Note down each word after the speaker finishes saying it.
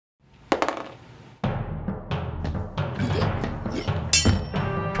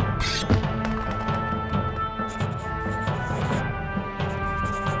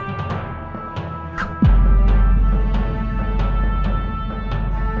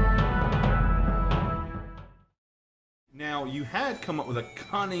Now, you had come up with a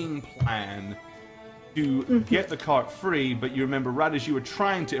cunning plan to get the cart free, but you remember right as you were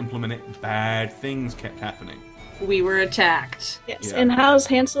trying to implement it, bad things kept happening. We were attacked. Yes. Yeah. And how's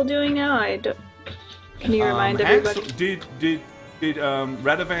Hansel doing now? Can you remind everybody? Did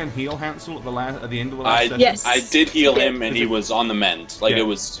Radovan heal Hansel at the end of the last session? Yes. I did heal him, and he was on the mend. Like, Yeah. it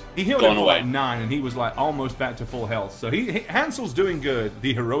was He healed going him for away. like 9, and he was like almost back to full health. So Hansel's doing good.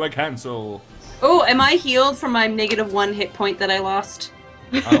 The heroic Hansel. Oh, am I healed from my -1 hit point that I lost?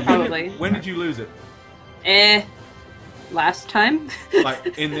 Probably. When did you lose it? Last time?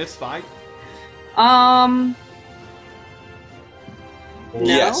 Like in this fight? No?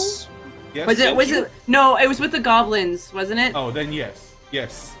 Yes. Yes. Was it? No, it was with the goblins, wasn't it? Oh, then yes.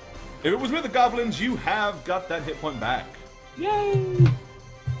 Yes. If it was with the goblins, you have got that hit point back. Yay!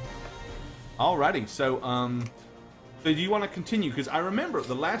 Alrighty, so do you want to continue? Because I remember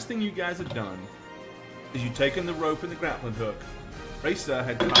the last thing you guys had done is you'd taken the rope and the grappling hook. Raisa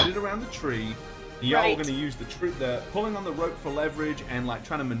had tied it around the tree. Y'all were going to use the pulling on the rope for leverage and like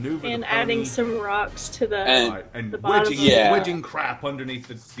trying to maneuver And the pony. adding some rocks to the And the bottom. wedging crap underneath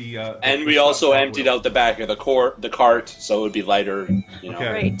the And we also emptied out the back of the cart, so it would be lighter. You know,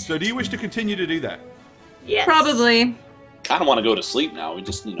 Okay. Right. So do you wish to continue to do that? Yes. Probably. kind of want to go to sleep now. We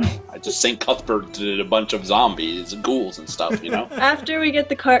just, I just St. Cuthbert did a bunch of zombies and ghouls and stuff. After we get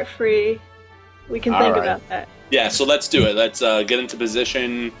the cart free, we can think Alright. about that. Yeah, so let's do it. Let's get into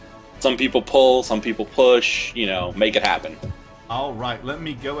position. Some people pull, some people push. Make it happen. All right, let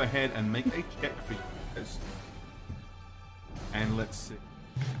me go ahead and make a check for you guys. And let's see.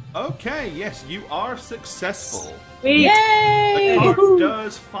 Okay, yes, you are successful. We The cart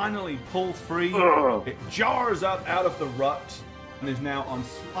does finally pull free. It jars up out of the rut and is now on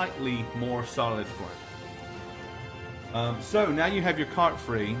slightly more solid ground. So now you have your cart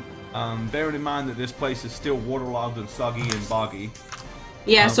free. Bearing in mind that this place is still waterlogged and soggy and boggy.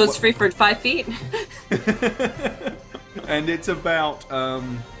 Yeah, so it's free for 5 feet. And it's about,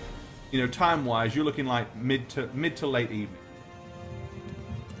 time-wise, you're looking like mid to late evening.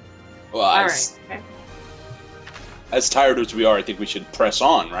 Well, All as, right. Okay. as tired as we are, I think we should press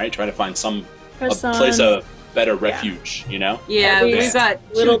on, right? Try to find a place of better refuge, Yeah, At we've least got a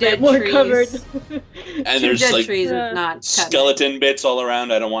little 2 dead bit more trees. covered. And 2 there's dead like trees are not cut. skeleton bits all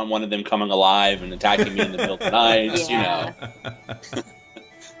around. I don't want one of them coming alive and attacking me in the middle of the night. Yeah.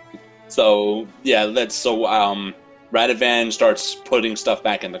 So Radovan starts putting stuff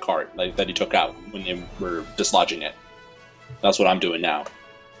back in the cart like that he took out when they were dislodging it. That's what I'm doing now.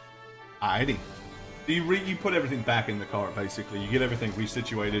 Alrighty. You put everything back in the cart, basically. You get everything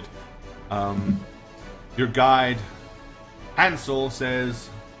resituated. Your guide, Hansel, says,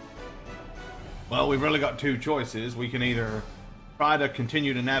 well, we've really got 2 choices. We can either try to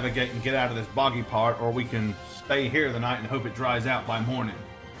continue to navigate and get out of this boggy part, or we can stay here the night and hope it dries out by morning.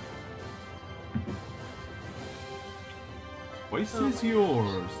 Choice is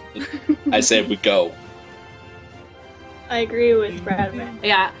yours. I say we go. I agree with Bradman.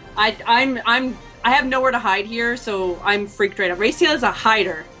 Yeah, I have nowhere to hide here, so I'm freaked right out. Raciel is a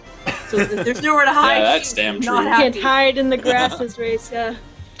hider, so if there's nowhere to hide. Yeah, that's she's damn not true. You happy. can't hide in the grasses, Racia.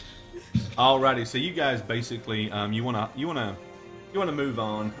 Alrighty, so you guys basically you wanna move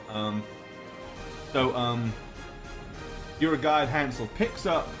on. Your guide Hansel picks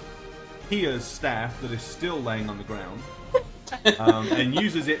up Kia's staff that is still laying on the ground, and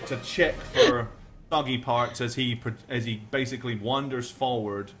uses it to check for soggy parts as he basically wanders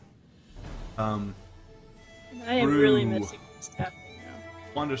forward. I am really missing this staff right now.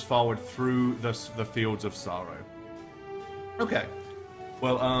 Wanders forward through the fields of sorrow. Okay,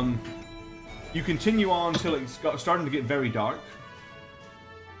 well, you continue on until it's starting to get very dark.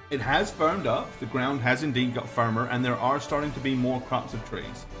 It has firmed up. The ground has indeed got firmer, and there are starting to be more crops of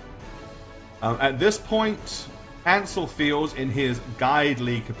trees. At this point, Hansel feels in his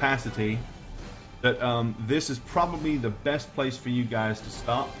guidely capacity that this is probably the best place for you guys to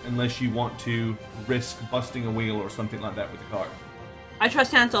stop, unless you want to risk busting a wheel or something like that with the cart. I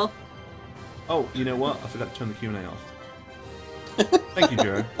trust Hansel. Oh, you know what? I forgot to turn the Q&A off. Thank you,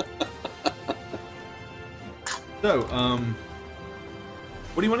 Jared. So,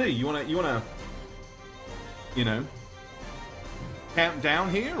 what do you want to do? You want to, camp down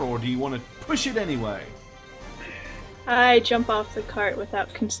here, or do you want to push it anyway? I jump off the cart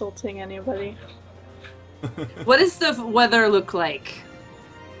without consulting anybody. What does the weather look like?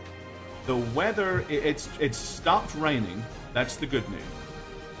 The weather, it's stopped raining. That's the good news.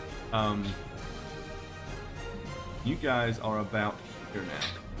 You guys are about here now.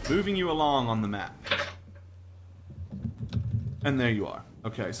 Moving you along on the map. And there you are.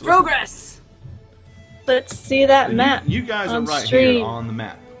 Okay, so Progress! Let's see that So map. You guys are on right stream. here on the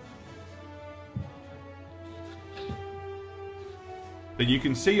map. So you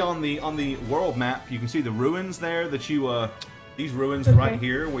can see on the world map, you can see the ruins there that you these ruins right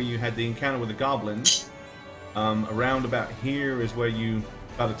here where you had the encounter with the goblins. Around about here is where you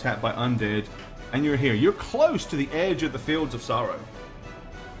got attacked by undead, and you're here. You're close to the edge of the Fields of Sorrow.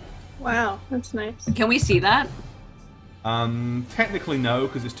 Wow, that's nice. Can we see that? Technically no,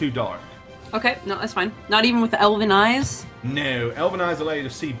 because it's too dark. Okay, no, that's fine. Not even with the elven eyes? No, elven eyes allow you to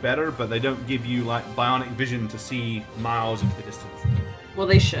see better, but they don't give you like bionic vision to see miles into the distance. Well,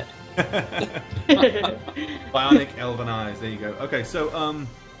 they should. Bionic elven eyes. There you go. Okay, so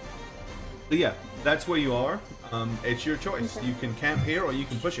yeah, that's where you are. It's your choice. Okay. You can camp here or you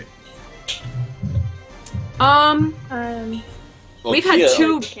can push it. Um, Well, we've had Kia-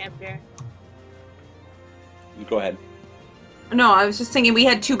 two. Camp here. Go ahead. No, I was just thinking we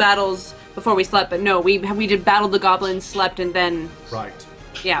had 2 battles before we slept, but no, we did battle the goblins, slept, and then Right.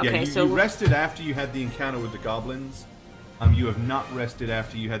 yeah. Okay, you, so you rested after you had the encounter with the goblins. You have not rested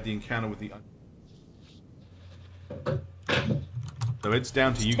after you had the encounter with the. So it's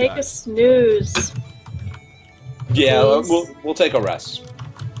down to you Take a guys. snooze. Yeah, Please. we'll take a rest.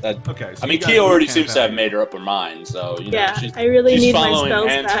 That, Okay. So I mean, you guys Kia will already camp seems to out have here. made her up her mind, so you know Yeah, she's, I really she's need my following spells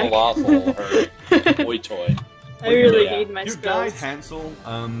Hansel back. Falafel, her boy toy. I really Yeah. need my Your guide spells.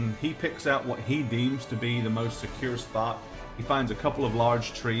 Hansel, he picks out what he deems to be the most secure spot. He finds a couple of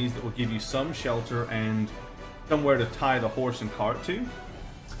large trees that will give you some shelter and somewhere to tie the horse and cart to.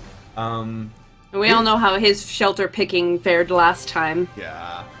 we all know how his shelter picking fared last time.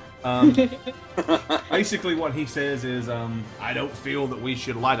 Yeah. Basically what he says is, I don't feel that we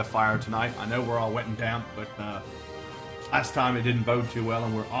should light a fire tonight. I know we're all wet and damp, but last time it didn't bode too well,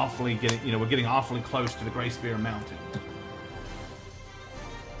 and we're getting awfully close to the Grey Spear Mountain.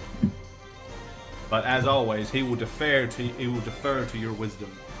 But as always, he will defer to your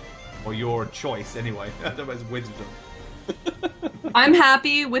wisdom, or your choice anyway. Otherwise, wisdom. I'm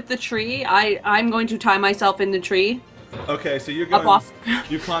happy with the tree. I'm going to tie myself in the tree. Okay, so you're Up off.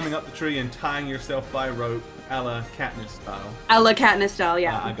 you're climbing up the tree and tying yourself by rope, a la Katniss style. A la Katniss style,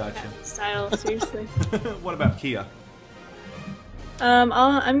 yeah. I gotcha. Style, seriously. What about Kia? I'm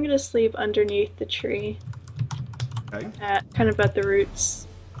gonna sleep underneath the tree, Okay. kind of at the roots,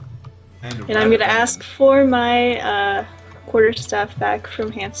 And and I'm gonna ask for my quarterstaff back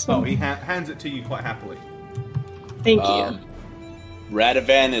from Hansel. Oh, he hands it to you quite happily. Thank you.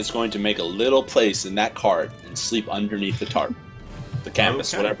 Radovan is going to make a little place in that cart and sleep underneath the tarp. The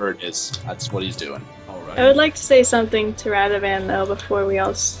canvas, Okay. whatever it is. That's what he's doing. All I right. would like to say something to Radovan though before we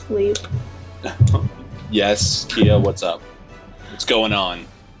all sleep. Yes, Kia, what's up? What's going on?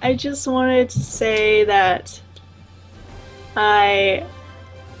 I just wanted to say that I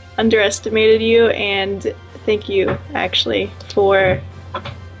underestimated you, and thank you actually for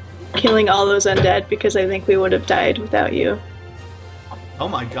killing all those undead, because I think we would have died without you. Oh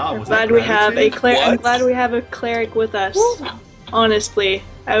my God! I'm Was glad that we have a gratitude? I'm What? glad we have a cleric with us. Honestly,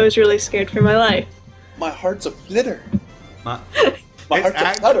 I was really scared for my life. My heart's a flitter. My- My It's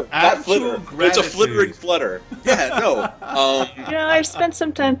heart's a flutter. Not actual flitter. It's a gratitude. flittering flutter. Yeah, no. You know, I spent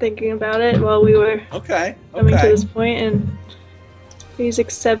some time thinking about it while we were Okay. coming to Okay. this point, and please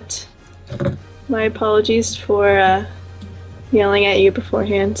accept my apologies for yelling at you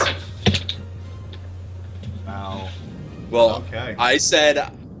beforehand. Wow. Well, Okay. I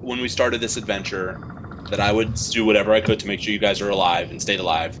said when we started this adventure that I would do whatever I could to make sure you guys are alive and stayed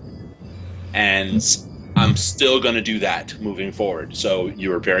alive. And I'm still going to do that moving forward. So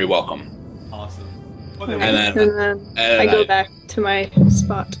you are very welcome. Awesome. Well, And then, then, and I go I- back to my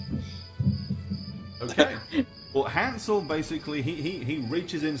spot. okay. Well, Hansel basically he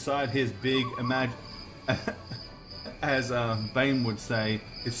reaches inside his big as Bane would say,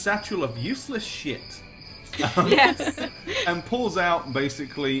 his satchel of useless shit. Yes. And pulls out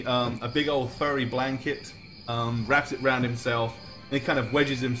basically a big old furry blanket, wraps it around himself, and he kind of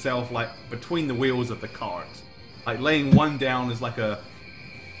wedges himself like between the wheels of the cart, like laying one down as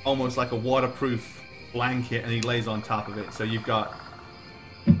almost like a waterproof blanket, and he lays on top of it. So you've got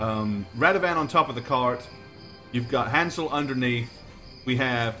Radovan on top of the cart, you've got Hansel underneath, we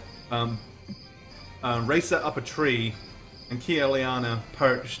have Raisa up a tree, and Kia Liana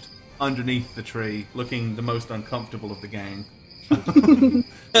perched underneath the tree, looking the most uncomfortable of the gang.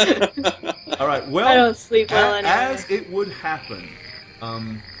 All right. Well, I don't sleep well anymore. as it would happen,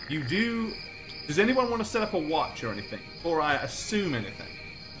 you do. Does anyone want to set up a watch or anything, or I assume anything?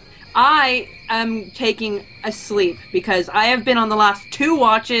 I am taking a sleep because I have been on the last 2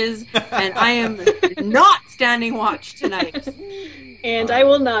 watches and I am not standing watch tonight. And I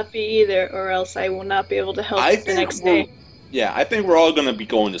will not be either, or else I will not be able to help the next day. Yeah, I think we're all going to be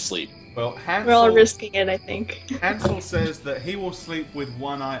going to sleep. Well, Hansel, We're all risking it, I think. Hansel says that he will sleep with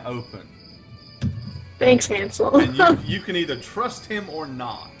one eye open. Thanks, Hansel. And you can either trust him or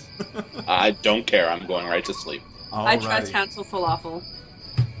not. I don't care. I'm going right to sleep. I trust Hansel Falafel.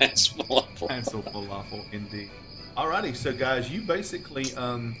 Hansel Falafel. Hansel Falafel, indeed. Alrighty, so guys, you basically,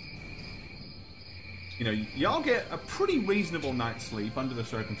 y'all get a pretty reasonable night's sleep under the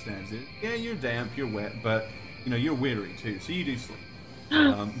circumstances. Yeah, you're damp, you're wet, but, you're weary too, so you do sleep.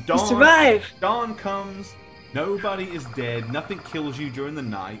 You survive! Dawn comes, nobody is dead, nothing kills you during the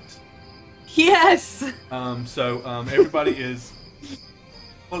night. Yes! So everybody is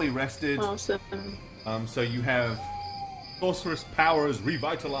fully rested. Awesome. So you have sorceress powers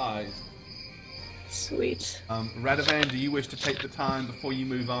revitalized. Sweet. Radovan, do you wish to take the time before you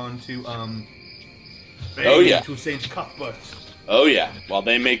move on to to St. Cuthbert? Oh yeah. While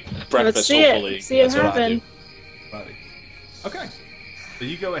they make breakfast, hopefully. Let's see it happen. Righty. Okay. So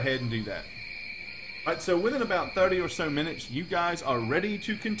you go ahead and do that. Right, so within about 30 or so minutes, you guys are ready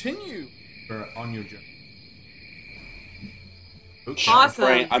to continue on your journey. Okay.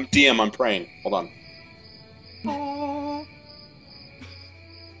 Awesome. I'm DM, I'm praying. Hold on.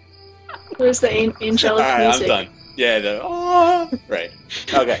 Where's the angelic music? I'm done. Yeah, right.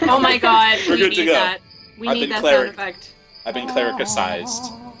 Okay. Oh my god, We're we good need to go. that. We I've need been that cleric. sound effect. I've been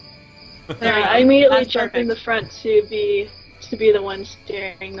clericized. I immediately That's jump in the front to be the one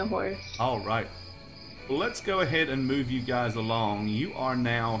steering the horse. All right. Well, let's go ahead and move you guys along. You are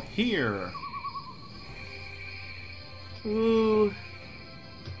now here. Ooh.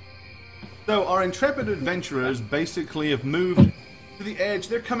 So our intrepid adventurers basically have moved to the edge.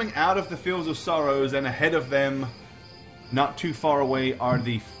 They're coming out of the Fields of Sorrows, and ahead of them, not too far away, are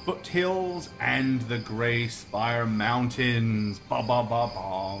the foothills and the Grey Spire Mountains. Ba ba ba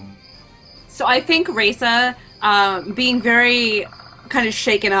bum. So I think Raisa, being very kind of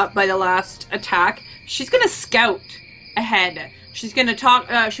shaken up by the last attack, she's gonna scout ahead. She's gonna talk.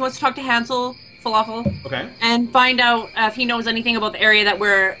 She wants to talk to Hansel Falafel. Okay. And find out if he knows anything about the area that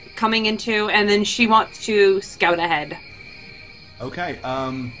we're coming into, and then she wants to scout ahead. Okay.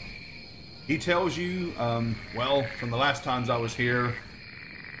 He tells you, well, from the last times I was here,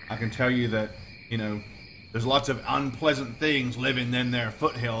 I can tell you that, there's lots of unpleasant things living in their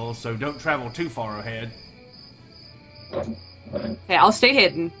foothills, so don't travel too far ahead. Okay, I'll stay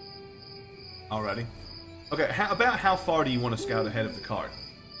hidden. Alrighty. Okay, how far do you want to scout ahead of the cart?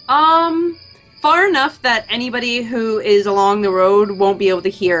 Far enough that anybody who is along the road won't be able to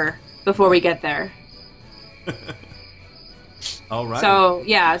hear before we get there. All right. So,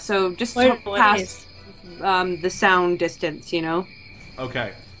 yeah, so just past Nice. the sound distance,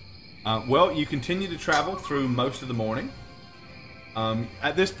 Okay. Well, you continue to travel through most of the morning.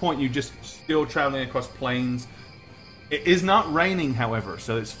 At this point, you're just still traveling across plains. It is not raining, however,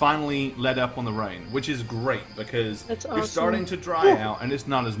 so it's finally let up on the rain, which is great because That's you're awesome. starting to dry out and it's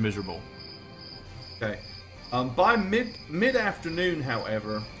not as miserable. Okay. By mid-afternoon,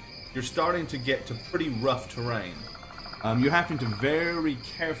 however, you're starting to get to pretty rough terrain. You're having to very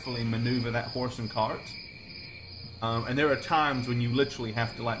carefully maneuver that horse and cart. And there are times when you literally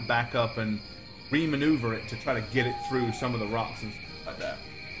have to back up and re-maneuver it to try to get it through some of the rocks and stuff like that.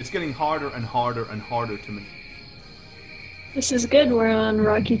 It's getting harder and harder and harder to maneuver. This is good. We're on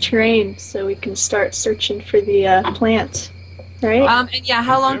rocky terrain, so we can start searching for the plant, right? And yeah,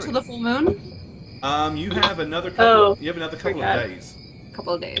 how long till the full moon? You have another couple. Oh, Of days. A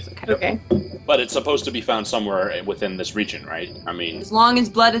couple of days, okay. Okay. But it's supposed to be found somewhere within this region, right? I mean, As long as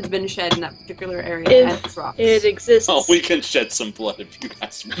blood has been shed in that particular area and it's rocks. It exists. oh, we can shed some blood if you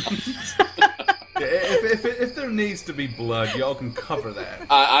guys want. If there needs to be blood, y'all can cover that.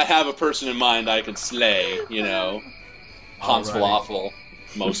 I have a person in mind I can slay, Hans Alrighty. Falafel,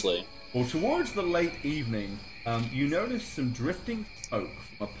 mostly. Well, towards the late evening, you notice some drifting smoke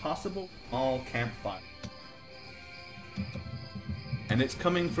from a possible small campfire. And it's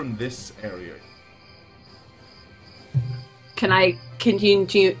coming from this area. Can I continue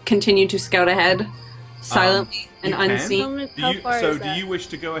to scout ahead silently and you can. unseen? How far is Do that? you wish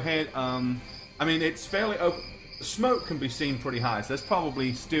to go ahead? It's fairly open. The smoke can be seen pretty high, so that's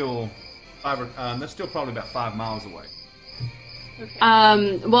probably still that's still probably about 5 miles away. Okay.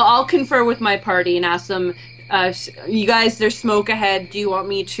 Well, I'll confer with my party and ask them, you guys, there's smoke ahead. Do you want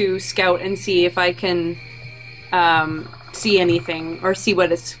me to scout and see if I can see anything or see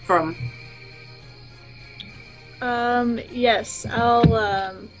what it's from? Yes, I'll,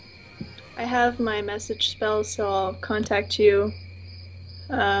 I have my message spell, so I'll contact you,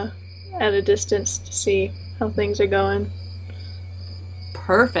 at a distance to see how things are going.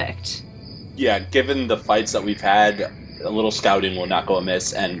 perfect. Yeah, given the fights that we've had, a little scouting will not go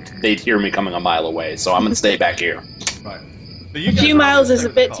amiss, and they'd hear me coming a mile away, so I'm gonna stay back here. Right. So A few miles is a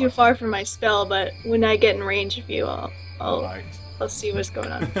bit too far for my spell, but when I get in range of you, I'll see what's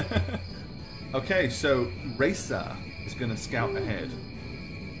going on. Okay, so Raisa is going to scout ahead.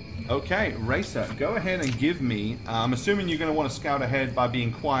 Okay, Raisa, go ahead and give me... I'm assuming you're going to want to scout ahead by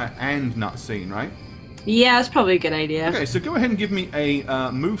being quiet and not seen, right? Yeah, that's probably a good idea. Okay, so go ahead and give me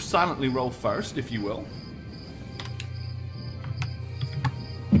a move silently roll first, if you will.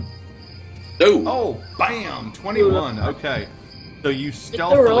 Oh, bam! 21. Okay. So you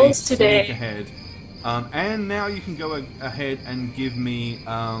stealthily sneak ahead. And now you can go ahead and give me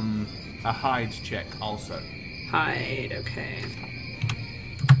a hide check also. Hide, okay.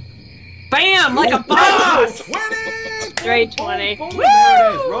 Bam! Like a boss! 20! Straight 20. Boom,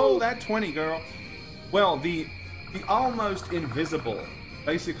 there it is. Roll that 20, girl. Well, the almost invisible.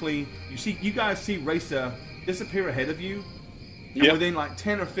 Basically, you guys see Raisa disappear ahead of you. And within like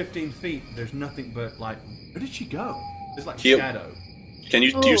 10 or 15 feet, there's nothing but like, where did she go? There's like shadow. Do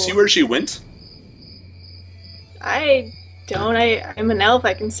you see where she went? I don't. I'm an elf.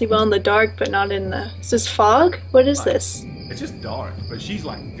 I can see well in the dark, but not in the... Is this fog? What is this? It's just dark, but she's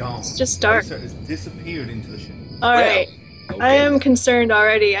like gone. It's just dark. Raisa has disappeared into the shadow. Alright. Okay. I am concerned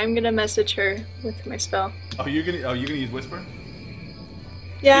already. I'm gonna message her with my spell. Oh, you're gonna use Whisper?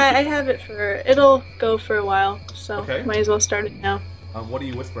 Yeah, I have it for... It'll go for a while, so might as well start it now. What are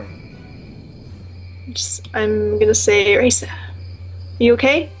you whispering? I'm gonna say, Raisa, you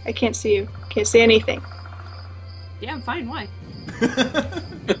okay? I can't see you. Can't see anything. Yeah, I'm fine. Why?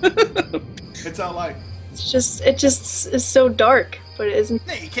 It's all like... It just is so dark, but it isn't...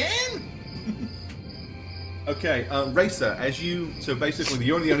 Yeah, you can! Okay, Raisa, so basically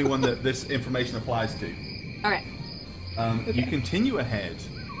you're the only one that this information applies to. Okay. You continue ahead,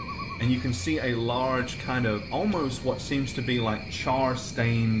 and you can see a large kind of, almost what seems to be like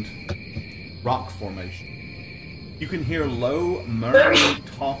char-stained rock formation. You can hear low, murmuring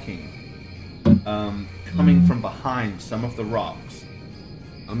talking coming from behind some of the rocks.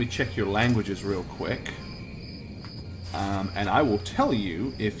 Let me check your languages real quick. And I will tell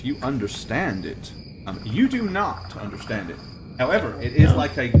you if you understand it. You do not understand it. However, it is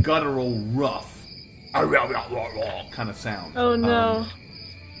like a guttural, rough kind of sound. Oh no.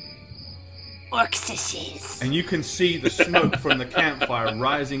 Orcsises. And you can see the smoke from the campfire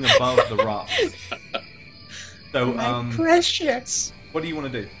rising above the rocks. So, precious. What do you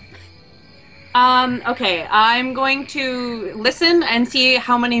want to do? Okay, I'm going to listen and see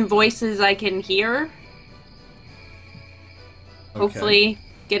how many voices I can hear. Okay. Hopefully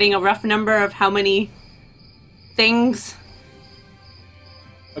getting a rough number of how many things.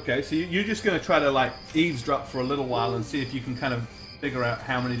 Okay, so you're just going to try to like eavesdrop for a little while and see if you can kind of figure out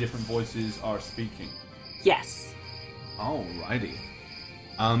how many different voices are speaking. Yes. Alrighty.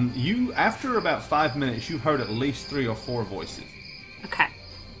 You, after about 5 minutes, you've heard at least 3 or 4 voices. Okay.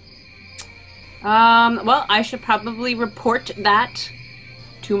 Well, I should probably report that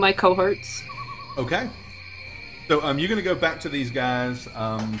to my cohorts. Okay. So, you're going to go back to these guys.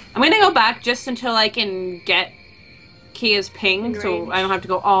 I'm going to go back just until I can get Kia's ping, so I don't have to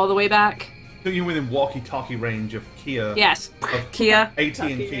go all the way back. So you're within walkie-talkie range of Kia. Yes, of Kia. AT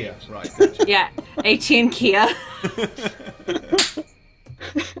and Kia, right. Gotcha. Yeah, AT and Kia.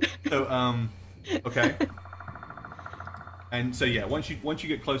 So, okay. And so, yeah, once you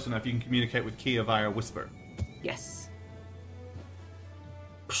get close enough, you can communicate with Kia via whisper. Yes.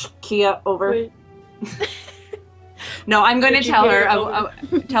 Kia, over. Wait. No, I'm going to tell her.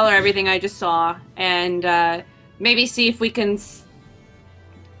 Tell her everything I just saw, and maybe see if we can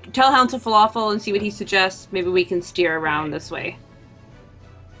tell Hansel Falafel and see what he suggests. Maybe we can steer around this way.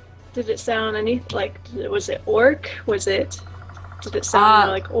 Did it sound was it orc? Did it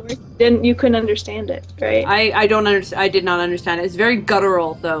sound like orc? You couldn't understand it, right? I don't understand. I did not understand it. It's very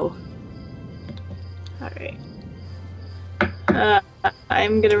guttural, though. All right.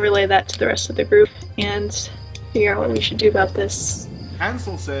 I'm gonna relay that to the rest of the group and figure out what we should do about this.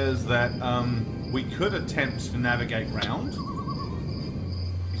 Hansel says that we could attempt to navigate round.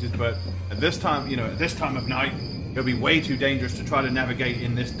 He says, but at this time, at this time of night, it'll be way too dangerous to try to navigate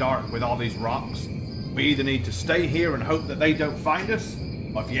in this dark with all these rocks. We either need to stay here and hope that they don't find us,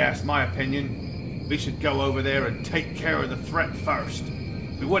 or if you ask my opinion, we should go over there and take care of the threat first.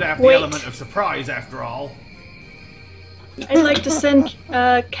 We would have the element of surprise after all. I'd like to send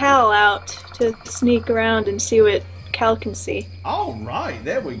Cal out to sneak around and see what Cal can see. All right,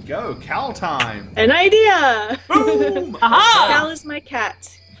 there we go. Cal time. An idea! Boom! Aha! Cal is my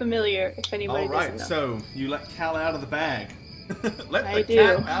cat. Familiar, if anybody All right, doesn't know. so you let Cal out of the bag. Let I the do.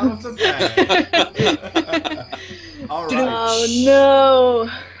 cat out of the bag. All right. Oh no!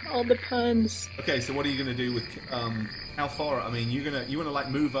 All the puns. Okay, so what are you gonna do with how far? I mean, you wanna like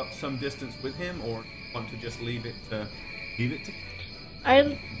move up some distance with him, or want to just leave it to?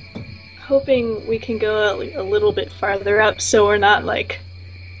 I'm hoping we can go a little bit farther up, so we're not like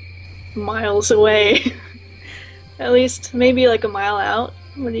miles away. At least maybe like a mile out.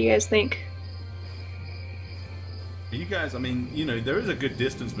 What do you guys think? You guys, I mean, there is a good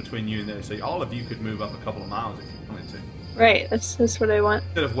distance between you and there, so all of you could move up a couple of miles if you wanted to. Right, that's what I want.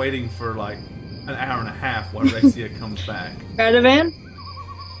 Instead of waiting for like an hour and a half while Rexia comes back. Radovan?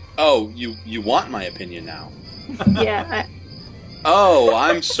 Oh, you want my opinion now? Yeah. Oh,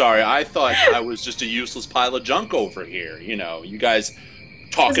 I'm sorry. I thought I was just a useless pile of junk over here. You guys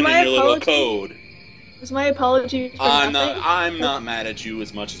talking in your little code. Was my apology for I'm nothing? not mad at you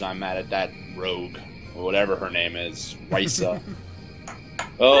as much as I'm mad at that rogue, or whatever her name is, Risa.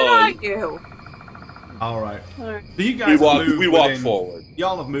 What are you? All right. Alright. So you guys we walk forward.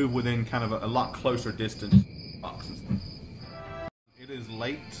 Y'all have moved within kind of a lot closer distance. Boxes. It is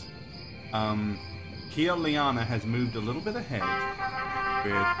late. Kia Liana has moved a little bit ahead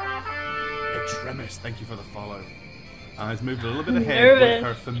with Etremis. Thank you for the follow. Has moved a little bit ahead with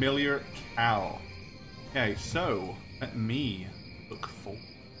her familiar Cal. Okay, so let me look for.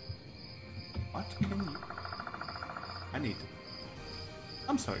 What can you? I need to.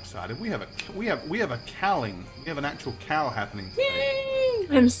 I'm so excited. We have a cowling. We have an actual cow happening today.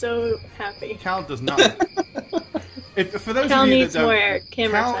 I'm so happy. Cal does not. For those Cal of you needs that don't, more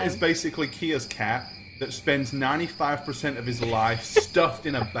camera Cal time. is basically Kia's cat that spends 95% of his life stuffed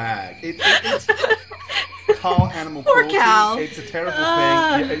in a bag. It's Cal animal Poor cruelty. Cal. It's a terrible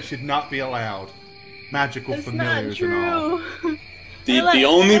thing. It should not be allowed. Magical That's familiars not and all. true. The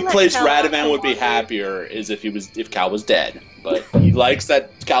only I let place Cal out Radovan for would be longer. happier is if Cal was dead. But he likes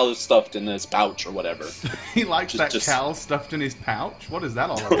that Cal is stuffed in his pouch or whatever. He likes Just- that Cal stuffed in his pouch. What is that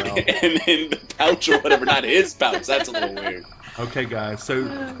all about? And in the pouch or whatever, not his pouch. That's a little weird. Okay, guys. So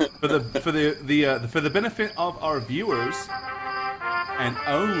for the benefit of our viewers, and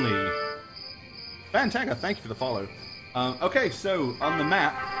only Fantaga, thank you for the follow. Okay, so on the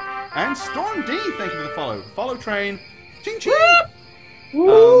map, and Storm D, thank you for the follow. Follow train, ching ching.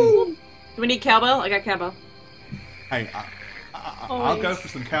 Do we need cowbell? I got cowbell. Hey, I'll go for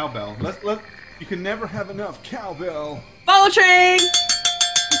some cowbell. You can never have enough cowbell. Follow train!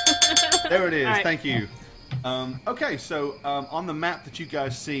 There it is. All right. Thank you. Okay, so on the map that you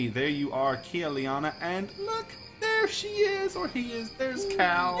guys see, there you are, Kia Liana, and look, there she is, or he is. There's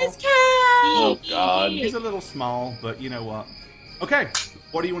Cal. It's cow! Oh God. He's a little small, but you know what? Okay,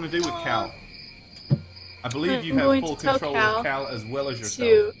 what do you want to do with Cal? I believe you I'm have going full to tell control of Cal as well as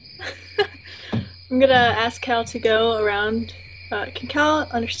yourself. I'm gonna ask Cal to go around. Can Cal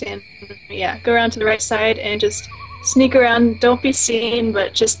understand? Yeah, go around to the right side and just sneak around. Don't be seen,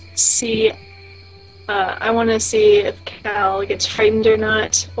 but just see. I want to see if Cal gets frightened or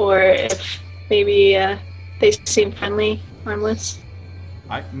not, or if maybe they seem friendly, harmless.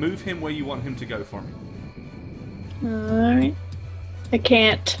 Move him where you want him to go for me. Alright. I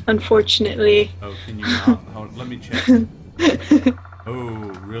can't, unfortunately. Oh, can you not? Hold on, let me check. Oh,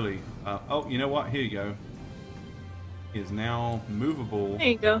 really? Oh, you know what? Here you go. He is now movable There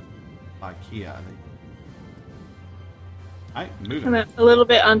you go. by Kia, I think. Alright, move I'm him. a little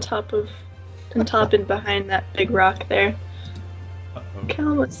bit on top and behind that big rock there. Uh-oh.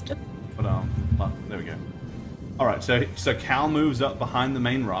 Cal, what's doing? Hold on. Oh, there we go. Alright, so Cal moves up behind the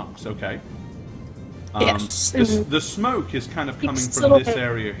main rocks, okay. Yes. The smoke is kind of coming Keeps from a this little-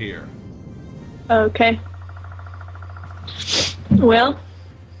 area here. Okay. Well,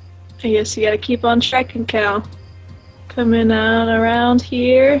 I guess you gotta keep on tracking, Cal. Coming out around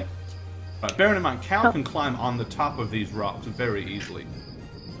here. Right, bearing in mind, Cal Oh. can climb on the top of these rocks very easily.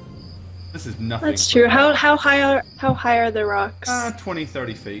 This is nothing. That's for true. Cal. How high are the rocks? 20,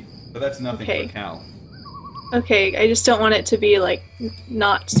 30 feet. But that's nothing Okay. for Cal. Okay, I just don't want it to be like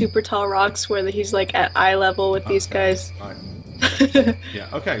not super tall rocks where he's like at eye level with these Okay. guys. Right. Yeah,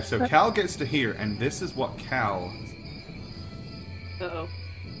 okay, so Cal gets to here, and this is what Cal... Uh-oh.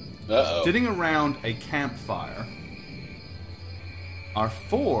 Uh-oh. Sitting around a campfire are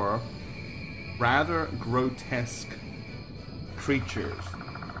 4 rather grotesque creatures.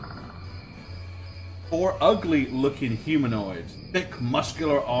 4 ugly-looking humanoids. Thick,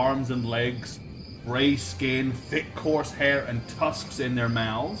 muscular arms and legs, gray skin, thick, coarse hair, and tusks in their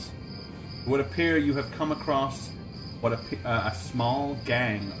mouths. It would appear you have come across a small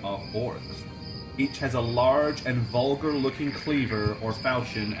gang of orcs. Each has a large and vulgar-looking cleaver or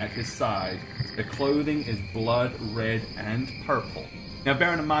falchion at his side. The clothing is blood red and purple. Now,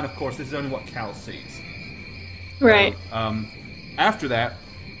 bearing in mind, of course, this is only what Cal sees. Right. So, after that,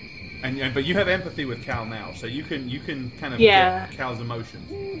 but you have empathy with Cal now, so you can kind of Yeah. get Cal's emotions.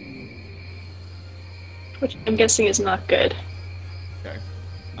 Which I'm guessing is not good. Okay.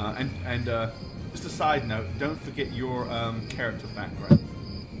 And just a side note, don't forget your character background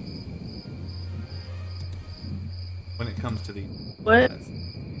when it comes to the... What?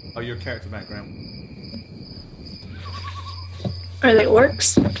 Oh, your character background. Are they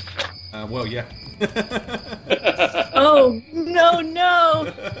orcs? Well, yeah. Oh,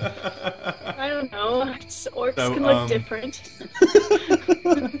 no! I don't know. Orcs So, can look different.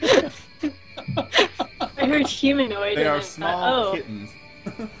 I heard humanoid. They and are I small thought, kittens.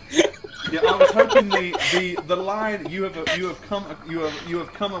 Yeah, I was hoping the line you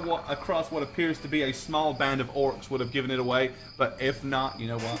have come across what appears to be a small band of orcs would have given it away, but if not, you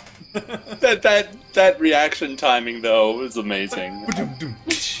know what? That reaction timing though was amazing.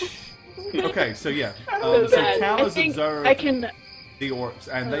 Okay, so yeah, So so bad. Cal I has think observed I can, the orcs,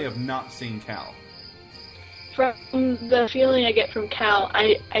 and they have not seen Cal. from the feeling I get from Cal,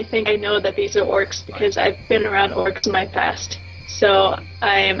 I think I know that these are orcs because I've been around orcs in my past. So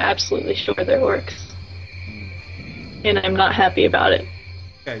I am absolutely sure they're orcs. And I'm not happy about it.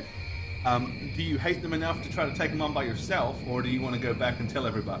 Okay, do you hate them enough to try to take them on by yourself, or do you want to go back and tell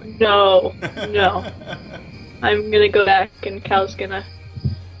everybody? No. I'm gonna go back and Cal's gonna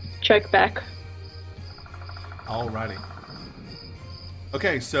check back. Alrighty.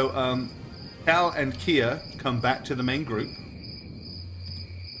 Okay, so Cal and Kia come back to the main group.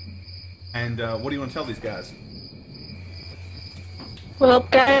 And what do you want to tell these guys? Well,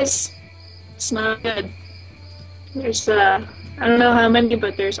 guys, it's not good. There's, I don't know how many,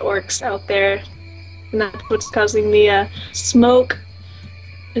 but there's orcs out there. And that's what's causing the smoke.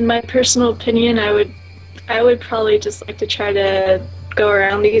 In my personal opinion, I would probably just like to try to go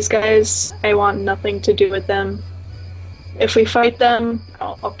around these guys. I want nothing to do with them. If we fight them,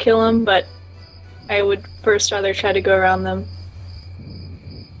 I'll kill them, but I would first rather try to go around them.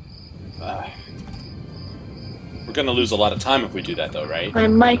 We're gonna lose a lot of time if we do that, though, right? My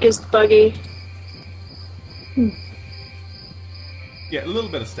mic is buggy. Yeah, a little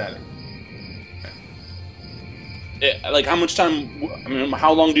bit of static. Like, how much time? I mean,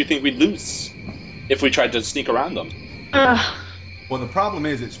 how long do you think we'd lose if we tried to sneak around them? Well, the problem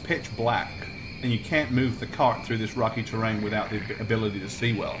is it's pitch black, and you can't move the cart through this rocky terrain without the ability to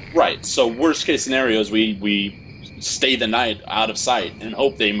see well. Right. So, worst case scenario is we stay the night out of sight and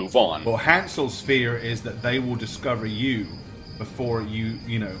hope they move on. Well, Hansel's fear is that they will discover you before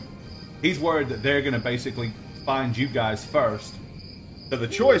you know. He's worried that they're going to basically find you guys first. So the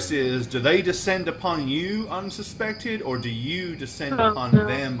choice is, do they descend upon you unsuspected, or do you descend upon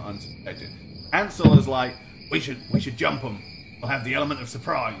them unsuspected? Hansel is like, we should jump them. We'll have the element of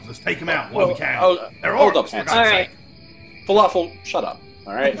surprise. Let's take them out while we can. They're hold orcs, up, for Hansel. God's Alright. sake. Falafel, shut up.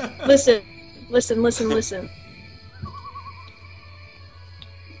 All right. Listen.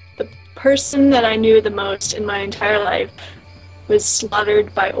 The person that I knew the most in my entire life was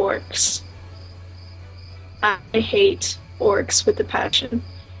slaughtered by orcs. I hate orcs with a passion.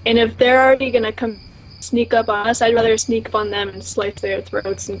 And if they're already gonna come sneak up on us, I'd rather sneak up on them and slice their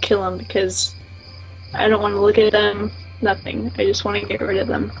throats and kill them because I don't want to look at them. Nothing. I just want to get rid of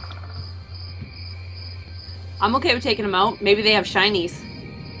them. I'm okay with taking them out. Maybe they have shinies.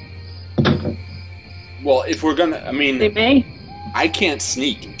 Well, if we're gonna, I mean, They may. I can't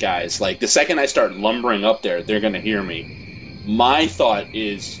sneak, guys. Like, the second I start lumbering up there, they're gonna hear me. My thought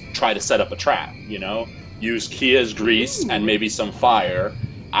is try to set up a trap, you know? Use Kia's grease and maybe some fire.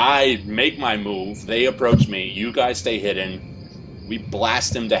 I make my move, they approach me, you guys stay hidden, we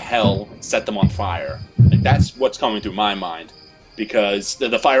blast them to hell, set them on fire. Like, that's what's coming through my mind. Because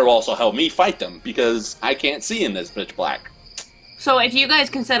the fire will also help me fight them, because I can't see in this pitch black. So if you guys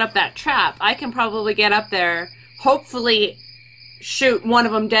can set up that trap, I can probably get up there, hopefully shoot one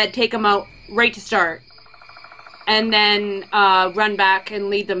of them dead, take them out right to start, and then run back and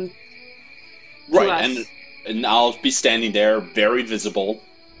lead them to Right, us. and I'll be standing there, very visible.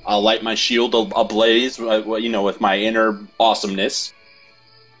 I'll light my shield ablaze, you know, with my inner awesomeness.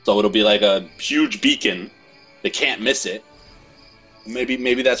 So it'll be like a huge beacon. They can't miss it.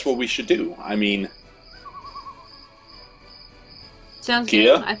 Maybe that's what we should do. I mean, Sounds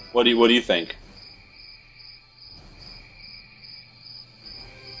Kia, good. what do you think?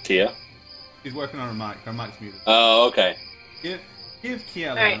 Kia? He's working on her mic. Her mic's muted. Oh, okay. Give Kia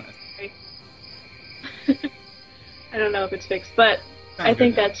a Alright. minute. I don't know if it's fixed, but I Sounds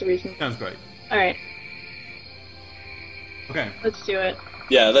think good. that's the reason. Sounds great. Alright, Okay. let's do it.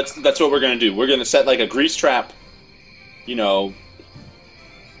 Yeah, that's what we're gonna do. We're gonna set like a grease trap, you know,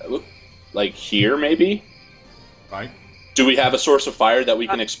 like here maybe. Right. Do we have a source of fire that we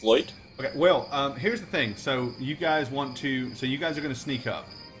can exploit? Okay. Well, here's the thing. So you guys are going to sneak up.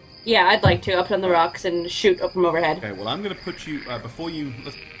 Yeah, I'd like to up on the rocks and shoot up from overhead. Okay. Well, I'm going to put you before you.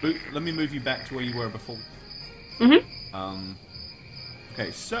 Let me move you back to where you were before. Mm-hmm.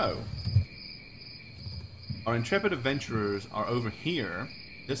 Okay. So our intrepid adventurers are over here.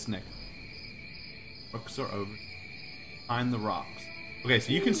 This neck. Rocks are over behind the rocks. Okay.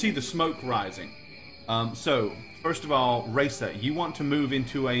 So you can see the smoke rising. So first of all, Raisa, you want to move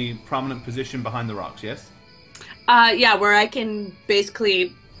into a prominent position behind the rocks, yes? Yeah, where I can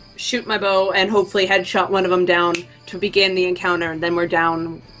basically shoot my bow and hopefully headshot one of them down to begin the encounter, and then we're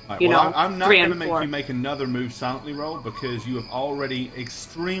down, Right, you know, I'm not 3 going to and make 4. you make another move silently roll because you have already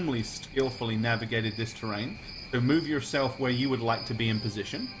extremely skillfully navigated this terrain. So move yourself where you would like to be in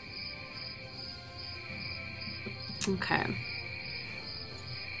position. Okay.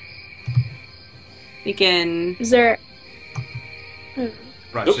 Begin. Is there...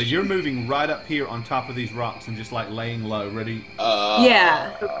 Right, Oops. so you're moving right up here on top of these rocks and just like laying low, ready.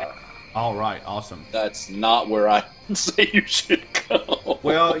 Yeah. All right, awesome. That's not where I say you should go.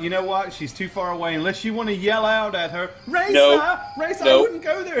 Well, you know what? She's too far away. Unless you want to yell out at her, Raisa, Nope. Raisa, I Nope. wouldn't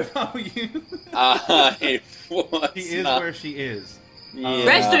go there if I were you. I was She is not- where she is. Yeah.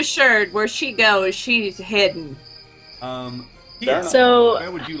 Rest assured, where she goes, she's hidden. Fair Here, enough. So,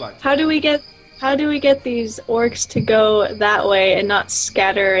 where would you like to how do we get these orcs to go that way and not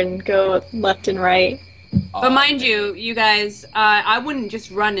scatter and go left and right? But mind you, you guys, I wouldn't just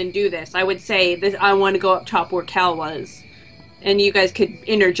run and do this. I would say that I want to go up top where Cal was, and you guys could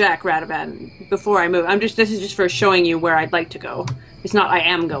interject Radavan before I move. This is just for showing you where I'd like to go. It's not I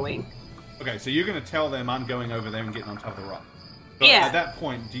am going. Okay, so you're going to tell them I'm going over there and getting on top of the rock. So Yeah. At that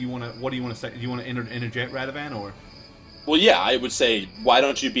point, what do you want to say? Do you want to interject Radavan or? Well, yeah, I would say, why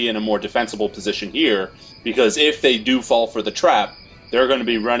don't you be in a more defensible position here? Because if they do fall for the trap, they're going to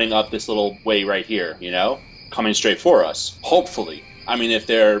be running up this little way right here, you know? Coming straight for us. Hopefully. I mean, if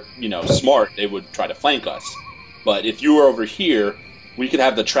they're, smart, they would try to flank us. But if you were over here, we could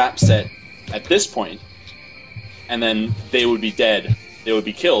have the trap set at this point, and then they would be dead. They would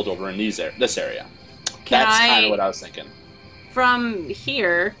be killed over in this area. That's kind of what I was thinking. From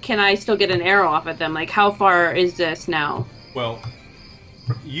here, can I still get an arrow off at them? Like, how far is this now? Well,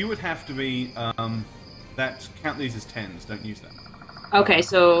 you would have to be. Count these as 10s. Don't use them. Okay,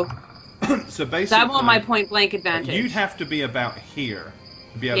 so So basically, I want my point blank advantage. you'd have to be about here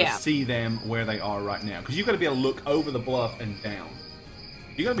to be able Yeah. to see them where they are right now. Because you've got to be able to look over the bluff and down.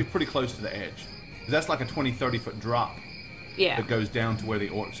 You got to be pretty close to the edge. 'Cause that's like a 20, 30-foot drop Yeah. that goes down to where the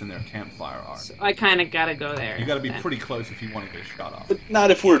orcs and their campfire are. So I kind of gotta go there. You got to be then. pretty close if you want to get a shot off. But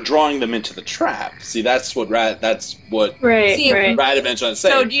not if we're drawing them into the trap. See, that's what Right, See, right. Radavan's trying to say.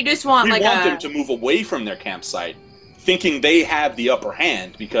 So do you just want We like want a... them to move away from their campsite, thinking they have the upper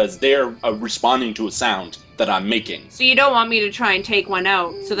hand because they're responding to a sound that I'm making. So you don't want me to try and take one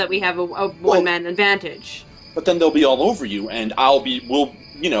out so that we have a one-man advantage? But then they'll be all over you, and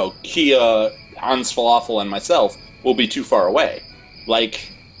Kia, Hans Falafel, and myself will be too far away.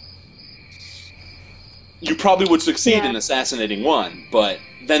 Like, you probably would succeed Yeah. in assassinating one, but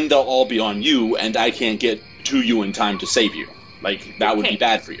then they'll all be on you, and I can't get to you in time to save you. Like, that would be Okay.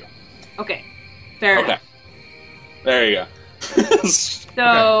 bad for you. Okay. Fair Okay. enough. There you go.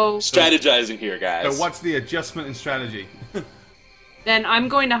 So Strategizing here, guys. So what's the adjustment in strategy? then I'm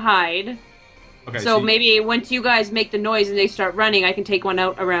going to hide. Okay, So you- maybe once you guys make the noise and they start running, I can take one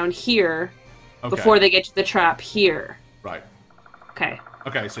out around here okay, before they get to the trap here. right. Okay.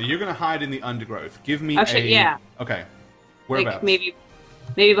 Okay, so you're gonna hide in the undergrowth. Give me Actually, yeah. Okay. Whereabouts? Like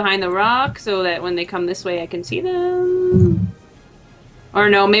maybe behind the rock so that when they come this way I can see them. Or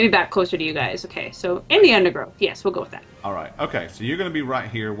no, maybe back closer to you guys. Okay, so in the undergrowth. Yes, we'll go with that. All right. Okay, so you're gonna be right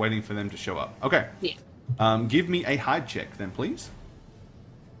here waiting for them to show up. Okay. Yeah. Give me a hide check then, please.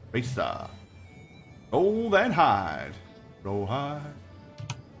 Raisa. Roll that hide. Roll hide.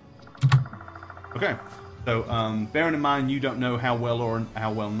 Okay. So, bearing in mind you don't know how well or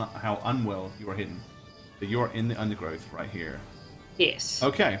how unwell you are hidden. So you're in the undergrowth right here. Yes.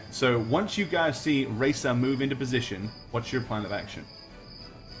 Okay. So once you guys see Raisa move into position, what's your plan of action?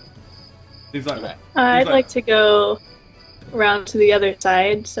 Seems like Okay. I'd like to go around to the other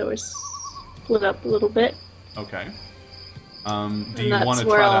side, so we're split up a little bit. okay. Do And you that's want to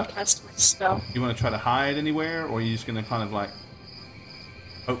where I'll try to cast my spell. you want to try to hide anywhere, or are you just going to kind of like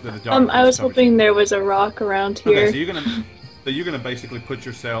hope that the darkness I was covers hoping there was a rock around you? here. Okay, so you're gonna So you're going to basically put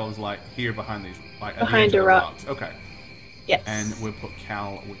yourselves like here behind these, like at Behind the edge a of the rock. rocks. Okay. Yes. And we'll put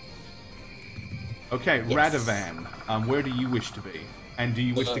Cal with. Okay, Yes. Radovan, where do you wish to be? And do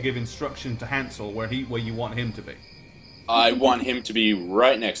you wish to give instruction to Hansel where you want him to be? I want him to be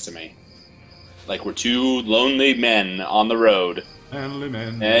right next to me. Like we're two lonely men on the road. Manly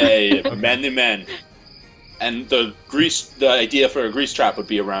men. Hey, manly men. And the idea for a grease trap would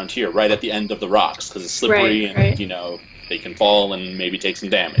be around here, right at the end of the rocks, because it's slippery and, Right. you know, they can fall and maybe take some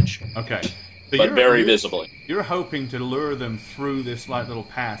damage. Okay. So But very visibly. You're hoping to lure them through this like little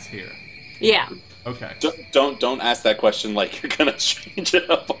pass here. Yeah. Okay. Don't ask that question like you're gonna change it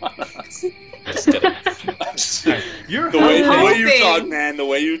up on us. Just kidding. Hey, you're the way you hoping. talk, man. The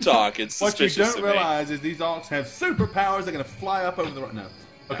way you talk, it's What you suspicious don't to me. realize is these orcs have superpowers. They're gonna fly up over the rock. No.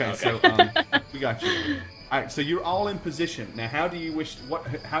 Okay, so we got you. All right, so you're all in position now. How do you wish?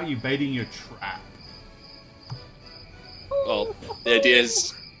 How are you baiting your trap? Well, the idea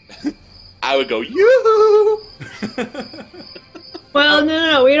is, I would go yoo. Well,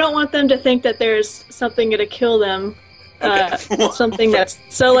 no. We don't want them to think that there's something going to kill them. Okay. Something that's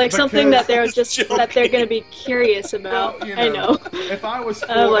something that they're Just that they're going to be curious about. Well, you I know. If I was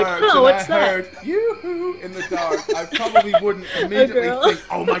 4 I'm like, orcs huh, and what's I that? heard yoo-hoo in the dark, I probably wouldn't immediately girl. think,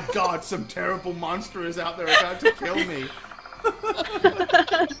 "Oh my God, some terrible monster is out there about to kill me."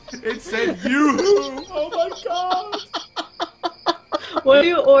 It said yoo-hoo. Oh my God. What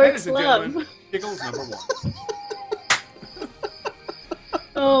do Ladies orcs and love? gentlemen, giggles number 1.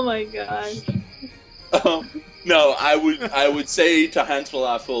 Oh my god. No, I would say to Hansel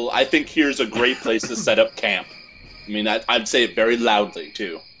I think here's a great place to set up camp. I mean, I'd say it very loudly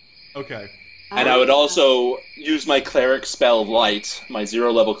too. Okay. And I would also use my cleric spell light, my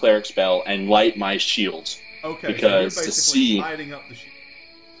 0-level cleric spell, and light my shields. Okay. Because so you're to basically see- lighting up the shield.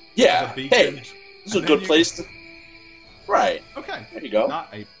 Yeah, As a beacon. hey, this is a And then good you place can- to... Right, Okay. there you go. Not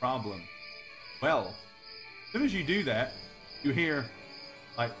a problem. Well, as soon as you do that, you hear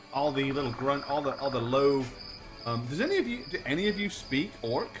like all the little grunt, all the low. Do any of you speak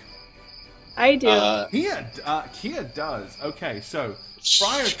Orc? I do. Kia does. Okay, so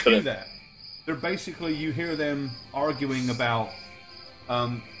prior to Could've- that, they're basically you hear them arguing about,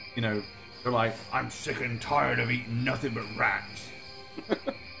 they're like, "I'm sick and tired of eating nothing but rats."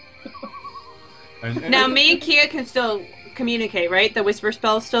 and Now, me and Kia can still communicate, right? The whisper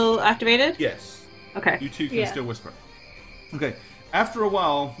spell is still activated? Yes. Okay. You two can Yeah. still whisper. Okay. After a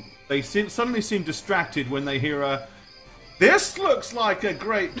while, they suddenly seem distracted when they hear "This looks like a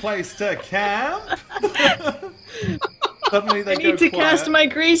great place to camp." Suddenly they I go need to quiet. cast my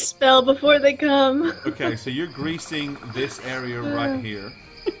grease spell before they come. Okay, so you're greasing this area right here.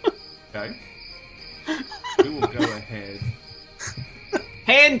 Okay. We will go ahead.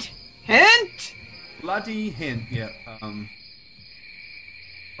 Hint! Hint! Bloody hint. Yeah.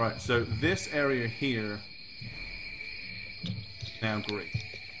 Right. So this area here now grease.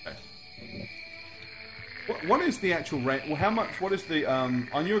 Okay. What is the actual rate? Well, how much? What is the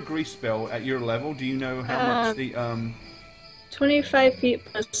on your grease spell at your level? Do you know how much the 25 feet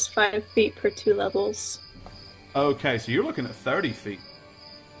plus 5 feet per 2 levels. Okay, so you're looking at 30 feet.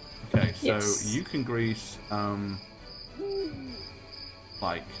 Okay, so Yes. you can grease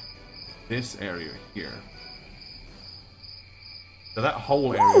like this area here. So that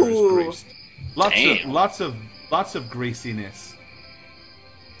whole area is Ooh. greased. Damn. Lots of greasiness.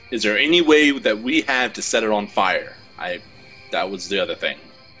 Is there any way that we have to set it on fire? That was the other thing.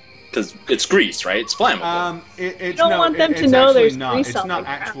 Because it's grease, right? It's flammable. It's don't no, want them to it's know actually there's not. grease It's on not the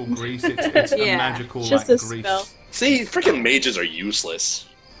actual ground. grease. It's a Yeah. magical Just like a grease. spell. See, freaking mages are useless.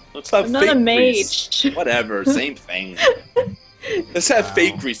 Let's have I'm not fake a grease. mage. Whatever, same thing. Let's have Wow.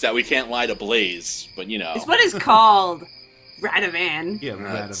 fake grease that we can't light ablaze, but you know. It's what is called Radovan. Yeah,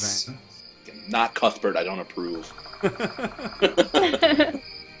 That's- Radovan. Not Cuthbert, I don't approve.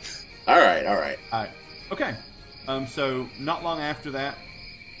 Alright. Alright. Okay. So not long after that,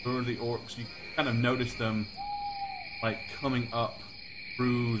 for the orcs, you kind of notice them like coming up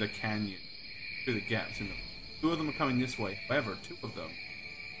through the canyon, through the gaps in the. 2 of them are coming this way. However, 2 of them.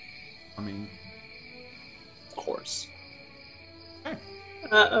 Of course.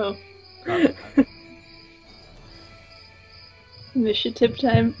 Uh-oh. Uh, Initiative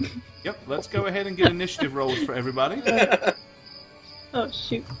time. yep. Let's go ahead and get initiative rolls for everybody. Oh,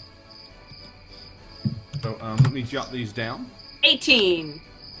 shoot. So let me jot these down. 18.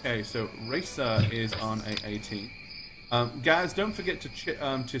 Okay, so Risa is on a 18. Guys, don't forget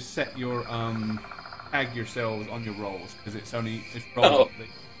to set your tag yourselves on your rolls because it's rolls.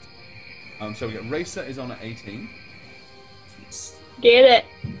 So we got Risa is on an 18. Get it.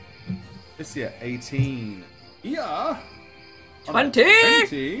 This year 18. Yeah. 20!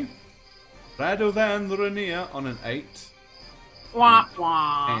 20. Radovan Rania on an 8. Wah,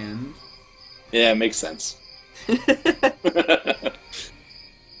 wah. And Yeah, it makes sense.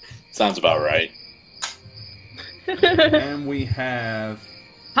 Sounds about right. and we have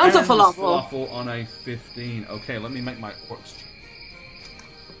Hands of Hans falafel. Falafel on a 15. Okay, let me make my orcs check.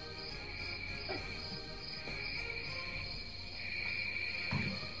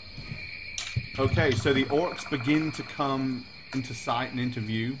 Okay, so the orcs begin to come into sight and into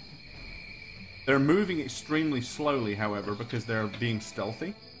view. They're moving extremely slowly, however, because they're being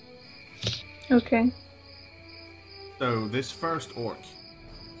stealthy. Okay. So this first orc,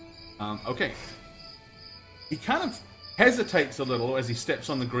 okay, he kind of hesitates a little as he steps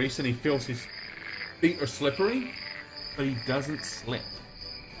on the grease and he feels his feet are slippery, but he doesn't slip.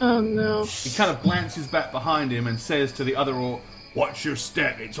 Oh no. He kind of glances back behind him and says to the other orc, "Watch your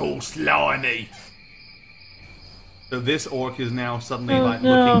step, it's all slimy." So this orc is now suddenly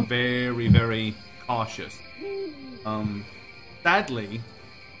looking very, very cautious. Sadly,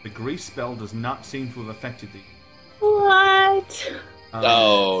 the grease spell does not seem to have affected these. What?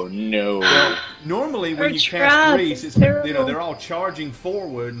 Oh no! Well, normally when Our you trap cast grease, is it's terrible. they're all charging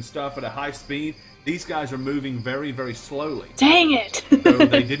forward and stuff at a high speed. These guys are moving very, very slowly. Dang it! So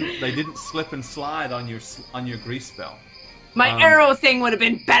they didn't slip and slide on your grease spell. My arrow thing would have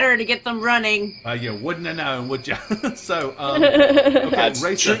been better to get them running. You wouldn't have known, would you? So okay, That's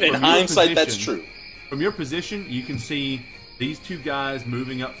Racer, true. In from your hindsight, that's position- true. From your position, you can see these two guys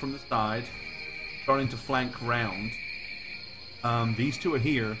moving up from the side, starting to flank round. These two are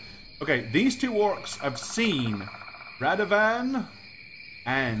here. Okay, these two orcs have seen Radovan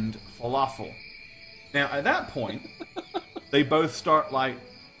and Falafel. Now, at that point, they both start, like,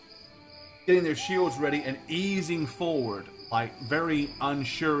 getting their shields ready and easing forward, like, very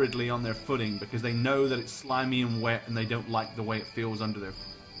unsuredly on their footing, because they know that it's slimy and wet and they don't like the way it feels under their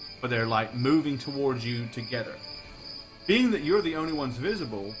feet. But they're, like, moving towards you together. Being that you're the only ones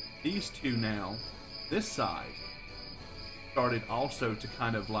visible, these two now, this side, started also to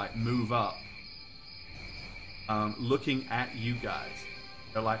kind of, like, move up, looking at you guys.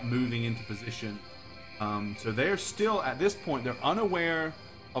 They're, like, moving into position. So they're still, at this point, they're unaware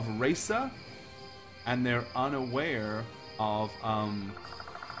of Resa, and they're unaware of,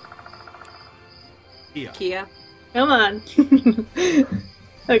 Kia. Kia. Come on.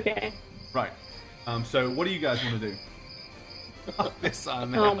 Okay. Right. So what do you guys want to do? This side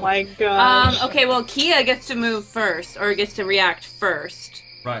now. Oh my gosh. Okay, well, Kia gets to move first, or gets to react first.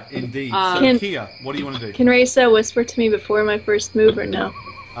 Right, indeed. Um, So, Kia, what do you want to do? Can Risa whisper to me before my first move or no?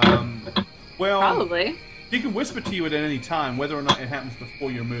 Well, Probably. she can whisper to you at any time. Whether or not it happens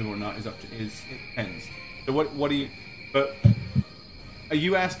before your move or not is up to it depends. So what do you? But are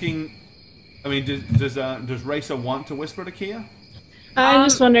you asking? I mean, does Risa want to whisper to Kia? I'm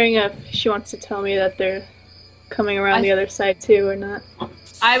just wondering if she wants to tell me that they're coming around the other side too or not.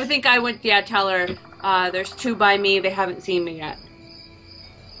 I would think I would, tell her, there's two by me, they haven't seen me yet.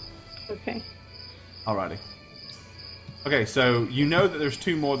 Okay. Alrighty. Okay, so you know that there's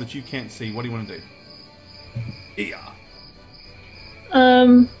two more that you can't see. What do you want to do? Kia.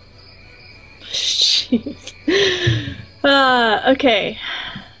 Jeez. Okay.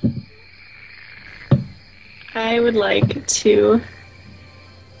 I would like to.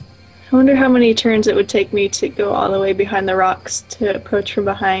 I wonder how many turns it would take me to go all the way behind the rocks to approach from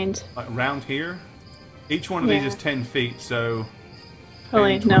behind. Like round here? Each one of these is 10 feet, so...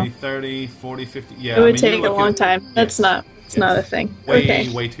 Probably 10, 20, no. 30, 40, 50... Yeah, It would I mean, take you're a long looking- time. That's yes. It's not a thing. Way, Okay.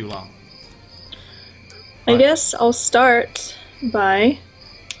 way too long. I guess I'll start by.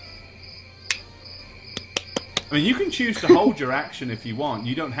 I mean, you can choose to hold your action if you want.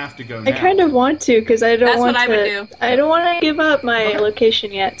 You don't have to go now. I kind of want to because I don't That's want what I to. would do. I don't want to give up my Okay.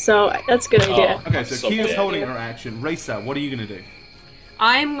 location yet, so that's a good idea. Okay, so So Kia's bad. holding her action. Resa, what are you going to do?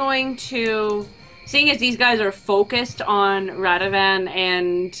 I'm going to, seeing as these guys are focused on Radovan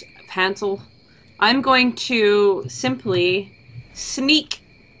and Hansel, I'm going to simply sneak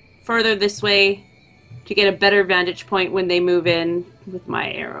further this way to get a better vantage point when they move in with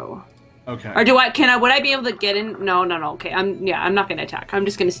my arrow. Okay. Or would I be able to get in? No. Okay, I'm not going to attack. I'm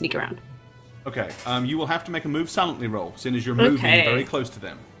just going to sneak around. Okay, you will have to make a move silently roll, seeing as you're moving Okay. very close to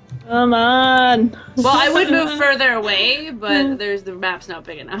them. Come on. Well, I would move further away, but the map's not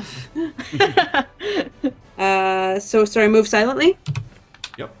big enough. So sorry, move silently?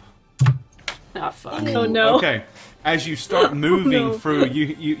 Yep. Oh, fuck. Oh no. Okay. As you start moving no. through,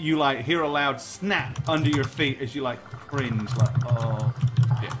 you like hear a loud snap under your feet as you like cringe, like oh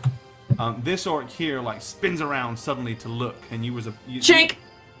shit. This orc here like spins around suddenly to look, and you was Shank!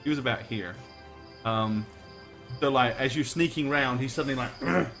 He was about here. So, like, as you're sneaking round, he suddenly, like,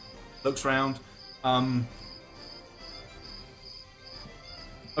 looks round.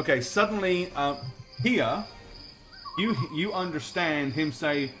 Okay, suddenly, here, you understand him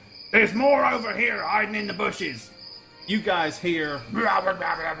say, "There's more over here hiding in the bushes." You guys hear,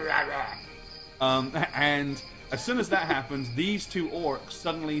 and as soon as that happens, these two orcs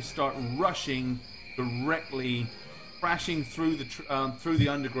suddenly start rushing directly, crashing through the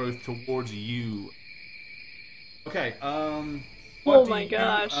undergrowth towards you. Okay, Oh my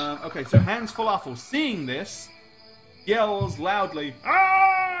gosh. Okay, so Hans Falafel, seeing this, yells loudly,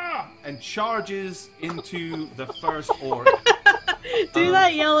 "Ah!" and charges into the first orc. Do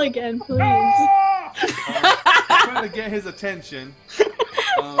that yell again, please. Trying to get his attention.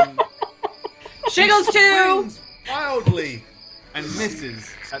 Shiggles He too! swings wildly and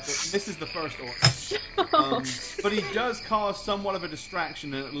misses the first orc. But he does cause somewhat of a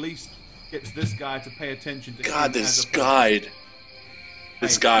distraction and at least gets this guy to pay attention to God, him this as a guide.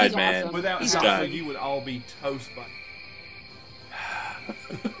 This guide, He's man. awesome. Without He's Joshua, guide. you would all be toast by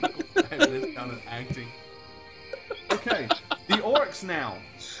this kind of acting. Okay, the orcs now.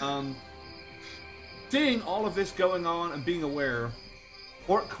 Seeing all of this going on and being aware,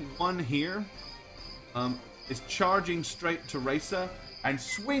 Orc 1 here is charging straight to Raisa and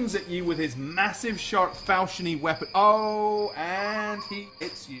swings at you with his massive, sharp, falchion-y weapon. Oh, and he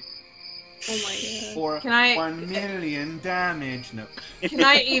hits you Oh my god. for Can I- 1 million damage. No. Can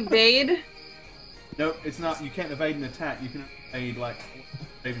I evade? Nope, it's not. You can't evade an attack. You can evade, like,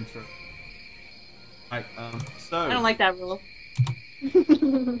 saving throw. Right, so... I don't like that rule.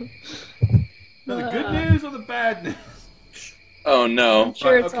 So the good news or the bad news? Oh no. I'm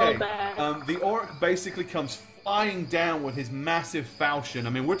sure it's okay. all bad. The orc basically comes flying down with his massive falchion. I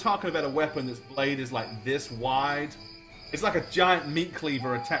mean, we're talking about a weapon that's blade is like this wide. It's like a giant meat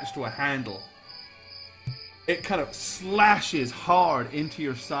cleaver attached to a handle. It kind of slashes hard into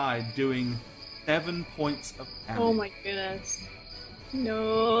your side, doing 7 points of damage. Oh my goodness.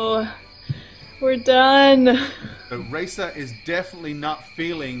 No. We're done. So Raisa is definitely not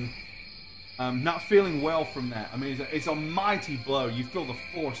feeling well from that. I mean, it's a mighty blow. You feel the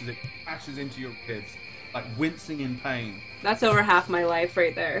force as it crashes into your ribs, like wincing in pain. That's over half my life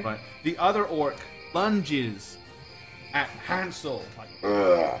right there. Right. The other orc lunges at Hansel. Like,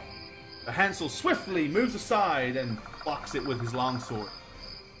 ugh. The Hansel swiftly moves aside and blocks it with his longsword.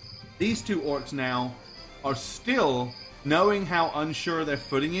 These two orcs now are still, knowing how unsure their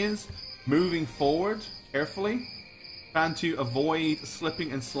footing is, moving forward carefully, trying to avoid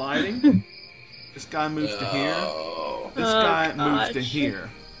slipping and sliding. This guy moves to here. This guy moves to gosh. here.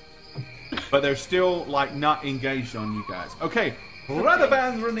 But they're still, like, not engaged on you guys. Okay,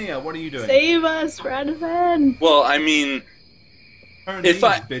 Radovan Rania, what are you doing? Save us, Radovan. Well, I mean, Turn if these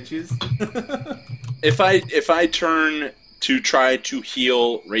I- bitches. if I turn to try to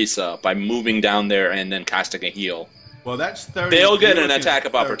heal Risa by moving down there and then casting a heal, Well, that's 30. they'll get You're an looking attack at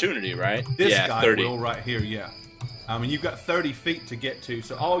of 30. opportunity, right? This yeah, guy 30. will right here, yeah. I mean, you've got 30 feet to get to,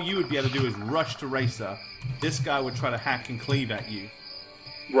 so all you would be able to do is rush to Raisa. This guy would try to hack and cleave at you.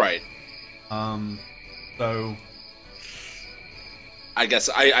 Right. So... I guess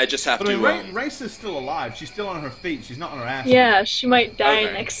I just have But I to. mean, Raisa's still alive. She's still on her feet. She's not on her ass. Yeah, she might die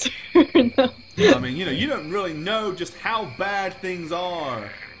Okay. next turn. though. I mean, you don't really know just how bad things are.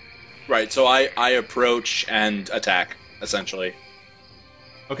 Right. So I approach and attack essentially.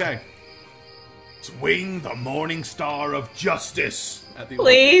 Okay. Swing the Morning Star of Justice at the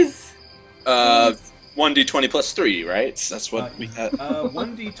Please. 1d20 plus 3, right? That's what we had.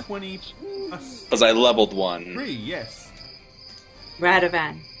 1d20 plus Because I leveled 1. 3, yes.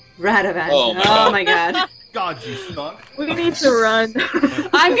 Radovan. Oh my Oh God. my god. God, you suck. We need to run.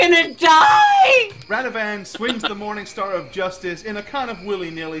 I'm gonna die! Radovan swings the Morning Star of Justice in a kind of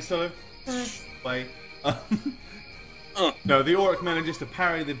willy-nilly sort of way. No, the orc manages to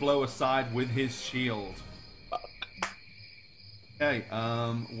parry the blow aside with his shield. Okay,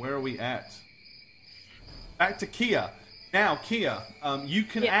 where are we at? Back to Kia. Now, Kia, you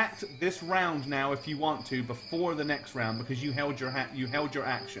can Yes. act this round now if you want to before the next round because you held your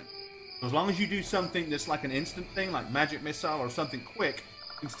action. So as long as you do something that's like an instant thing, like magic missile or something quick,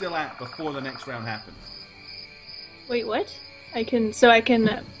 you can still act before the next round happens. Wait, what? I can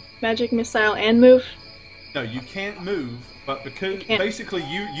magic missile and move? No, you can't move, but because can't. basically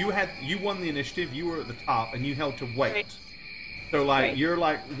you won the initiative, you were at the top, and you held to wait. Right. So like Right. you're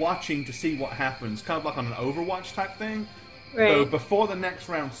like watching to see what happens, kind of like on an Overwatch type thing. Right. So before the next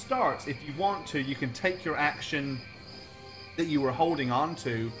round starts, if you want to, you can take your action that you were holding on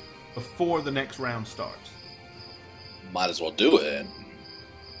to before the next round starts. Might as well do it.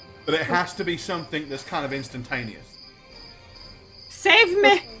 but it has to be something that's kind of instantaneous. Save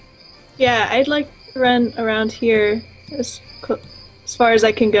me! Yeah, I'd like to run around here as far as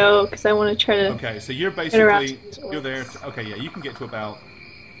I can go, because I want to try to... Okay, so you're around basically... to these You're there... orcs. Okay, yeah, you can get to about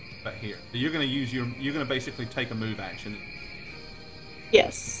here. So you're going to use your... You're going to basically take a move action.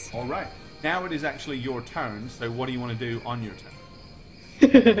 Yes. Alright. Now it is actually your turn, so what do you want to do on your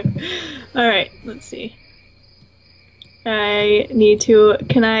turn? Alright, let's see. I need to...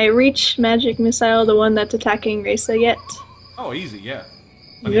 Can I reach Magic Missile, the one that's attacking Reza yet? Oh, easy, yeah.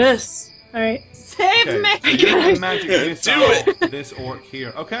 Okay. Yes. Alright. Save Okay, me! so you're going to magic missile Do this orc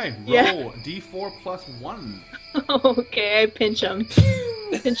here. Okay, roll Yeah. d4 plus 1. Okay, I pinch him.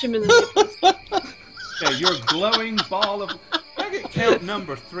 Pinch him in the nipples. Okay, your glowing ball of... Make it count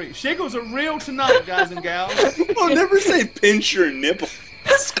number 3. Shiggles are real tonight, guys and gals. Oh, never say pinch your nipple.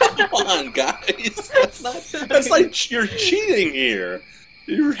 Come on, guys. That's like you're cheating here.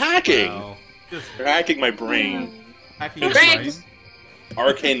 You're hacking. Wow. Just You're hacking my brain. hacking your Thanks. brain.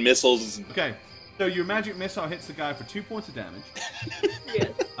 Arcane missiles. Okay, so your magic missile hits the guy for 2 points of damage. Yes.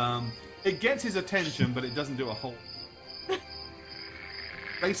 It gets his attention, but it doesn't do a whole...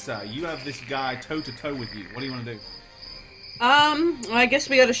 Racer, you have this guy toe-to-toe with you. What do you want to do? I guess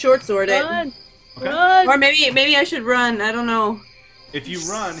we got a short sword it. Run! Okay. Run! Or maybe I should run. I don't know. If you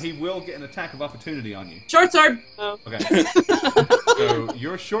run, he will get an attack of opportunity on you. Short sword! Oh. Okay. So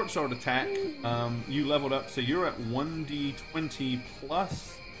your short sword attack, you leveled up, so you're at 1d20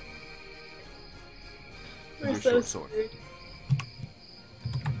 plus We're your so short sword. screwed.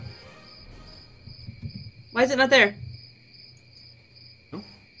 Why is it not there? Nope.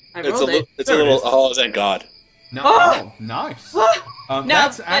 I It's a rolled it. it's There a it little. is. Oh, thank God. No, Oh! nice. No,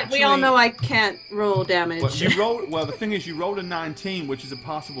 That's but actually, we all know I can't roll damage. Well, you rolled. Well, the thing is, you rolled a 19, which is a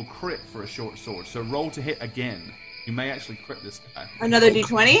possible crit for a short sword. So roll to hit again. You may actually crit this guy. Another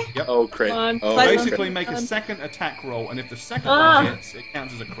d20? Yep. Oh, crit. Come on. Oh, But- Basically, crit. make a second attack roll, and if the second Ah. one hits, it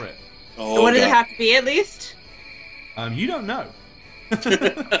counts as a crit. Oh, What does it God. have to be at least? You don't know. Okay, You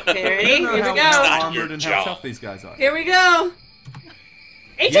ready? don't know Here how we well go. Not armored your and how job. tough these guys are. Here we go.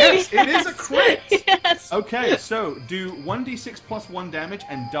 18! Yes, it is a crit. Yes! Okay, so do 1d6 plus 1 damage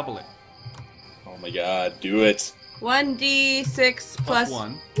and double it. Oh my God, do it. 1d6 plus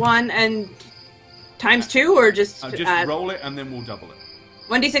one. 1 and times 2 or just Just roll it and then we'll double it.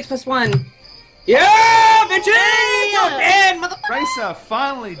 1d6 plus 1. Yeah, bitches! You're dead, motherfucker! Racer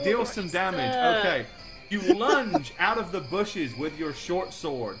finally deals some damage. Racer. Okay, you lunge out of the bushes with your short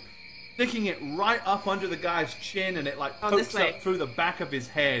sword, sticking it right up under the guy's chin, and it like Oh, pokes this way. up through the back of his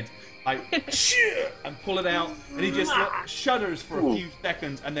head, like and pull it out, and he just shudders for a few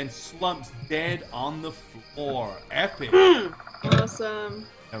seconds and then slumps dead on the floor. Epic. Awesome.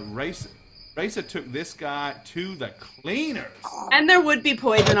 And Racer took this guy to the cleaners. And there would be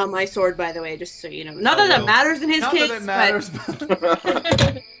poison on my sword, by the way, just so you know. Not Oh, that well. it matters in his Not case, that it matters,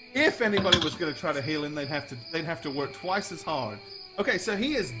 but if anybody was going to try to heal him, they'd have to work twice as hard. Okay, so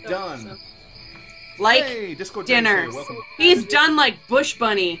he is done. like Hey, Discord dinner. Dinosaur, welcome. He's done like Bush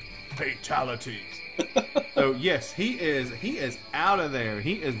Bunny. Fatality. So yes, he is out of there.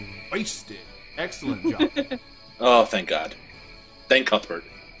 He is wasted. Excellent job. Oh, thank God. Thank Cuthbert.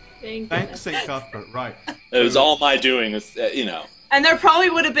 Thank Thanks, goodness. St. Cuthbert. Right. It was all my doing. It's, you know. And there probably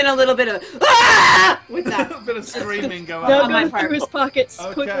would have been a little bit of ah! with A that. bit of screaming going Dug on my on. him part. through his pockets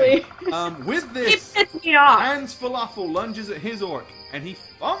Okay. quickly. With He this, pissed me off. Hans Falafel lunges at his orc, and he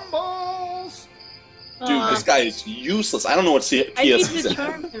fumbles. Dude, Aw. this guy is useless. I don't know what I need PS to is.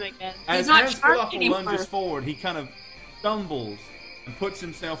 charm him again. As not Hans charged Falafel anymore. lunges forward, he kind of stumbles and puts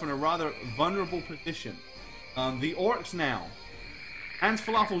himself in a rather vulnerable position. The orcs now. Hans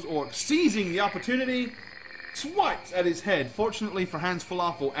Falafel's orc, seizing the opportunity, swipes at his head. Fortunately for Hans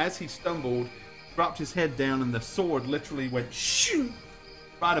Falafel, as he stumbled, dropped his head down and the sword literally went shoo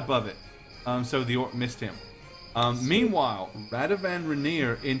right above it. So the orc missed him. Meanwhile, Radovan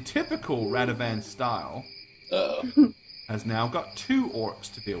Rainier, in typical Radovan style, has now got 2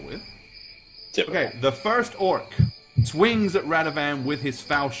 orcs to deal with. Typical. Okay, the first orc swings at Radovan with his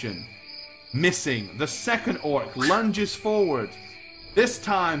falchion, missing. The second orc lunges forward. This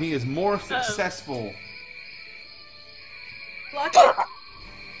time he is more successful Block it.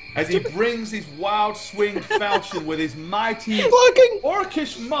 as he brings his wild swinged falchion with his mighty Fucking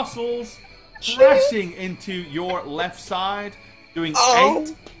orcish muscles crashing into your left side, doing Oh.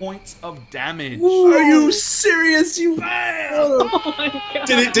 8 points of damage. Are you serious? You Oh my god.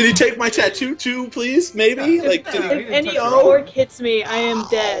 did he take my tattoo too? Please, maybe. Like, did Yeah, he? he If didn't any touch your arm. orc hits me, I am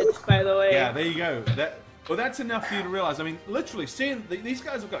dead, by the way. Yeah, there you go. Well, that's enough for you to realize. I mean, literally, seeing these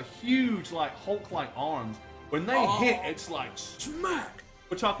guys have got huge, like Hulk-like arms. When they hit, it's like smack,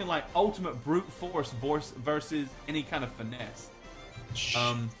 We're talking like ultimate brute force versus any kind of finesse.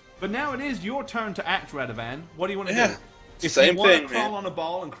 But now it is your turn to act, Radovan. What do you want to do? If Same you want thing, to crawl man. on a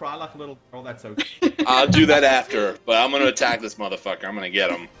ball and cry like a little girl, that's okay. I'll do that after, but I'm gonna attack this motherfucker. I'm gonna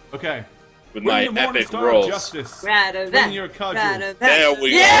get him Okay. with Bring my the Morning epic Star rolls. of Justice. Radovan. Bring your cudgel. Radovan. There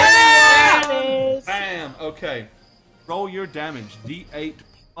we Yeah! There it is. Bam. Okay. Roll your damage. D8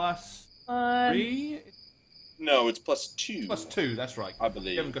 plus 3? go. No, it's +2. Plus 2, that's right. I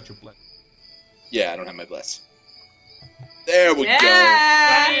believe. You haven't got your bless. Yeah, I don't have my bless. There we go.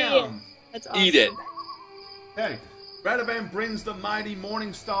 Bam! That's awesome. Eat it. Okay. Radovan brings the mighty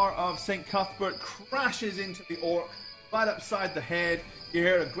Morning Star of St. Cuthbert, crashes into the orc, right upside the head. You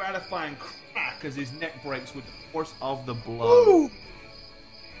hear a gratifying crack as his neck breaks with the force of the blow. Woo!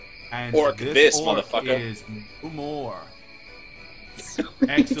 And Orc this, orc motherfucker. is no more.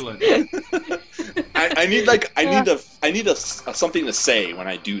 Excellent. I need something to say when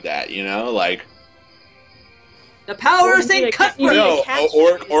I do that. You know, like The power of You need St. a Cuthbert! no,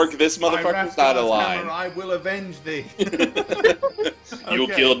 catchphrase. orc this By motherfucker's not Rathgar's alive. hammer, I will avenge thee. You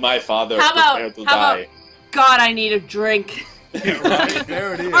Okay. killed my father. How about- Prepare to how about- die. God, I need a drink. Yeah, right,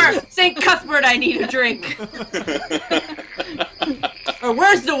 there it is. Or St. Cuthbert, I need a drink. Or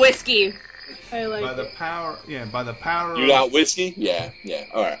where's the whiskey? I like By the it. power, by the power. You got whiskey? Yeah.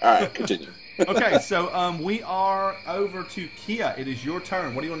 All right. Continue. Okay, so we are over to Kia. It is your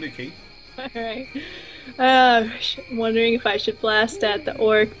turn. What do you want to do, Keith? Alright. Wondering if I should blast at the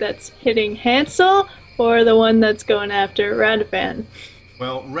orc that's hitting Hansel or the one that's going after Radovan.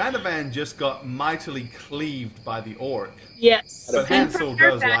 Well, Radovan just got mightily cleaved by the orc, Yes. but Hansel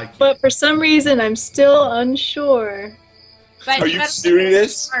does like you. But for some reason, I'm still unsure. But Are you that's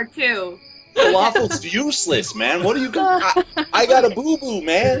serious? hard too. Falafel's useless, man. What are you going? I got a boo boo,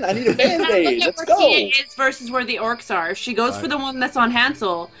 man. I need a band aid. Look at Let's where go. Tia is versus where the orcs are. If she goes Right. for the one that's on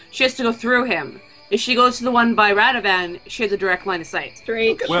Hansel, she has to go through him. If she goes to the one by Radovan, she has a direct line of sight.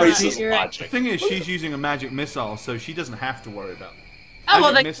 Straight. Well, shot. see, You're right. The thing is, she's using a magic missile, so she doesn't have to worry about it. Oh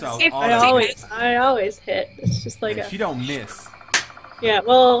well, Magic like missiles safe are- I always hit. It's just like She don't miss. yeah.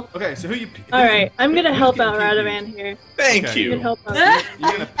 Well, Okay, so who you? all right. I'm gonna who's help getting out confused? Radovan here. Thank Okay. I'm gonna you. help out.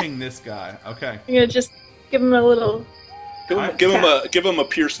 You're gonna ping this guy. Okay. I'm gonna just give him a little. Give him a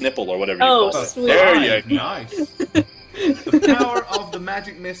pierced nipple or whatever. Oh, you call it. sweet. There Fine, you go. Nice. The power of the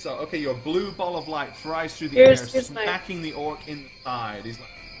magic missile. Okay, your blue ball of light flies through the Here's air, my- smacking the orc in the side. He's like,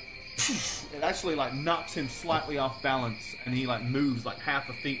 it actually like knocks him slightly off balance, and he like moves like half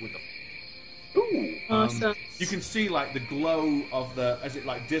a feet with the. Ooh. Awesome. You can see like the glow of the as it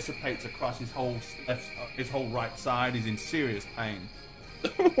like dissipates across his whole his whole right side. He's in serious pain.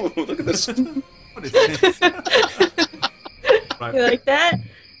 Look at this. What is this? Right. You like that?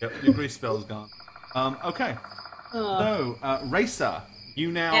 Yep, your grease spell's gone. Okay. Oh. So, Raisa,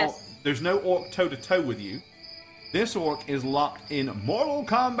 you now. Yes. There's no orc toe to toe with you. This orc is locked in mortal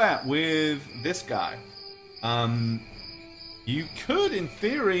combat with this guy. You could, in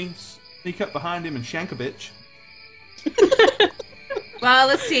theory, sneak up behind him and shank a bitch. Well,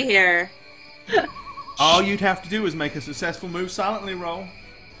 let's see here. All you'd have to do is make a successful move silently roll.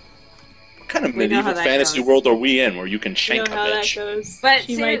 What kind of We know how medieval that fantasy goes. world are we in where you can You shank know a how that bitch? goes. But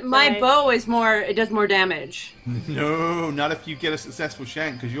She see, might my die. bow is more. It does more damage. No, not if you get a successful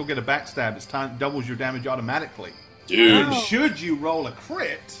shank, because you'll get a backstab. It's time doubles your damage automatically. Dude. And should you roll a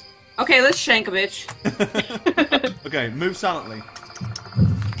crit, Okay, let's shank a bitch. okay, move silently.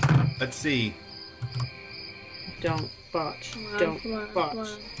 Let's see. Don't botch. Come on, Don't come on, botch. come on,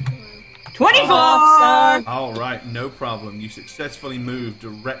 come on. 24! Awesome. All right, no problem. You successfully move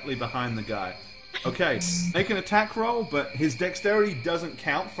directly behind the guy. Okay, make an attack roll, but his dexterity doesn't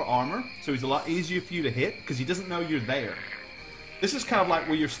count for armor, so he's a lot easier for you to hit because he doesn't know you're there. This is kind of like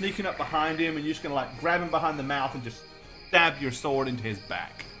where you're sneaking up behind him and you're just gonna like grab him behind the mouth and just stab your sword into his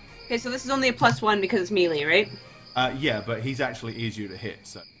back. Okay, so this is only a +1 because it's melee, right? Yeah, but he's actually easier to hit.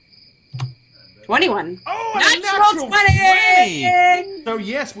 So. 21. Oh, Natural 20! So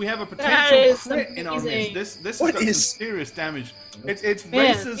yes, we have a That potential is crit in our midst. amazing. This has What got some is- serious damage. It's Man,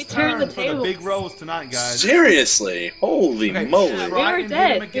 Race's we turned turn the for the big tables. rolls tonight, guys. Seriously? Holy Okay, moly. Yeah, try we were and dead.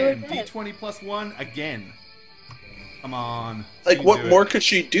 hit him We were again. dead. D20 plus 1 again. Come on. Like, You what do it. more could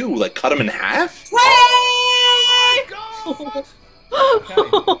she do? Like, cut him in half? God!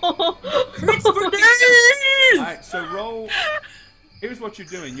 Crits for days! Alright, so roll. Here's what you're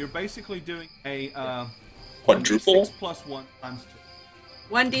doing. You're basically doing a Quadruple? 1d6 plus 1 times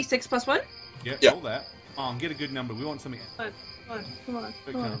 1d6 plus 1? 2. Yep, Yeah. roll that. Come on, get a good number. We want something. Come on, come on,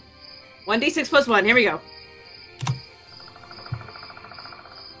 Quick come on. count. 1d6 plus 1. Here we go.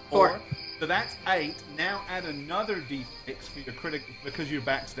 4. So that's 8. Now add another d6 for your critic because you're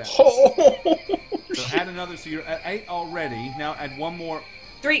backstabbed. Oh, So add another. So you're at 8 already. Now add one more.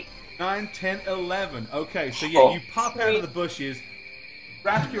 3. 9, 10, 11. Okay, so yeah, you pop out of the bushes,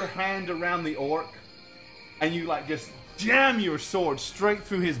 wrap your hand around the orc, and you like just jam your sword straight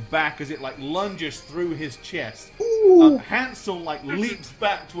through his back as it like lunges through his chest. Hansel like leaps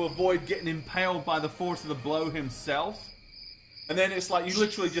back to avoid getting impaled by the force of the blow himself. And then it's like you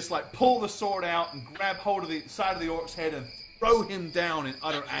literally just like pull the sword out and grab hold of the side of the orc's head and throw him down in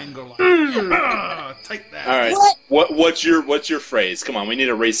utter anger, like, take that. all right. What's your phrase? Come on, we need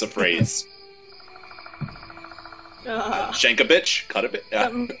to race a phrase. Shank a bitch, cut a bit. Yeah.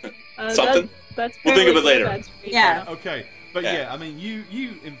 Something. That's We'll think of it later. Yeah. Okay, but yeah, I mean, you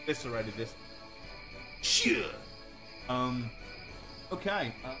eviscerated this. Sure.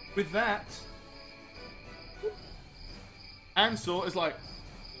 Okay. With that, Ansel is like,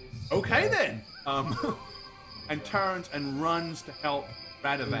 okay then. And turns and runs to help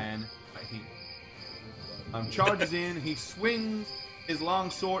Radovan. He charges in. He swings his long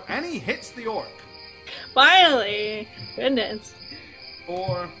sword and he hits the orc. Finally! Goodness.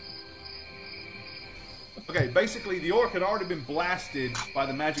 Okay, basically the orc had already been blasted by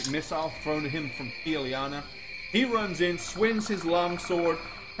the magic missile thrown at him from Kieliana. He runs in, swings his long sword,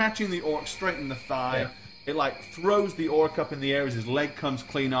 catching the orc straight in the thigh. It like throws the orc up in the air as his leg comes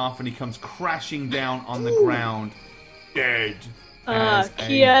clean off and he comes crashing down on the ground, dead.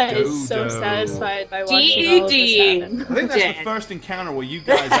 Kia is so satisfied by watching all of this happen. I think that's the first encounter where you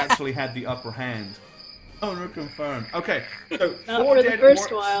guys actually had the upper hand. Oh, no, confirmed. Okay, so Not 4 for dead the first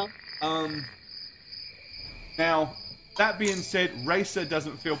orcs. while. Now, that being said, Racer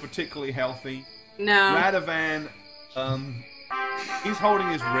doesn't feel particularly healthy. No. Radovan, he's holding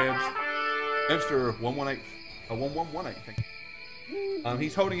his ribs. Mr. 118, 1118, I think.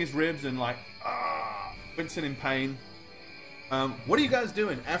 He's holding his ribs and like, wincing in pain. What are you guys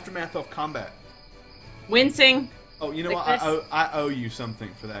doing? Aftermath of combat. Wincing. Oh, you know Like what? I owe you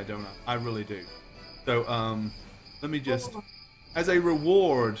something for that, don't I? I really do. So, let me just, as a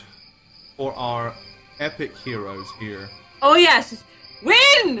reward for our epic heroes here. Oh yes,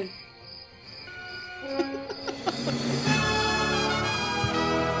 win!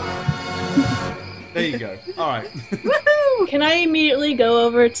 There you go. All right. Can I immediately go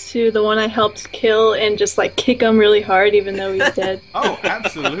over to the one I helped kill and just like kick him really hard even though he's dead? Oh,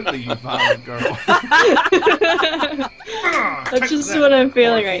 absolutely, you violent girl. That's just what I'm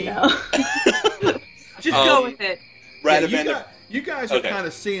feeling right now. Just go with it. Radovan. You guys are kind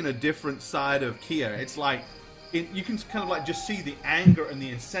of seeing a different side of Kia. It's like you can kind of like just see the anger and the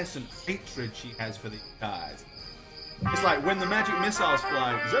incessant hatred she has for these guys. It's like when the magic missiles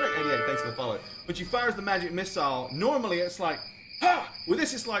fly. Zodiac88, thanks for the follow. When she fires the magic missile, normally it's like, ha! With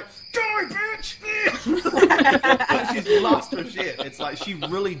this, it's like, die, bitch! Like she's lost her shit. It's like she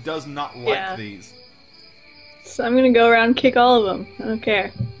really does not like these. So I'm gonna go around and kick all of them. I don't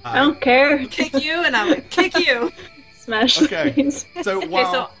care. I don't care. Kick you, and I'm gonna kick you. Smash Okay. things. So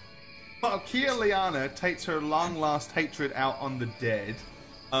while Kieliana takes her long-lost hatred out on the dead,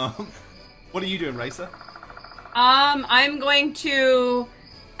 what are you doing, Racer? I'm going to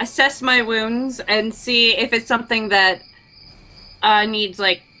assess my wounds and see if it's something that needs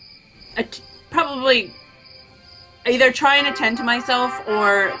like probably either try and attend to myself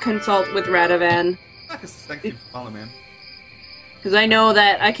or consult with Radovan. Thank you for following, man. Because I know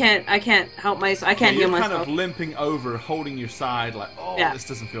that I can't help myself. I can't heal You're myself. kind of limping over, holding your side, like, oh, this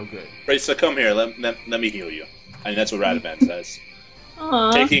doesn't feel good. Raisa, come here. Let me heal you. And that's what Radovan says.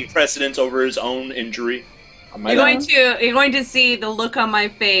 Aww. Taking precedence over his own injury. You're going to see the look on my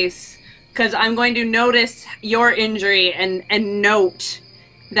face because I'm going to notice your injury and note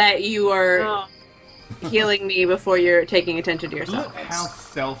that you are healing me before you're taking attention to yourself. Look how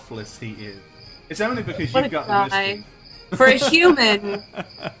selfless he is. It's only because you've got the whiskey. For a human.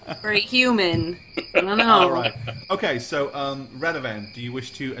 I don't know. All right. Okay, so Radovan, do you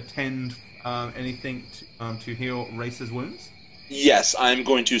wish to attend anything to heal Race's wounds? Yes, I'm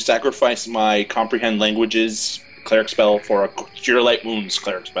going to sacrifice my Comprehend Languages cleric spell for a Cure Light Wounds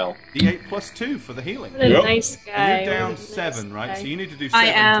cleric spell. D8 plus 2 for the healing. What a nice guy. And you're down What a 7, nice right? guy. So you need to do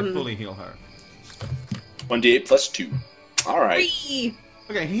 7 to fully heal her. 1d8 plus 2. All right. 3.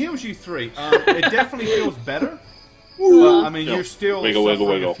 Okay, he heals you 3. It definitely feels better. But, I mean, you're still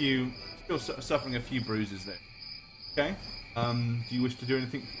suffering a few bruises there. Okay. Do you wish to do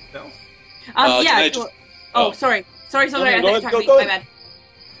anything for yourself? Sorry. Sorry. Go My ahead. bad.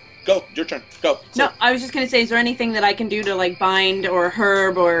 Go. Your turn. Go. No, I was just gonna say, is there anything that I can do to like bind or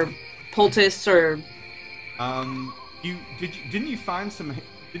herb or poultice or? Didn't you find some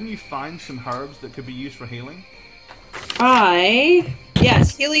didn't you find some herbs that could be used for healing?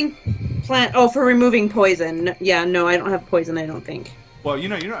 Yes, healing plant. Oh, for removing poison. Yeah, no, I don't have poison. I don't think. Well, you're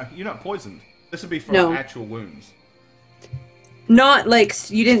not poisoned. This would be for actual wounds. Not like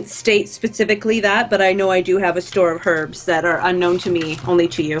you didn't state specifically that, but I know I do have a store of herbs that are unknown to me, only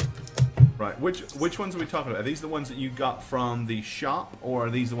to you. Right. Which ones are we talking about? Are these the ones that you got from the shop, or are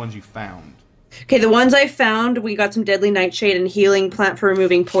these the ones you found? Okay, the ones I found, we got some deadly nightshade and healing plant for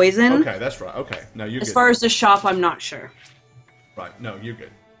removing poison. Okay, that's right. Okay, no, you're good. As far as the shop, I'm not sure. Right, no, you're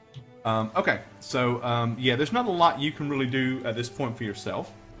good. Okay, so, yeah, there's not a lot you can really do at this point for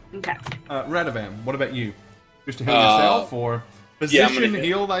yourself. Okay. Radovan, what about you? Just to heal yourself, or position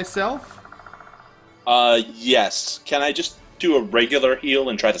heal thyself? Yes. Can I just do a regular heal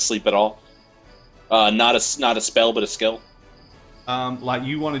and try to sleep it all? Not a spell, but a skill? Like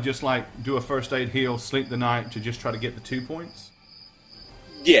you want to just like do a first aid heal, sleep the night to just try to get the 2 points?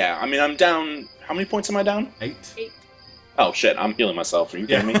 Yeah, I mean I'm down. How many points am I down? 8. Oh shit, I'm healing myself. Are you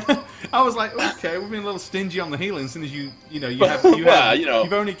kidding me? I was like, okay, we're being a little stingy on the healing as soon as you've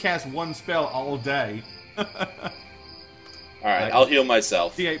only cast one spell all day. All right, I'll heal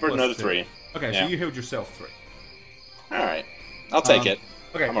myself for another 2. 3. Okay, so you healed yourself 3. All right, I'll take it.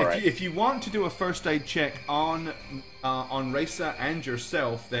 Okay, I'm all right. If you want to do a first aid check on Resa and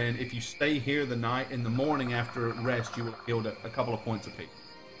yourself, then if you stay here the night, in the morning after rest, you will have healed a couple of points apiece.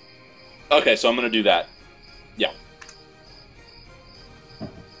 Okay, so I'm going to do that. Yeah.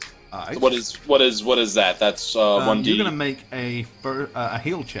 What is that? That's 1d. You're going to make a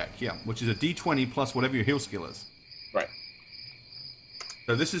heal check, which is a d20 plus whatever your heal skill is. Right.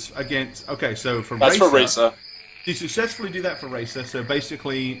 So this is against. Okay, so for that's Resa, for Resa. You successfully do that for Resa, so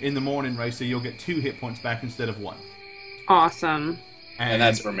basically in the morning, Resa, you'll get 2 hit points back instead of 1. Awesome. And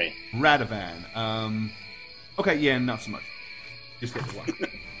that's for me. Radovan. Okay, yeah, not so much. Just get the 1.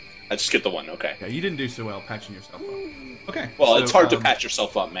 I just get the 1, okay. Yeah, you didn't do so well patching yourself up. Okay. Well, so, it's hard to patch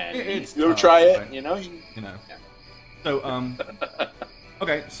yourself up, man. You ever try it? Right? You know. Yeah. So,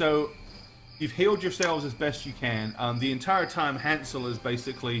 okay, so you've healed yourselves as best you can. The entire time, Hansel is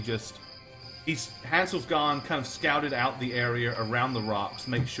basically just... Hansel's gone, kind of scouted out the area around the rocks,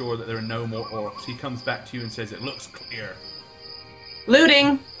 make sure that there are no more orcs. He comes back to you and says, it looks clear.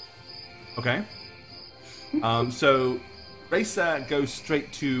 Looting! Okay. So, Resa goes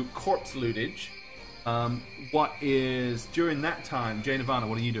straight to corpse lootage. During that time, Jay Nirvana,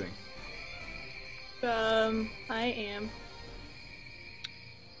 what are you doing? I am...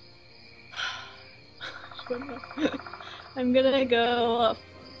 I'm gonna go...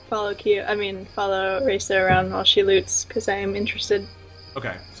 follow Resa around while she loots, because I am interested.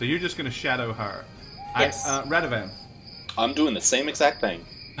 Okay, so you're just going to shadow her. Yes. Radovan. I'm doing the same exact thing.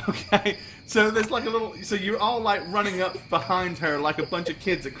 Okay, so there's like a little... So you're all like running up behind her like a bunch of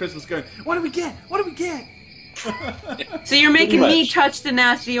kids at Christmas going, what do we get? What do we get? So you're making me touch the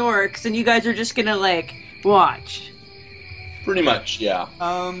nasty orcs, and you guys are just going to like, watch. Pretty much, yeah.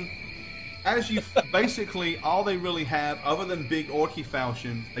 As you basically all they really have, other than big orky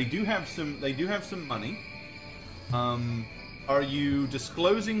falchions, they do have some money. Are you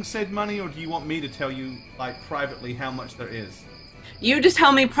disclosing said money, or do you want me to tell you like privately how much there is? You just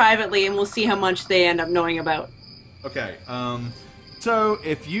tell me privately, and we'll see how much they end up knowing about. Okay. So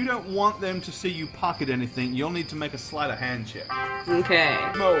if you don't want them to see you pocket anything, you'll need to make a sleight of hand check. Okay.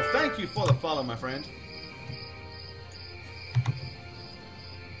 Mo, thank you for the follow, my friend.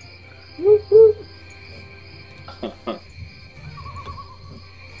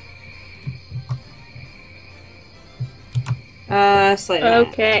 Slightly.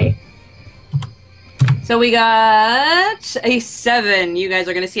 Okay. So we got a 7. You guys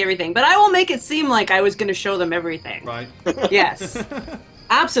are going to see everything. But I will make it seem like I was going to show them everything. Right. Yes.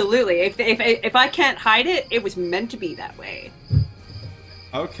 Absolutely. If I can't hide it, it was meant to be that way.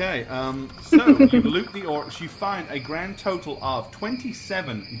 Okay, so you loot the orcs, you find a grand total of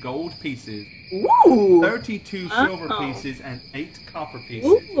 27 gold pieces, Ooh. 32 silver pieces, and 8 copper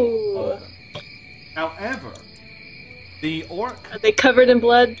pieces. Ooh. However, the orc... Are they covered in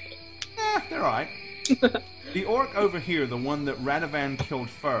blood? They're alright. The orc over here, the one that Radovan killed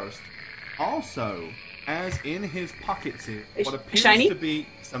first, also has in his pockets here what appears to be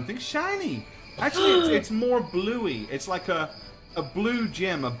something shiny. Actually, it's more bluey. It's like a blue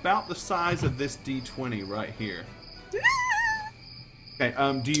gem about the size of this D20 right here. Okay,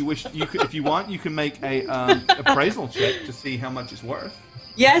 do you wish you could, if you want, you can make a appraisal check to see how much it's worth.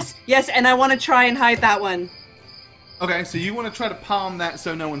 Yes, and I want to try and hide that one. Okay, so you want to try to palm that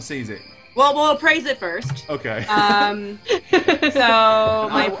so no one sees it. Well, we'll appraise it first. Okay. So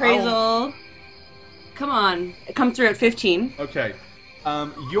my appraisal. Come on, it comes through at 15. Okay.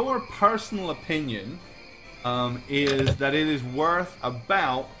 Your personal opinion is that it is worth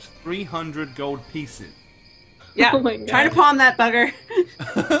about 300 gold pieces. Yeah, Oh my God. try to palm that bugger.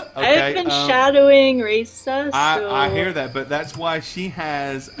 Okay, I've been shadowing Risa, so... I hear that, but that's why she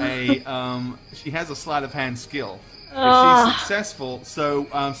has a sleight of hand skill. If she's successful, so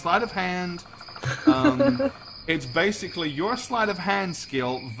sleight of hand, it's basically your sleight of hand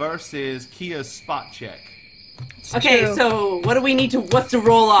skill versus Kia's spot check. Okay, True. so what do we need to? What's the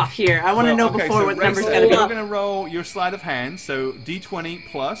roll off here? I want to know before what the number's Raisa, gonna be. you're gonna roll your sleight of hand, so d20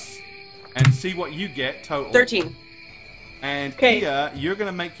 plus, and see what you get total. 13. And Okay. Kia, you're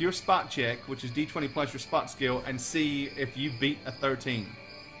gonna make your spot check, which is d20 plus your spot skill, and see if you beat a 13.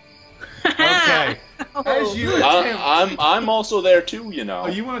 Okay. As you attempt, I'm also there too, you know. oh,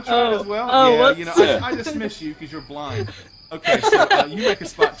 you want to try it as well? Oh, yeah, whoops. you know, I dismiss you because you're blind. Okay, so you make a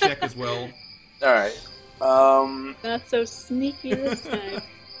spot check as well. All right. Not so sneaky this time.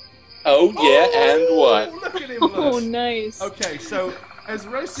 Oh yeah, and what? Look at him! Oh, Lush. nice. Okay, so as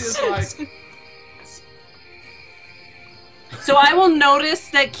Rosie is like, So I will notice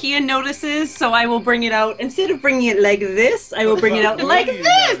that Kia notices, so I will bring it out. Instead of bringing it like this, I will bring it out But like will you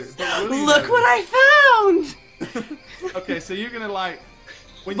this! notice? But will you Look what I found! Okay, so you're gonna like,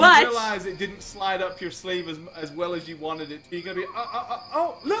 when you But- realize it didn't slide up your sleeve as well as you wanted it to, you're gonna be,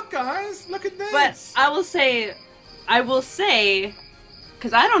 oh, look guys, look at this! But I will say,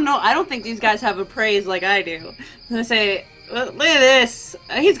 because I don't know, I don't think these guys have appraise like I do. I'm gonna say, look at this.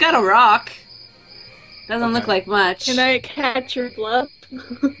 He's got a rock. Doesn't look Okay. like much. Can I catch your bluff?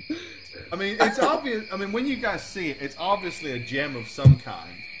 I mean, it's obvious, I mean, when you guys see it, it's obviously a gem of some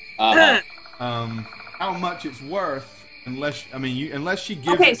kind. Uh-huh. How much it's worth, unless she gives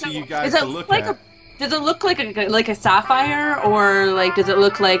Okay, it so to you guys does to it look like at. does it look like a sapphire, or like does it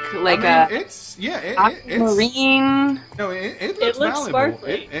look like It's aquamarine? no, it looks looks valuable.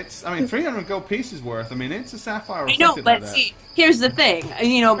 sparkly. It's 300 gold pieces worth. I mean, it's a sapphire or I know, something but like that. see, here's the thing,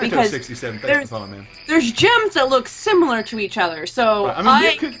 because 67. Thanks there's- for following, man. there's gems that look similar to each other. So Right, I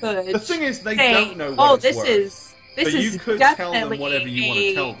you could. The thing is, they say, don't know what it's this worth. is So you is could tell them definitely whatever you want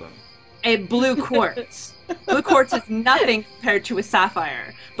to tell them. a blue quartz. Blue quartz is nothing compared to a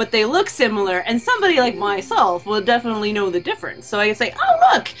sapphire, but they look similar, and somebody like myself will definitely know the difference. So I can say,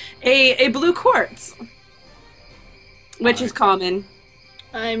 oh look, a blue quartz, which is common.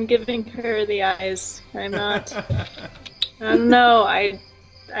 I'm giving her the eyes. I'm not. I don't know. I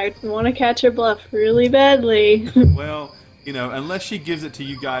want to catch her bluff really badly. Well, unless she gives it to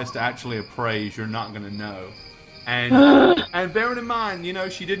you guys to actually appraise, you're not going to know. And bearing in mind,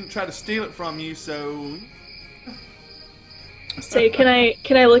 she didn't try to steal it from you, so. Say, can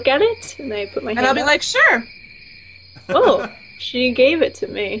I look at it? And I put my And hand I'll be up. like, sure. Oh, she gave it to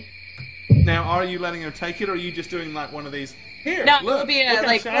me. Now, are you letting her take it, or are you just doing like one of these? Here, No, look, it'll be look how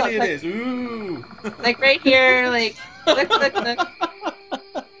like, shiny look, it is. Ooh. Like right here, like look.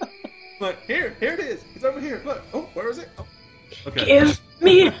 Look, here it is. It's over here. Look. Oh, where is it? Oh. Okay. Give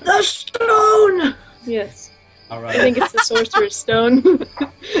me the stone. Yes, All I right. think it's the sorcerer's stone.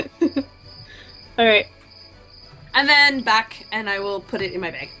 All right. And then back, and I will put it in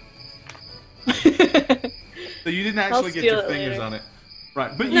my bag. So you didn't I'll actually get steal your it fingers later. on it,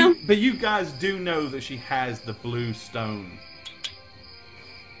 right? But No. you guys do know that she has the blue stone.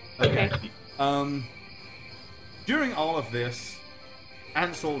 Okay. During all of this,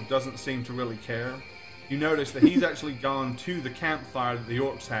 Ansel doesn't seem to really care. You notice that he's actually gone to the campfire that the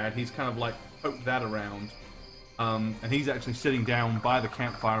orcs had. He's kind of like poked that around, and he's actually sitting down by the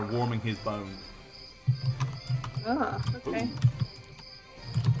campfire, warming his bones. Ah, okay.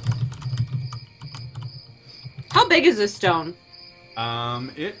 How big is this stone?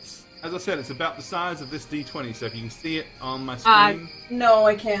 It's, as I said, it's about the size of this D20. So if you can see it on my screen. No,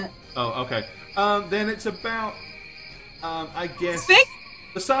 I can't. Oh, okay. Then it's about, I guess, Big?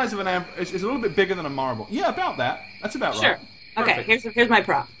 the size of an it's a little bit bigger than a marble. Yeah, about that. That's about Sure. right. Okay, Perfect. here's my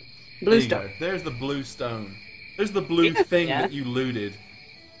prop. Blue There you stone. go. There's the blue stone. There's the blue Yeah. thing Yeah. that you looted.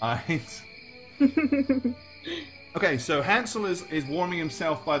 Alright. Okay, so Hansel is warming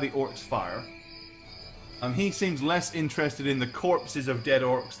himself by the orc's fire. He seems less interested in the corpses of dead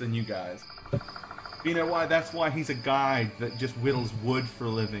orcs than you guys. You know why? That's why he's a guide that just whittles wood for a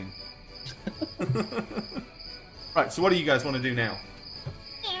living. Right, so what do you guys want to do now?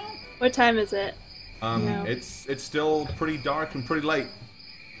 What time is it? No. It's still pretty dark and pretty late.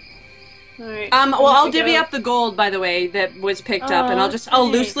 All right. Well, I'll We divvy go. up the gold, by the way, that was picked up, and Aw, I'll thanks.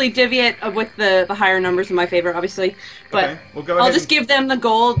 loosely divvy it with the higher numbers in my favor, obviously. But Okay, we'll go I'll ahead just and- give them the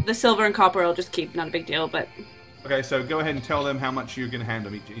gold, the silver and copper. I'll just keep. Not a big deal, but Okay, so go ahead and tell them how much you're going to hand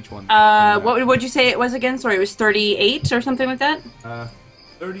them each one. What would you say it was again? Sorry, it was 38 or something like that?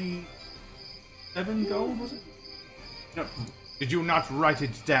 37 gold, was it? No, did you not write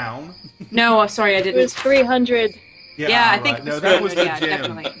it down? No, sorry, I It didn't. was 300. Yeah, I think it was No, that was the 300, yeah,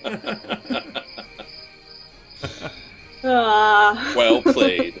 gem. definitely. Well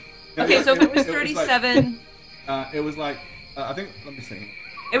played. Okay, so if it was like- 37, it was like, I think, let me see.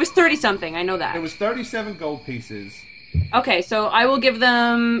 it was 30 something. I know that. It was 37 gold pieces. Okay, so I will give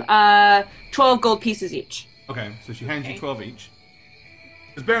them 12 gold pieces each. Okay, so she hands you 12 each.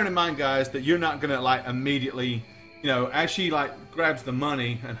 Because bearing in mind, guys, that you're not going to, like, immediately, you know, as she, like, grabs the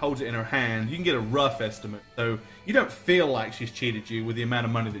money and holds it in her hand, you can get a rough estimate. So you don't feel like she's cheated you with the amount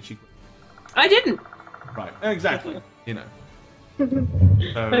of money that she... I didn't. Right, exactly, you know. So,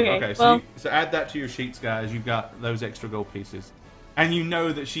 Okay, so, well- so add that to your sheets, guys. You've got those extra gold pieces. And you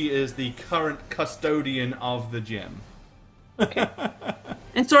know that she is the current custodian of the gem. Okay.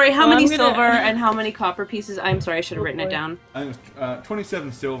 And sorry, how Well, many I'm gonna- silver and how many copper pieces? I'm sorry, I should have written it boy. down. I think it was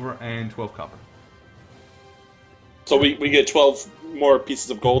 27 silver and 12 copper. So we get 12 more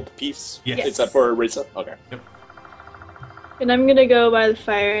pieces of gold apiece? Yes. Except for Risa? Okay. And I'm gonna go by the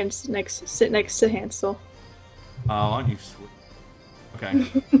fire and sit next to Hansel. Oh, aren't you sweet? Okay.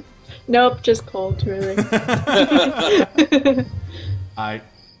 Nope, just cold, really. Alright.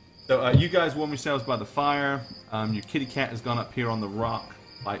 So you guys warm yourselves by the fire. Your kitty cat has gone up here on the rock,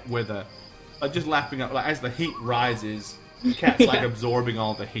 like where the, just lapping up. Like as the heat rises, the cat's like Yeah. absorbing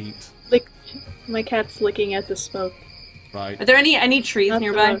all the heat. Lick, my cat's licking at the smoke. Right. Are there any trees Not the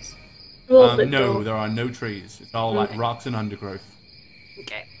nearby? most. A little bit No, dull. there are no trees. It's all like Okay. rocks and undergrowth.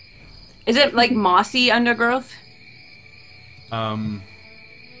 Okay. Is it like mossy undergrowth?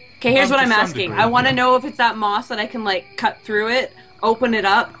 Okay, here's what To I'm some asking. degree, I want to yeah. know if it's that moss that I can like cut through it, open it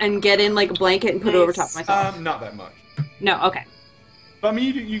up, and get in like a blanket and put it over top of myself. Not that much. No, okay. But I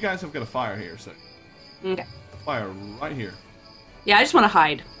mean, you guys have got a fire here, so Okay. fire right here. Yeah, I just want to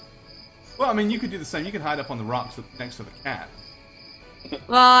hide. Well, I mean, you could do the same. You could hide up on the rocks next to the cat.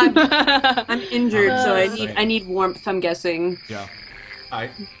 Well, I'm injured, so Same. I need warmth. I'm guessing. Yeah. Alright.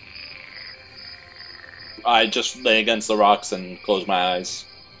 I just lay against the rocks and close my eyes.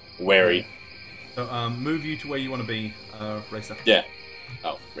 Wary. So move you to where you want to be, Racer. Yeah.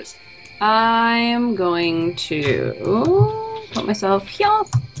 Oh, Risa. I'm going to put myself here.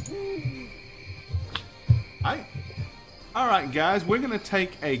 Alright, guys, we're going to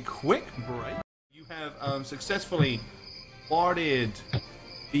take a quick break. You have successfully warded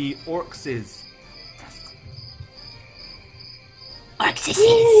the Orcses.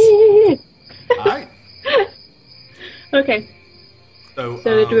 Alright. Okay, So,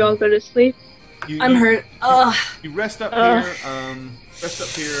 so did we all go to sleep? I'm hurt. Ugh. You rest up Ugh. here. Rest up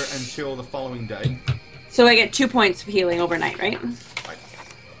here until the following day. So I get 2 points of healing overnight, right? Right.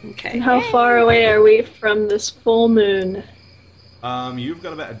 Okay. And how far away are we from this full moon? You've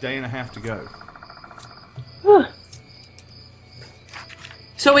got about a day and a half to go. Whew.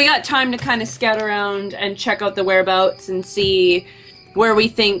 So we got time to kind of scout around and check out the whereabouts and see where we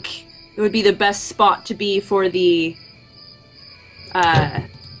think it would be the best spot to be for the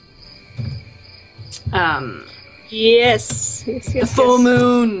Yes. the full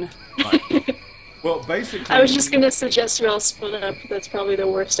moon. Right. Well, basically, I was just gonna suggest we all split up. That's probably the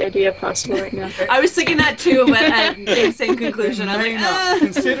worst idea possible right now. I was thinking that too, but I came to the same conclusion. I was May like, not- ah.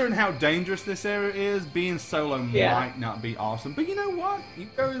 considering how dangerous this area is, being solo Yeah. might not be awesome. But you know what? You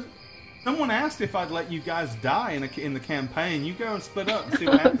guys, someone asked if I'd let you guys die in the campaign. You go and split up and see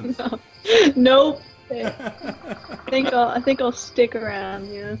what happens. Nope. I think I'll stick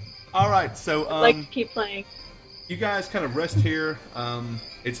around. Yeah. All right, so I'd like to keep playing. you guys kind of rest here.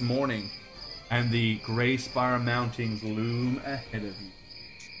 It's morning, and the Gray Spire Mountains loom ahead of you.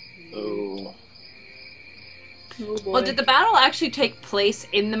 Oh. Oh boy. Well, did the battle actually take place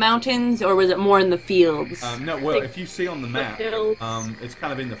in the mountains, or was it more in the fields? No, well, if you see on the map, Foothills. it's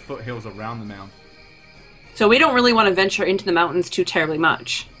kind of in the foothills around the mountain. So we don't really want to venture into the mountains too terribly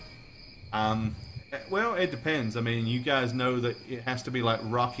much. Well, it depends. I mean, you guys know that it has to be like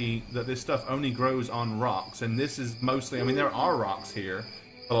rocky, that this stuff only grows on rocks, and this is mostly, I mean, there are rocks here,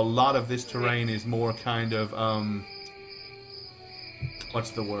 but a lot of this terrain is more kind of,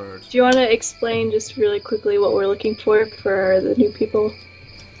 what's the word? Do you want to explain just really quickly what we're looking for the new people?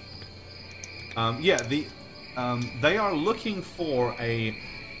 They are looking for a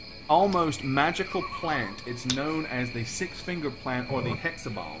almost magical plant. It's known as the six-finger plant or the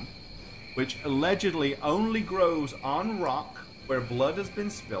hexabalm, which allegedly only grows on rock where blood has been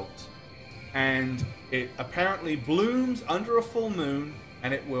spilt, and it apparently blooms under a full moon,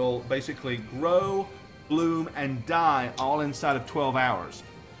 and it will basically grow, bloom, and die all inside of 12 hours.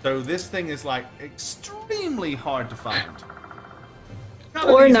 So this thing is like extremely hard to find. Not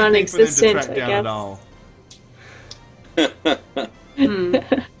Or an easy thing for them to non-existent, track I down guess. at all.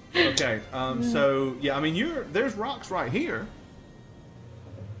 Okay, so yeah, I mean, there's rocks right here.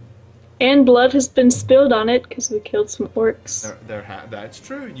 And blood has been spilled on it because we killed some orcs. That's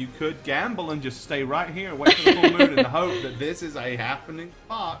true. You could gamble and just stay right here, wait for the full moon, in the hope that this is a happening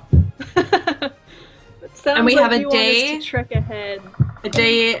spot. And we have a you want us day? to trek ahead. A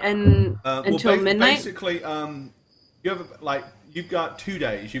day until midnight? Basically, you've got 2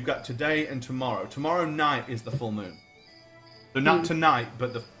 days. You've got today and tomorrow. Tomorrow night is the full moon. So not tonight,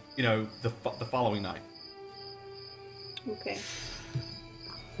 but the following night. Okay.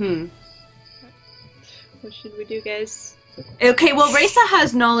 What should we do, guys? Okay, well, Raisa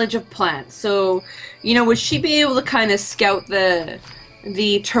has knowledge of plants, so, would she be able to kind of scout the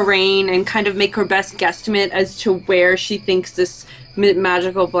terrain and kind of make her best guesstimate as to where she thinks this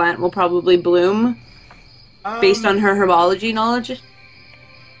magical plant will probably bloom, based on her herbology knowledge?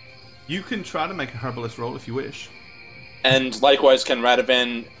 You can try to make a herbalist roll if you wish. And likewise, can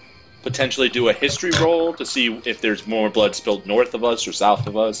Radovan potentially do a history roll to see if there's more blood spilled north of us or south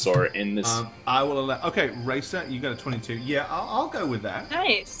of us or in this? I will allow. Okay, Racer, you got a 22. Yeah, I'll go with that.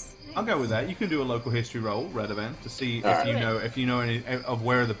 Nice. I'll go with that. You can do a local history roll, Radovan, to see All if you know any of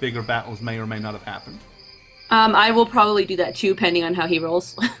where the bigger battles may or may not have happened. I will probably do that too, depending on how he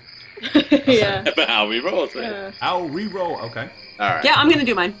rolls. Yeah. How we roll. I'll re-roll. Okay. All right. Yeah, I'm gonna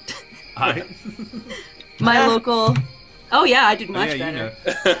do mine. All right. My local. Oh yeah, I did much yeah, better.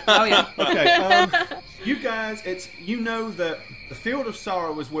 you know. Oh yeah. Okay. You guys, that the Field of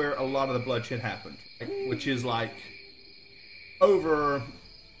Sorrow is where a lot of the bloodshed happened, which is like over,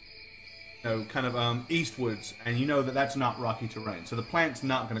 kind of eastwards, and you know that's not rocky terrain, so the plant's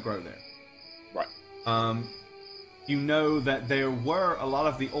not going to grow there. Right. You know that there were a lot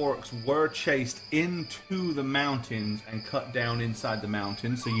of the orcs were chased into the mountains and cut down inside the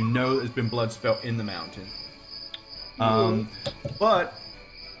mountains, so you know there's been blood spilt in the mountain. But,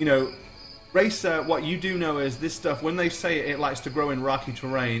 Racer, what you do know is this stuff, when they say it likes to grow in rocky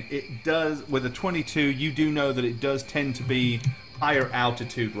terrain, it does, with a 22, you do know that it does tend to be higher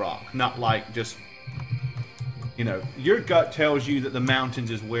altitude rock, not like just, your gut tells you that the mountains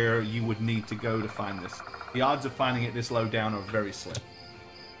is where you would need to go to find this. The odds of finding it this low down are very slim.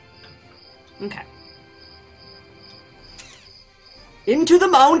 Okay. Into the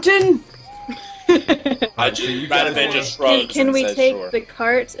mountain! Radovan just shrugs. Can we and says, take sure. the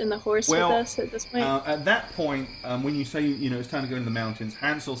cart and the horse with us at this point? At that point, when you say, it's time to go into the mountains,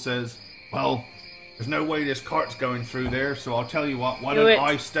 Hansel says, well, there's no way this cart's going through there, so I'll tell you what, why don't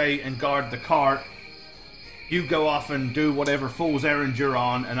I stay and guard the cart? You go off and do whatever fool's errand you're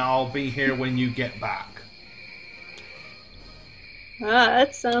on, and I'll be here when you get back.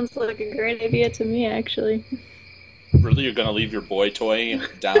 That sounds like a great idea to me, actually. Really, you're gonna leave your boy toy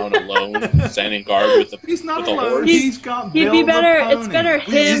down alone, standing guard with the He's not with the alone. horse? He's got Bill He'd be better. the pony. It's better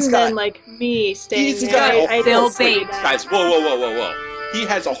He's him got- than like me staying He's there. got a I Bill don't say Bates. that. Guys, whoa. He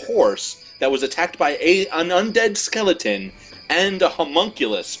has a horse that was attacked by an undead skeleton and a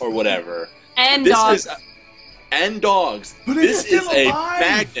homunculus or whatever. And This dogs. is and dogs. But This it's is still a alive.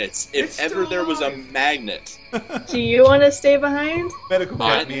 magnet. If It's ever still there was a alive. magnet. Do you want to stay behind? Medical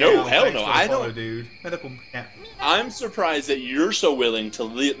cat No, meow. hell Thanks no, for the I follow, don't- dude. Medical cat. I'm surprised that you're so willing to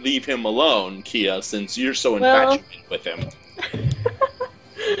leave him alone, Kia, since you're so Well- infatuated with him.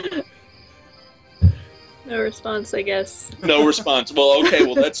 No response, I guess. No response. Well, okay,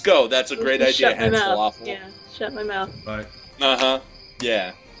 well, let's go. That's a great Just idea, shut my Hansel mouth. Awful. Yeah, shut my mouth. Right. Uh-huh.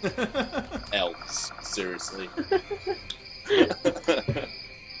 Yeah. Elves. Seriously.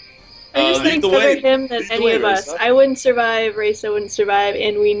 I just lead think the better way. him than Lead the any way, of us. Raisa. I wouldn't survive, Raisa wouldn't survive,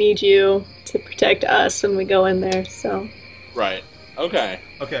 and we need you to protect us when we go in there, so... Right. Okay.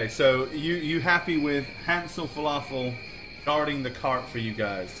 Okay, so you happy with Hansel Falafel guarding the cart for you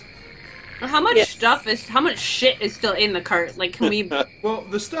guys? How much Yes. how much shit is still in the cart? Like, can we... Well,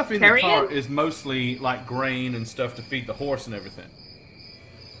 the stuff in Carry the cart it? is mostly like grain and stuff to feed the horse and everything.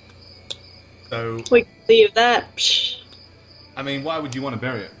 So, We can leave that. Psh. I mean, why would you want to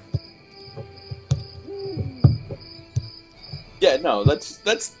bury it? Yeah, no, let's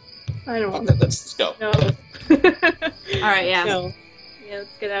I don't want okay, let's go. No. Alright, yeah. No. Yeah,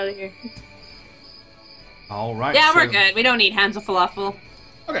 let's get out of here. All right. Yeah, we're so- good. We don't need Hansel Falafel.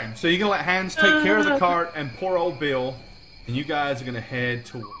 Okay, so you're gonna let Hans take care of the cart and poor old Bill, and you guys are gonna head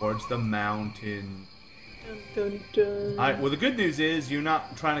towards the mountain. Dun, dun, dun. All right. Well, the good news is you're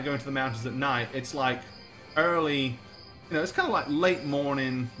not trying to go into the mountains at night. It's like early You know, it's kind of like late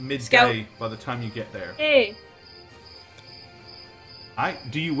morning, midday Scout. by the time you get there. Hey.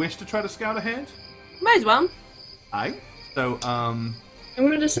 Do you wish to try to scout ahead? Might as well. So, I'm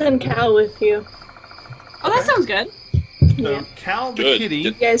gonna send Cal with you. Oh, that sounds good. Yeah. Cal the Good. kitty,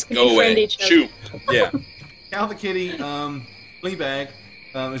 You guys can Go befriend away. each other. Shoot. Yeah. Cal the kitty, Fleabag,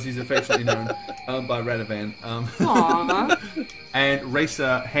 as he's affectionately known by Radovan, Aww. and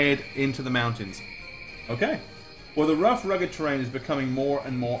Raisa head into the mountains. Okay. Well, the rough, rugged terrain is becoming more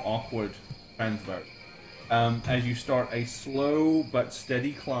and more awkward, Transvert, as you start a slow but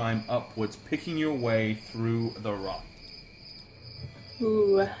steady climb upwards, picking your way through the rock.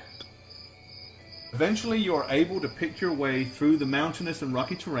 Ooh. Eventually, you are able to pick your way through the mountainous and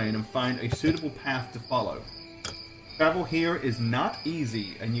rocky terrain and find a suitable path to follow. Travel here is not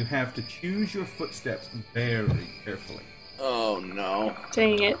easy, and you have to choose your footsteps very carefully. Oh no.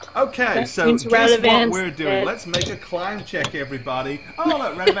 Dang it. Okay, That so means guess what Radovan's we're doing? dead. Let's make a climb check, everybody. Oh,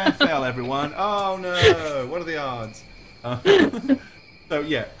 look, Radovan fell, everyone. Oh, no. What are the odds? So,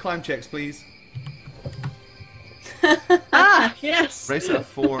 yeah, climb checks, please. Ah, yes. Racer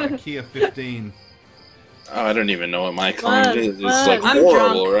 4, Akia 15. Oh, I don't even know what my climb is. It's like I'm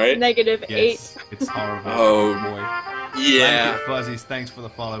horrible, drunk. right? -8. Yes, it's horrible. Oh, boy. Yeah. Blanket Fuzzies, thanks for the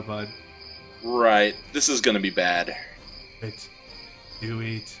follow, bud. Right. This is gonna be bad. Do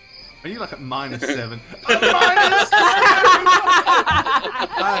it. Are you like at -7? -7!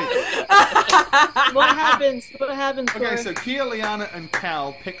 Right. What happens? What happens? Okay, for- so Kia, Liana, and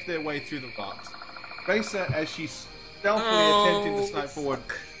Cal pick their way through the rocks. Raisa, as she's stealthily attempting to slide forward,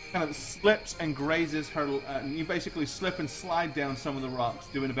 kind of slips and grazes her. And you basically slip and slide down some of the rocks,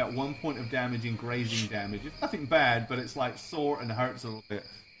 doing about 1 point of damage in grazing damage. It's nothing bad, but it's like sore and hurts a little bit.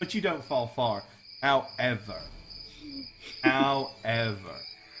 But you don't fall far. However,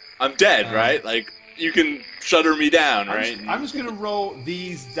 I'm dead, right? Like, you can shutter me down, right? I'm just gonna roll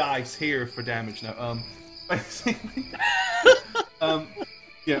these dice here for damage now. Basically,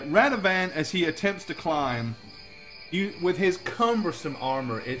 yeah, Radovan, as he attempts to climb, with his cumbersome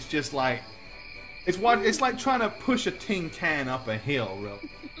armor, it's just like it's like trying to push a tin can up a hill, really.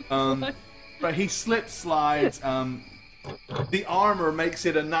 But he slides. The armor makes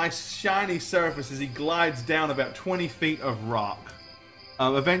it a nice shiny surface as he glides down about 20 feet of rock,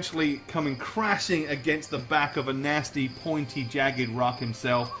 eventually coming crashing against the back of a nasty, pointy, jagged rock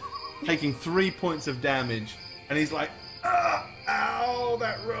himself, taking 3 points of damage. And he's like, ow,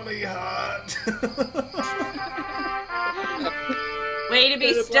 that really hurt. Way to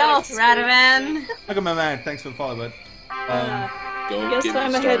be stealth, Radovan. Look at my man. Thanks for the follow, bud. Don't Guess get me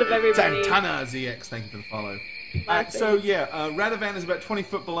I'm ahead of started. everybody. Santana ZX, thank you for the follow. My So yeah, Radovan is about 20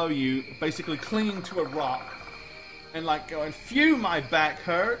 foot below you, basically clinging to a rock, and like going, "Phew, my back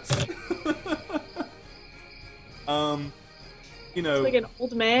hurts." You know, Like an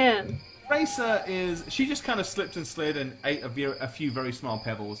old man. Raisa she just kind of slipped and slid and ate a few very small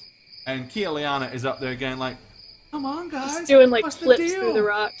pebbles, and Kia Liana is up there again, like, "Come on, guys, Just doing like what's the flips deal?" through the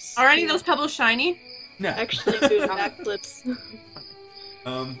rocks. Are any of those pebbles shiny? No. Actually doing backflips.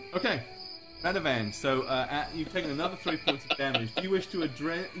 Okay. Radovan, so you've taken another 3 points of damage. Do you wish to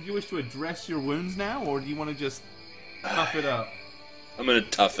address your wounds now, or do you want to just tough it up? I'm gonna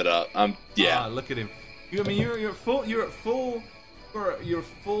tough it up. Yeah. Look at him. You're at full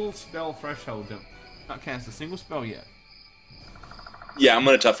spell threshold. Don't not cast a single spell yet. Yeah, I'm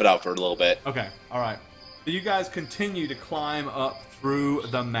gonna tough it out for a little bit. Okay, all right. So you guys continue to climb up through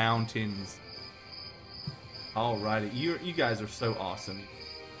the mountains. Alrighty, you guys are so awesome.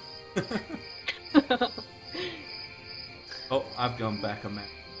 Oh, I've gone back a map.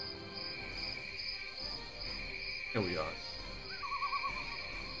 Here we are.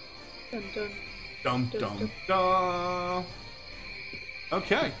 Dun, dun. Dum dum dum.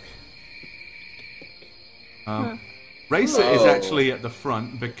 Okay. Racer is Whoa. actually at the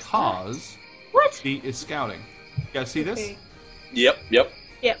front because What? he is scouting. You guys see this? Okay. Yep. Yep.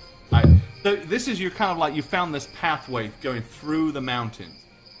 Alright. So this is your kind of like you found this pathway going through the mountains.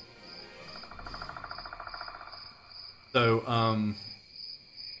 So,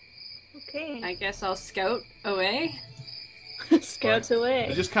 Okay. I guess I'll scout away. Scouts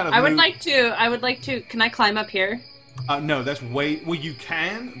away. just kind of. I would like to. Can I climb up here? No, that's way. Well, you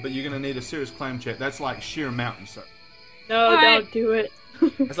can, but you're gonna need a serious climb check. That's like sheer mountain, sir. No, Alright. don't do it.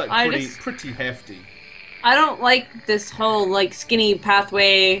 That's like I pretty, just- pretty hefty. I don't like this whole like skinny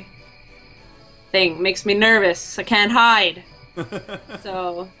pathway thing. Makes me nervous. I can't hide.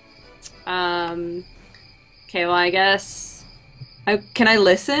 So, okay. Well, I guess. Can I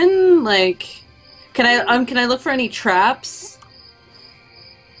listen? Like, can I look for any traps?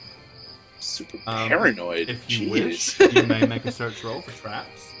 Super paranoid. If you Jeez. wish, you may make a search roll for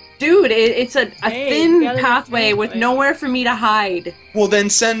traps. Dude, it's a Hey, thin you gotta pathway be with paranoid. nowhere for me to hide. Well, then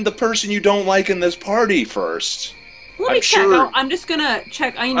send the person you don't like in this party first. Let me I'm check. sure- I'm just gonna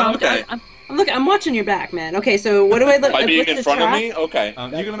check. You know, Oh, okay. I'm looking. I'm watching your back, man. Okay, so what do I look? By being what's in the front trap? of me? Okay. You're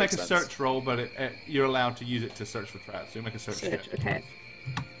That going to make makes a sense. search roll, but you're allowed to use it to search for traps. So you make a search check. Okay.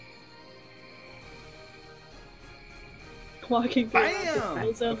 Walking through Bam! the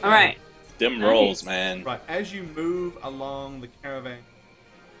friend zone. Okay. All right. Them Nice. rolls, man. Right, as you move along the caravan,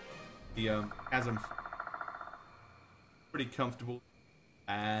 the chasm, pretty comfortable.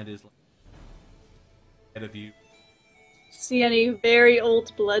 And is like ahead of you. See any very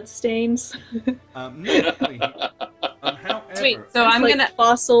old blood stains? Not really. However, Sweet. So I'm like gonna.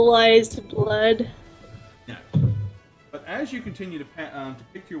 fossilized blood. no. But as you continue to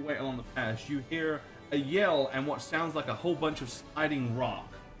pick your way along the path, you hear a yell and what sounds like a whole bunch of sliding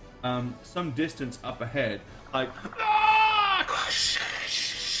rock, some distance up ahead, like.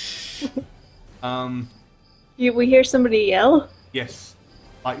 We hear somebody yell. Yes,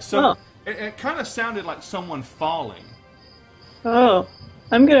 like some. Oh. It kind of sounded like someone falling. Oh,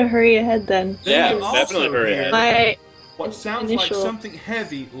 I'm gonna hurry ahead then. Yeah, You also definitely hurry hear ahead. My What sounds Initial. like something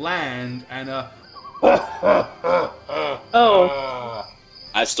heavy land and oh,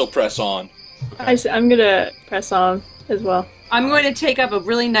 I still press on. I'm gonna press on as well. I'm going to take up a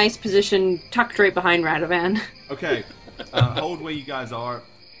really nice position tucked right behind Radovan. Okay, hold where you guys are.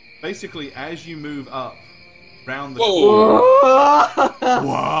 Basically, as you move up round the Whoa!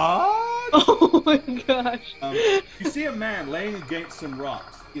 what? Oh my gosh. You see a man laying against some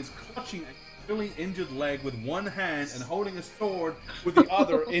rocks. He is clutching a severely injured leg with one hand and holding a sword with the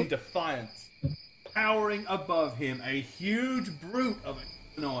other in defiance. Towering above him, a huge brute of a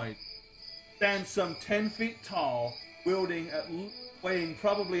humanoid stands some 10 feet tall, weighing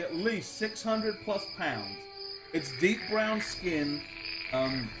probably at least 600 plus pounds. Its deep brown skin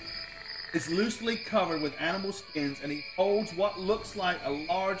is loosely covered with animal skins, and he holds what looks like a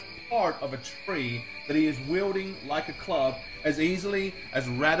large part of a tree that he is wielding like a club as easily as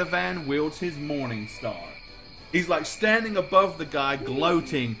Radovan wields his morning star. He's like standing above the guy,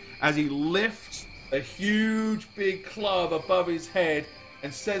 gloating as he lifts a huge big club above his head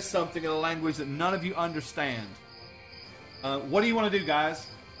and says something in a language that none of you understand. What do you want to do, guys?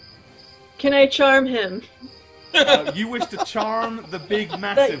 Can I charm him? You wish to charm the big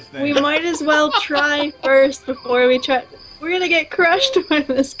massive thing. We might as well try first before we try. We're gonna get crushed by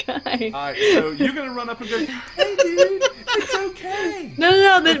this guy. Alright, so you're gonna run up and go, "Hey dude, it's okay."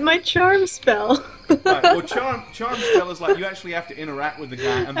 No, my charm spell. Right, well, charm spell is like you actually have to interact with the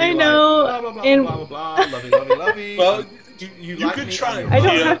guy and be I like, know, blah blah blah and- blah blah blah, lovey. Well, you you like could me? try. I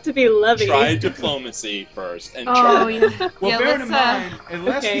don't Yeah. have to be lovey. Try diplomacy first and Oh, charm. yeah. Well, Yeah, bear in let's, mind,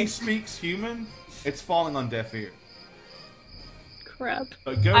 unless okay. he speaks human, it's falling on deaf ear. Crap.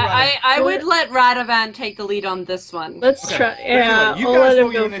 So go right I would let Radovan take the lead on this one. Let's Okay. try. But Yeah, anyway, you I'll guys let roll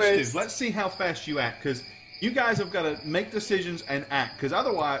him your go initiative. first. Let's see how fast you act, because you guys have got to make decisions and act, because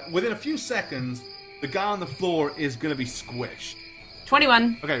otherwise, within a few seconds, the guy on the floor is going to be squished.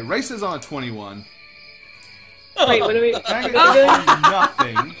 21. Okay, Racer's on a 21. Wait, what are we? Dragon what are we doing? is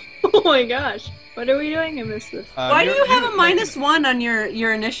nothing. Oh my gosh, what are we doing? I missed this. Why do You're- you have you're a -1 on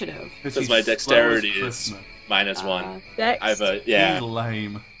your initiative? Because Because my dexterity is -1. Dex? I have a He's yeah.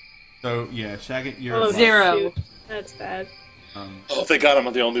 lame. So, yeah, Shaggy, you're... Oh, like, 0. shoot. That's bad. Oh, thank God,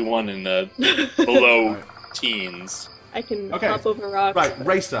 I'm the only one in the below teens. I can Okay. hop over rocks. Right,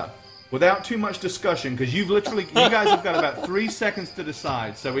 Racer. Without too much discussion, because you guys have got about 3 seconds to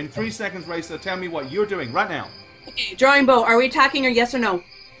decide. So in 3 seconds, Racer, tell me what you're doing right now. Okay, drawing bow. Are we attacking or yes or no?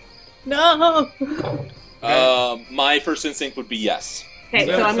 No. My first instinct would be yes. Okay,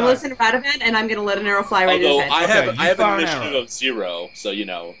 Yeah, so I'm sorry. gonna listen to Radovan and I'm gonna let an arrow fly right at his Although head. I Okay, have you I have fire an an initiative arrow. of 0, so you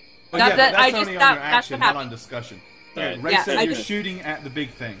know. Well, That- yeah, that- but I that's just- only that- on your that's action, what not happened. on discussion. Okay, Right. Racer, Yeah, I you're just- shooting at the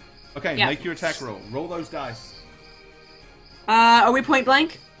big thing. Okay, Yeah. make your attack roll. Roll those dice. Are we point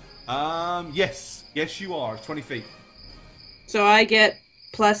blank? Yes. Yes, you are. 20 feet. So I get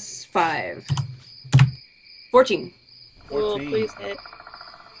 +5. 14. Cool, 14. please hit.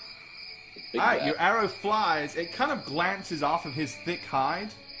 Big Alright, bat. your arrow flies. It kind of glances off of his thick hide.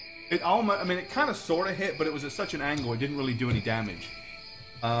 It almost, I mean, it kind of sort of hit, but it was at such an angle, it didn't really do any damage.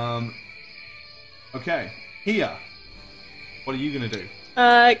 Okay. Here. What are you going to do?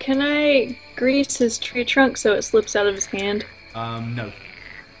 Can I grease his tree trunk so it slips out of his hand? No.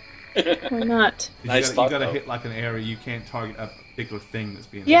 Why not? Nice You thought, gotta though. hit like an area. You can't target a particular thing that's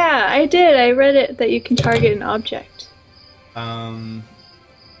being Yeah, I did. I read it that you can target an object.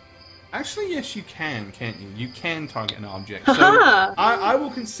 Actually, yes, you can, can't you? You can target an object. Aha! So I will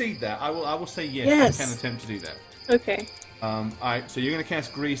concede that. I will say yes. You can attempt to do that. Okay. Alright, so you're going to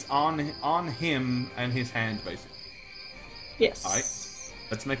cast Grease on him and his hand, basically. Yes. Alright,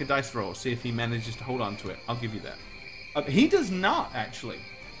 let's make a dice roll. See if he manages to hold on to it. I'll give you that. He does not, actually.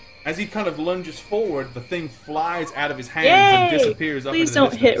 As he kind of lunges forward, the thing flies out of his hands and disappears up Please into the don't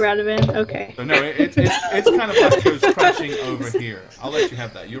distance. hit Radovan. Okay. So no, it's kind of like goes crashing over here. I'll let you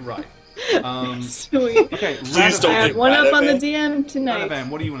have that. You're right. Sweet. Okay, Please don't I hit have one up on the Radovan. DM tonight. Radovan,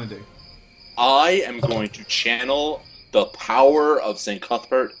 what do you want to do? I am going to channel the power of St.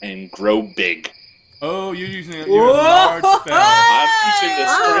 Cuthbert and grow big. Oh, you're using a large spell. I'm using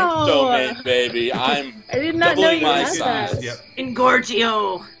the strength Wow. domain, baby. I did not know doubling you my had size. that. Yep.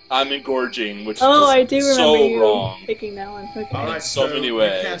 Engorgio. I'm engorging, which Oh, is I do remember so you wrong. picking that one. Okay. All right, so many You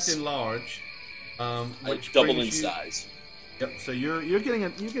ways. cast enlarge, I which double in brings you- size. Yep. So you're getting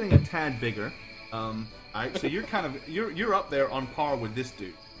a tad bigger. All right. So you're up there on par with this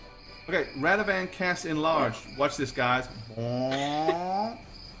dude. Okay, Radovan casts enlarge. Watch this, guys. There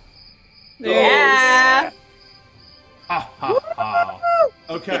Yeah. Ha ha ha.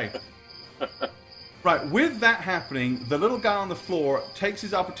 Okay. Right, with that happening, the little guy on the floor takes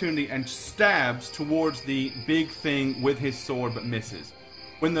his opportunity and stabs towards the big thing with his sword, but misses.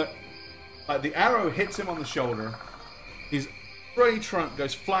 When the arrow hits him on the shoulder, his tree trunk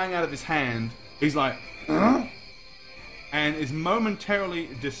goes flying out of his hand. He's like, huh? And is momentarily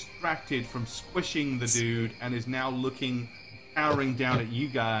distracted from squishing the dude, and is now looking, towering down at you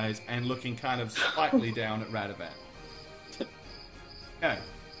guys, and looking kind of slightly down at Radovan. Okay.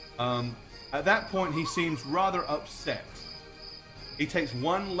 At that point, he seems rather upset. He takes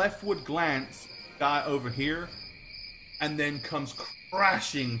one leftward glance, guy over here, and then comes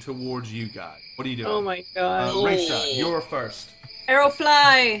crashing towards you guys. What are you doing? Oh my god. Risa, you're first. Arrow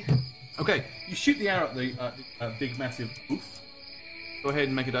fly. Okay, you shoot the arrow at the big, massive oof. Go ahead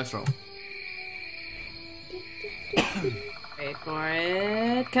and make a dice roll. Wait for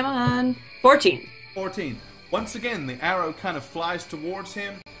it. Come on. 14. 14. Once again, the arrow kind of flies towards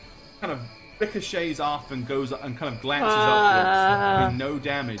him, kind of ricochets off and goes and kind of glances upwards with no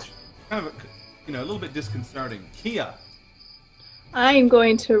damage. Kind of, a little bit disconcerting. Kia. I am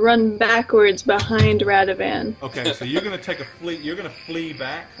going to run backwards behind Radovan. Okay, so you're going to take a flee. You're going to flee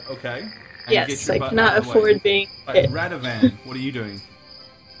back. Okay. And Yes, get your I butt cannot out of the way. afford being Right, hit. Radovan, what are you doing?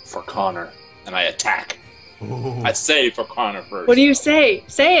 For Connor. And I attack. Oh. I say for Connor first. What do you say?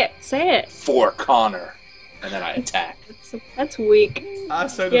 Say it. Say it. For Connor. And then I attack. That's weak. I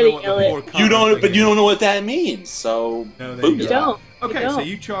said Yeah, know what the yell it. four You don't, Connor but you thing don't know what that means, so... No, there you You go. don't. Okay, You so don't.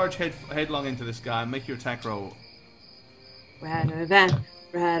 you charge headlong into this guy. Make your attack roll. Radovan.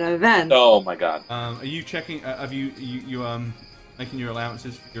 Radovan. Oh my god. Are you checking? Have you making your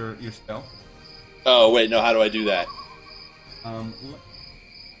allowances for your spell? Oh, wait, no, how do I do that?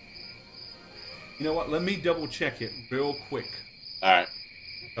 You know what? Let me double check it real quick Alright.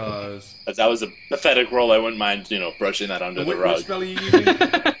 because That was a pathetic roll. I wouldn't mind, brushing that under the what rug. spell are you using?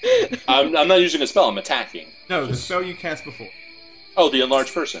 I'm not using a spell, I'm attacking. No, the spell you cast before. Oh, the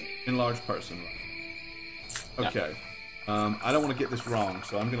enlarged person. Enlarged person. Right. Okay. I don't want to get this wrong,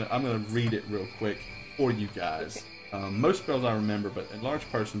 so I'm gonna read it real quick for you guys. Most spells I remember, but enlarged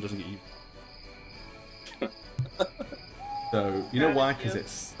person doesn't get you. So you know why? Because it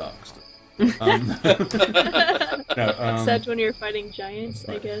sucks. Except when you're fighting giants,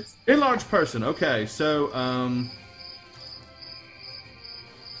 I guess. Enlarged person. Okay, so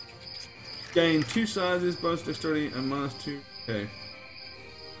gain 2 sizes, bonus dexterity, and -2. Okay.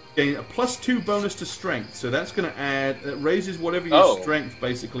 Gain a +2 bonus to strength, so that's going to add. It raises whatever your strength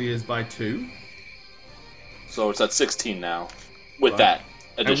basically is by 2. So it's at 16 now. With Right. that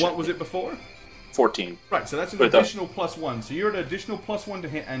And addition. what was it before? 14. Right, so that's an With additional +1. So you're at an additional +1 to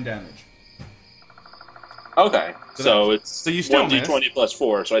hit and damage. Okay. So it's you still 1d20 plus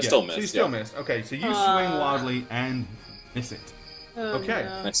 4, so I still miss. So you still miss. Okay, so you swing wildly and miss it. Oh, Okay.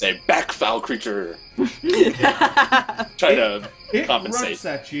 no. I say, back, foul creature. Try to It compensate. grunts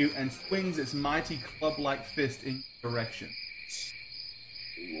at you and swings its mighty club-like fist in your direction.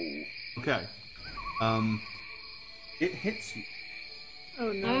 Okay. It hits you Oh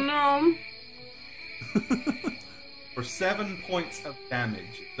Oh no. no. for 7 points of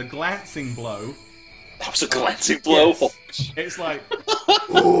damage. The glancing blow. That was a glancing blow. Yes. It's like,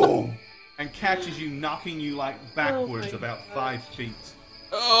 boom, and catches you, knocking you like backwards my about God. 5 feet.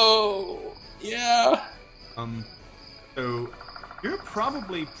 Oh, yeah. So you're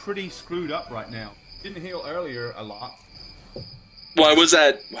probably pretty screwed up right now. Didn't heal earlier a lot. Well, I was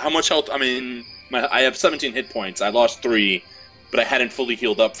at how much health? I mean, I have 17 hit points. I lost 3 but I hadn't fully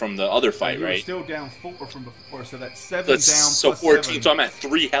healed up from the other fight, you were right? still down 4 from before, so that's 7 That's down so plus 14, 7. so I'm at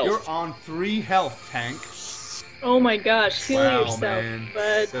 3 health. You're on 3 health, Tank. Oh my gosh, heal Wow, yourself, man.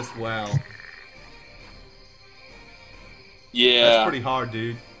 bud. Just wow. Yeah. That's pretty hard,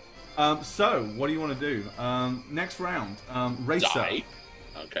 dude. So, what do you want to do? Next round, Racer. Die.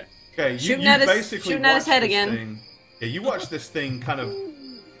 Okay. Okay, Shooting you at his- basically shooting at his watch head this again. thing. Yeah, you watch this thing kind of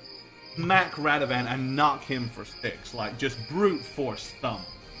smack Radovan and knock him for 6, like just brute force thump.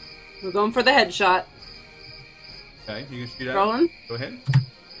 We're going for the headshot. Okay, you can shoot at Rolling. it. Go ahead.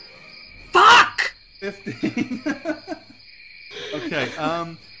 Fuck! 15.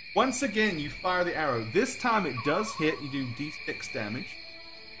 Okay, once again, you fire the arrow. This time it does hit. You do d6 damage.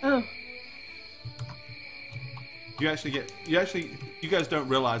 Oh, You guys don't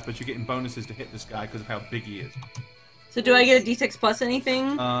realize, but you're getting bonuses to hit this guy because of how big he is. So do I get a d6 plus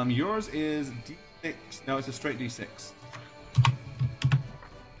anything? Yours is d6. No, it's a straight d6.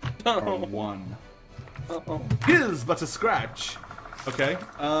 Or 1. Oh. His but a scratch. Okay.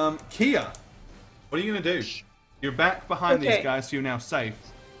 Kia, what are you gonna do? You're back behind these Okay. guys, so you're now safe.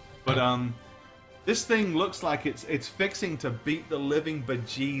 But this thing looks like it's fixing to beat the living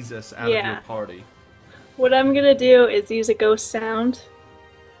bejesus out of Yeah. your party. what I'm gonna do is use a ghost sound.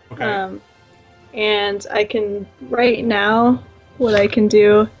 Okay. And I can, right now, what I can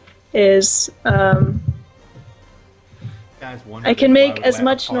do is, Guys, I can make as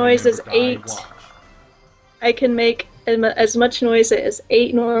much noise as 8. I can make as much noise as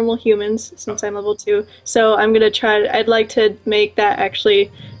 8 normal humans, since I'm level 2. So I'm gonna I'd like to make that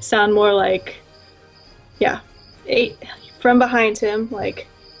actually sound more like, 8 from behind him, like,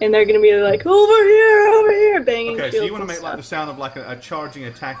 and they're gonna be like, over here, banging Okay, so shields you want to and make like the stuff. sound of like a charging,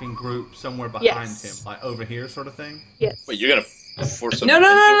 attacking group somewhere behind Yes. him, like over here, sort of thing. Yes. Wait, you're gonna force them No.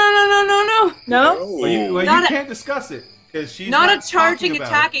 No? No. Well, you Not a- can't discuss it because she's Not a talking charging, about it.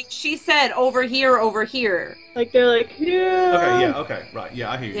 attacking. She said over here. Like, they're like, yeah. Okay, yeah, okay, right,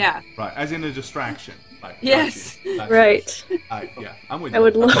 yeah, I hear you. Yeah. Right, as in a distraction. Like, Yes. got you, got you. Right. Yeah, I'm with you. I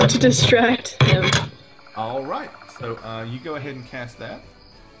would love to distract him. All right, so you go ahead and cast that.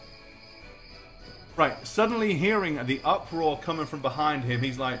 Right, suddenly hearing the uproar coming from behind him,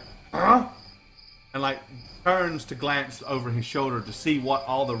 he's like, huh? And like turns to glance over his shoulder to see what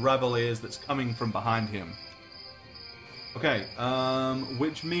all the rebel is that's coming from behind him. Okay,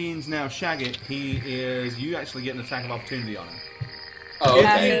 which means now Shaggy, you actually get an attack of opportunity on him. Oh,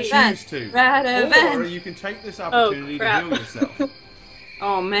 okay. If you choose to. Or Radovan. you can take this opportunity to crap. heal yourself.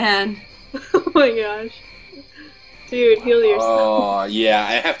 Oh man. Oh my gosh. Dude, heal yourself. Oh, yeah,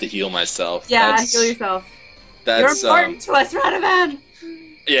 I have to heal myself. Yeah, That's- heal yourself. You're That's, important to us, Radovan.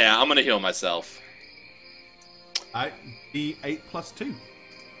 yeah, I'm gonna heal myself. Alright, D8 plus 2.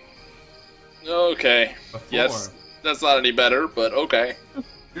 Okay. Before. Yes, that's not any better, but okay.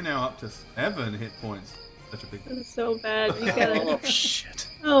 You're now up to 7 hit points. Such a big This is so bad. You gotta... Oh, shit.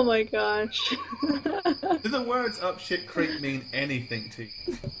 Oh my gosh. Do the words up shit creek mean anything to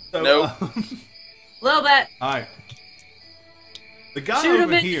you? So, Nope. Little bit. Alright. The guy Shoot him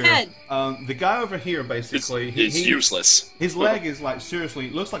over in here, the head. the guy over here basically, It's useless. his leg is like seriously,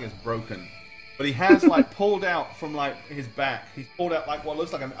 it looks like it's broken. But he has like pulled out from like his back, he's pulled out like what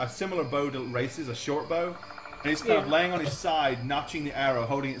looks like a similar bow to Race's, a short bow. And he's kind of Yeah. laying on his side, notching the arrow,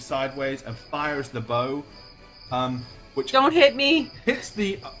 holding it sideways, and fires the bow. Which Don't hit me. hits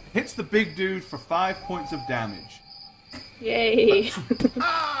the big dude for 5 points of damage. Yay.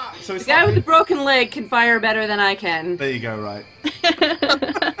 Ah! So it's The guy like, with the broken leg can fire better than I can. there you go, right?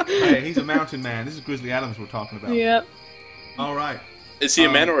 Hey, he's a mountain man. This is Grizzly Adams we're talking about. Yep. All right. Is he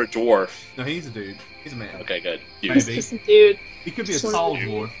a man or a dwarf? No, he's a dude. He's a man. Okay, good. Maybe. He's just a dude. He could be a Just tall wanted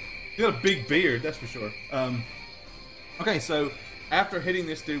to- dwarf. He's got a big beard, that's for sure. Okay, so after hitting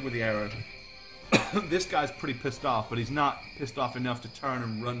this dude with the arrow, this guy's pretty pissed off, but he's not pissed off enough to turn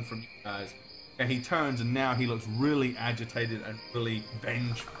and run from you guys. And he turns, and now he looks really agitated and really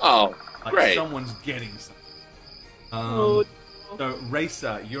vengeful. Oh, Like great. someone's getting something. Oh. So,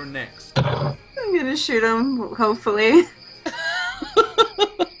 Racer, you're next. I'm gonna shoot him, hopefully.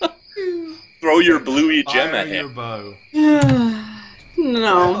 Throw your bluey gem Fire at your him. bow.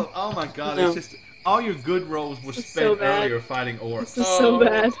 No. Oh my god, No. it's just... All your good rolls were This is spent so bad. earlier fighting orcs. This is so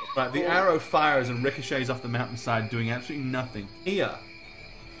bad. Right, the arrow fires and ricochets off the mountainside, doing absolutely nothing. Here,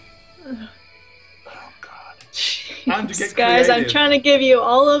 Oh, God. Time to get Guys, I'm creative. trying to give you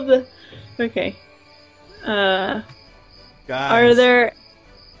all of the... Okay. guys. Are there...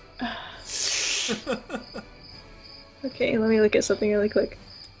 Okay, let me look at something really quick.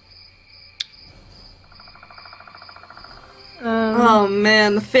 Oh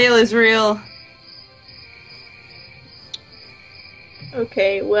man, the fail is real.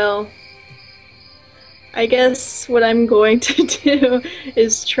 Okay, well, I guess what I'm going to do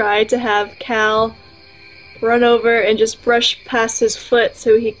is try to have Cal run over and just brush past his foot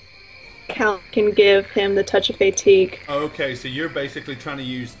so Cal can give him the touch of fatigue. Okay, so you're basically trying to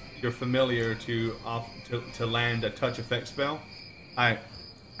use your familiar to land a touch effect spell. Alright,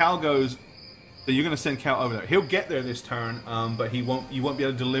 Cal goes. So you're going to send Cal over there. He'll get there this turn, but you won't be able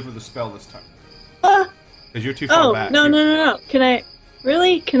to deliver the spell this turn. Because you're too far back. No.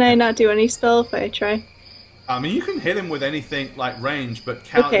 Can I not do any spell if I try? I mean, you can hit him with anything like range, but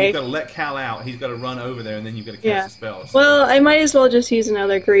Cal, Okay. you've got to let Cal out. He's got to run over there, and then you've got to cast the spell. So. Well, I might as well just use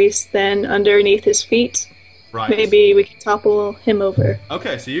another grease then underneath his feet. Right. Maybe we can topple him over.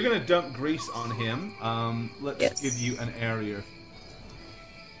 Okay, so you're going to dump grease on him. Let's give you an area.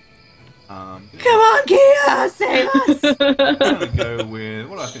 Come on, Kia, save us! I'm going to go with,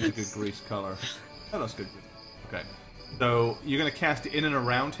 what do I think is a good grease color? Oh, that's good. Okay. So, you're going to cast it in and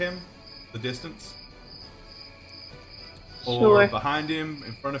around him, the distance? Or Sure. behind him,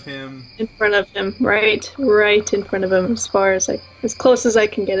 in front of him? In front of him, right in front of him, as close as I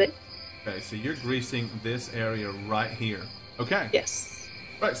can get it. Okay, so you're greasing this area right here. Okay. Yes.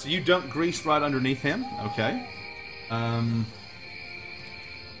 Right, so you dump grease right underneath him. Okay.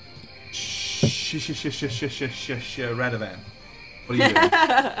 Radovan. What are you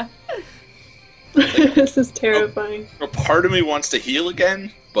doing? This is terrifying. A part of me wants to heal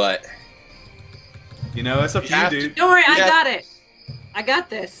again, but You know, it's up to you, dude. Don't worry, I got it. I got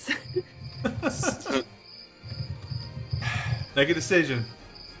this. Make a decision.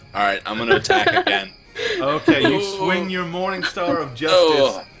 all right, I'm gonna attack again. Okay, you swing your Morning Star of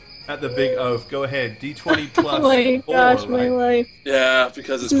Justice at the big oaf. Go ahead. D20 plus Oh my 4, gosh, my right? life. Yeah,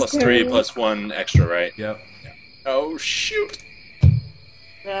 because it's This plus is 3 terrible. plus 1 extra, right? Yep. Oh shoot!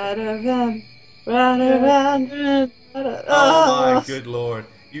 Radovan. Oh my good lord.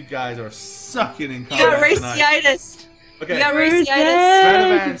 You guys are sucking in You got combat tonight. raciitis. Okay. You got Where's raciitis.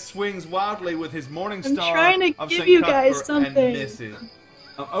 Dad? Radovan swings wildly with his Morning I'm Star trying to of give St. you guys Cuthbert something. and misses.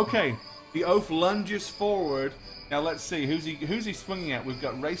 Okay, the oaf lunges forward. Now let's see who's he swinging at. We've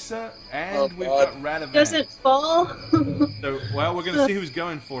got Racer and we've got Radovan. Doesn't fall. So well, we're gonna see who's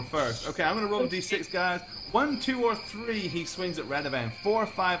going for first. Okay, I'm gonna roll a d6, guys. 1, 2, or 3, he swings at Radovan. 4,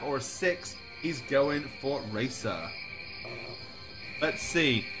 5, or 6, he's going for Racer. Let's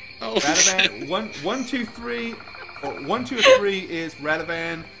see. Oh, Radovan, 1, 2, 3, or 1, 2, or 3 is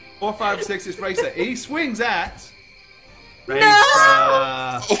Radovan. 4, 5, 6 is Racer. He swings at Racer.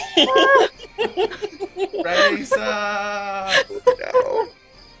 Racer. no.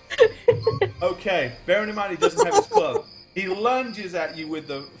 Okay, bearing in mind he doesn't have his club. He lunges at you with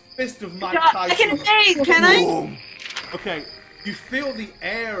the fist of Mike I Tyson. can phase, can I? Boom. Okay, you feel the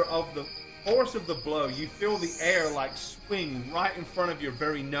air of the force of the blow. You feel the air like swing right in front of your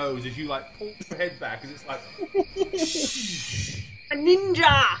very nose as you like pull your head back, as it's like. A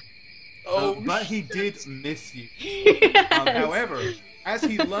ninja. But he did miss you. However, as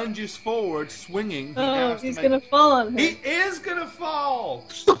he lunges forward, swinging, he now has to He's make- gonna fall on He him. is gonna fall.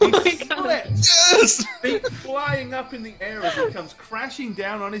 Oh He my God. slips. Yes. Feet flying up in the air as he comes crashing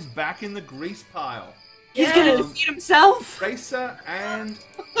down on his back in the grease pile. He's gonna Um, defeat himself. Racer and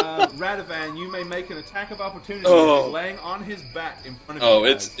Radovan, you may make an attack of opportunity Oh. as he's laying on his back in front of Oh,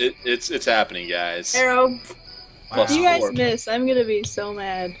 you. it's happening, guys. Arrow. Plus You guys 4. miss. I'm gonna be so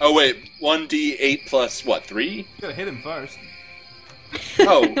mad. Oh wait, 1d8 plus what? 3? You gotta hit him first.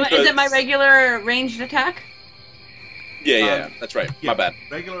 Oh, Is it my regular ranged attack? Yeah, that's right. Yeah, My bad.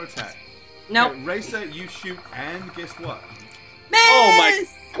 Regular attack. Nope. Okay, Racer, you shoot, and guess what? Miss! Oh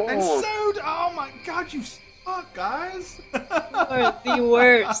my And god. oh my god, you suck, guys! You are the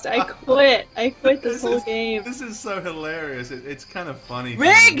worst. I quit. I quit this whole is, game. This is so hilarious. It's kind of funny.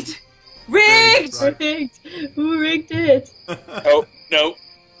 Rigged! Rigged! Right. Rigged. Who rigged it? Oh, no.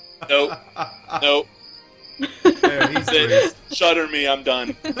 No. No. There, he's That's it. greased. Shutter me, I'm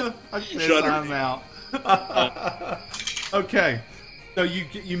done. Fuck this, Shudder. I'm out. Okay, so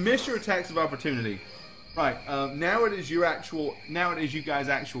you miss your attacks of opportunity. Right, now it is you guys'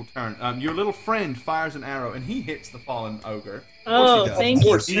 actual turn. Your little friend fires an arrow and he hits the fallen ogre. Oh, he does. thank Of you.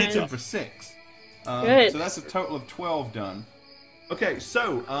 course He hits him friend. for 6. Good. So that's a total of 12 done. Okay,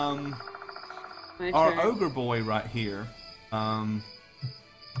 so My our turn. ogre boy right here,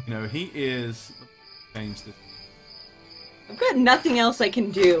 he is. Change this. I've got nothing else I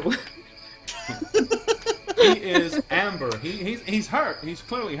can do. He is Amber. He's hurt. He's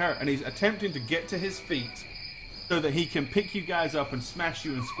clearly hurt, and he's attempting to get to his feet so that he can pick you guys up and smash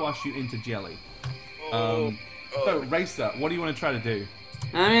you and squash you into jelly. So, Racer, what do you want to try to do?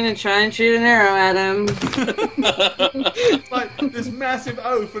 I'm gonna try and shoot an arrow at him. It's like this massive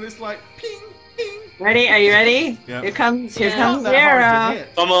oath, and it's like ping, ping. Ready? Are you ready? Yep. Here comes It's not the that hard to arrow.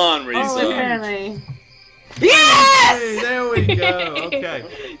 hit. Come on, Oh, Risa. apparently. Hey, Yes! there we go.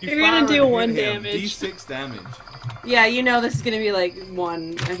 Okay. You're gonna fire do and 1 hit him. damage. D6 damage. Yeah, you know this is gonna be like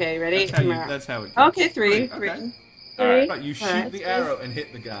 1. Okay, ready? That's how it goes. Okay, 3. Okay. Three. Right, you shoot Alright. the arrow and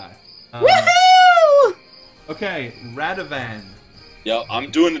hit the guy. Woohoo! Okay, Radovan. Yo,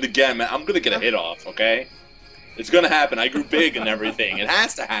 I'm doing it again, man. I'm gonna get a hit off, okay? It's gonna happen. I grew big and everything. It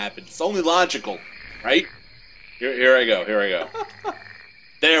has to happen. It's only logical, right? Here I go.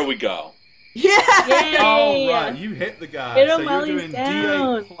 There we go. Yeah! Yay! Oh, right, you hit the guy. Hit him So you're while he's doing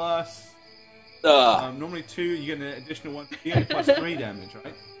down. D8 plus. Normally 2, you get an additional 1. D8 plus 3 damage,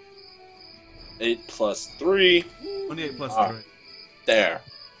 right? 8 plus 3. 1d8 plus Ah. 3. There.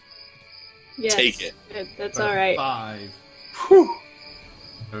 Yes. Take it. Good, that's Right, alright. 5. Whew.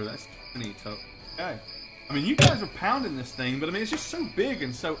 So that's 20 total. Okay. I mean, you guys are pounding this thing, but I mean, it's just so big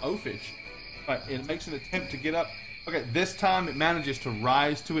and so oafish. Right, it makes an attempt to get up. Okay, this time it manages to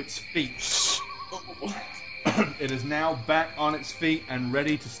rise to its feet. It is now back on its feet and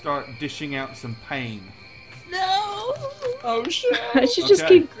ready to start dishing out some pain. No! Oh shit. I should just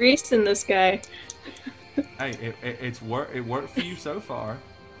Okay. keep greasing this guy. Hey, it worked for you so far.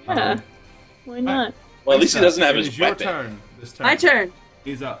 Yeah. Why not? Well, at least he doesn't have it his is your weapon. turn. This turn. My turn.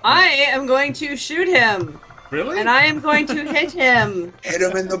 He's up. I am going to shoot him. Really? And I am going to hit him. Hit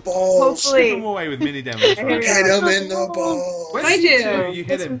him in the balls. Shoot him Hopefully. away with mini damage. Here Right? we Hit go. him in the balls. When I you do. You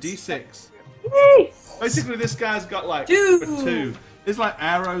hit him. That's D6. Yay! Basically, this guy's got like Two. a 2. There's like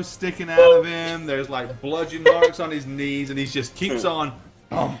arrows sticking out of him. There's like bludgeon marks on his knees, and he just keeps on.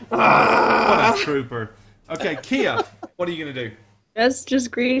 What a trooper. Okay, Kia, what are you gonna do? Let's just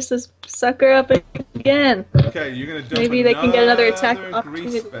grease this sucker up again. Okay, you're gonna dump Maybe they can get another attack grease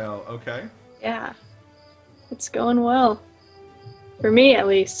opportunity. spell. Okay. Yeah. It's going well. For me, at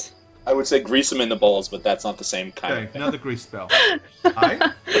least. I would say grease him in the balls, but that's not the same kind Okay, of thing. another grease spell. Alright.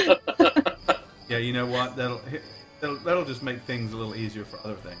 Yeah, you know what? That'll just make things a little easier for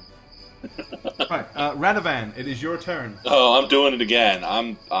other things. Right, Radovan, it is your turn. Oh, I'm doing it again.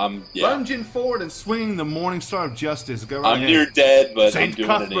 Yeah. Lunging forward and swinging the Morning Star of Justice. Go right I'm ahead. near dead, but I'm Saint doing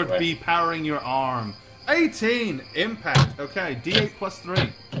Cuthbert it anyway. be powering your arm. 18 impact. Okay, D8 plus 3.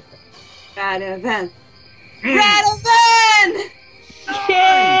 Radovan. Radovan!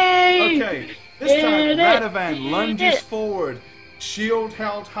 Yay! Okay, this time Did it. Radovan Did lunges it. forward, shield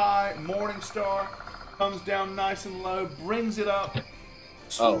held high. Morning Star comes down nice and low, brings it up,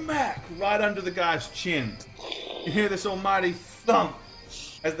 smack right under the guy's chin. You hear this almighty thump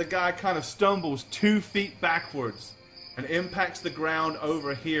as the guy kind of stumbles 2 feet backwards and impacts the ground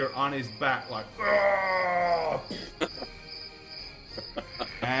over here on his back like. "Argh!"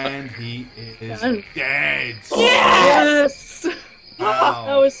 And he is Done. dead. Yes! Wow.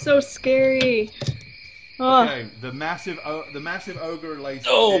 That was so scary. Oh, Okay, the massive ogre lays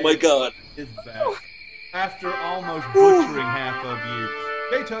Oh my dead god. his back after almost butchering half of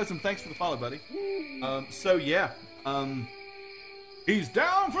you. Hey Totem, thanks for the follow, buddy. So yeah, he's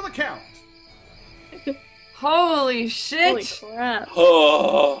down for the count. Holy shit! holy crap.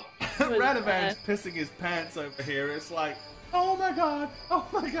 Oh. was Radovan's bad. pissing his pants over here. It's like, oh my god, oh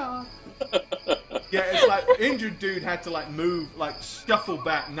my god. Yeah, it's like injured dude had to like move, like shuffle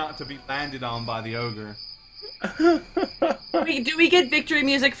back not to be landed on by the ogre. Do we get victory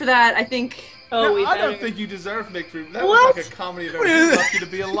music for that? I think. Oh, No, we I better. don't think you deserve victory. That What? was like a comedy of everything. Lucky to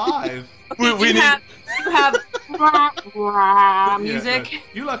be alive. We need. You have music.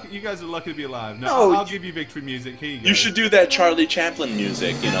 Yeah, no, you guys are lucky to be alive. No, No, I'll give you victory music. Here you go. You should do that Charlie Chaplin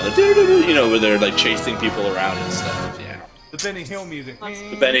music, you know, the you know, where they're like chasing people around and stuff. Yeah. The Benny Hill music.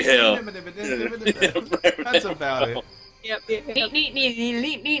 The Benny Hill. That's about it. Yep, yep, yep. Neat, neat, neat,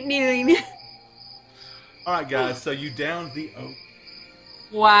 neat, neat, neat, neat. All right, guys. So you downed the oak.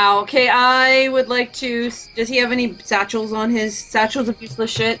 Wow. Okay, I would like to. Does he have any satchels on his satchels of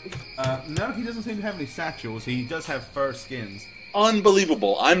useless shit? No, he doesn't seem to have any satchels. He does have fur skins.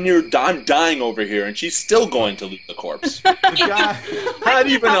 Unbelievable. I'm dying over here, and she's still going to loot the corpse. The guy. Not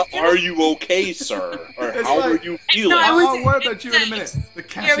even a, are you okay, sir? Or It's how like- are you feeling? No, I was- I'll worry about you in a minute. The There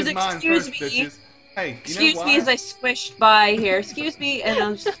catch was is mine excuse first, me. bitches. Hey, you Excuse know me why? as I squished by here. Excuse me, and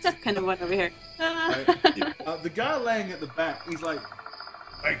I'm just kind of went over here. The guy laying at the back, he's like,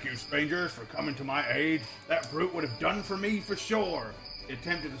 "Thank you, strangers, for coming to my aid. That brute would have done for me for sure." He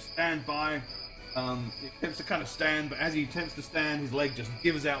attempted to stand by. He attempts to kind of stand, but as he attempts to stand, his leg just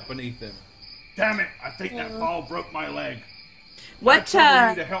gives out beneath him. Damn it! I think that fall broke my leg. What? Can I trouble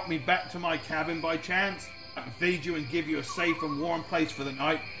you to help me back to my cabin by chance? I can feed you and give you a safe and warm place for the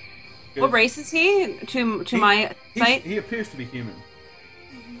night. What race is he? My sight? He appears to be human.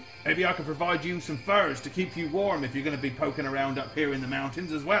 Maybe I can provide you some furs to keep you warm if you're going to be poking around up here in the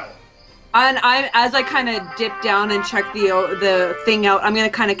mountains as well. And as I kind of dip down and check the thing out, I'm going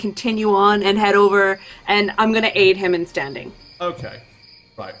to kind of continue on and head over, and I'm going to aid him in standing. Okay,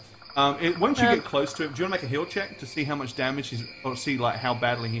 right. Once you get close to him, do you want to make a heal check to see how much damage he's, or see like how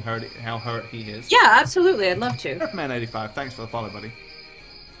badly how hurt he is? Yeah, absolutely. I'd love to. Earthman 85. Thanks for the follow, buddy.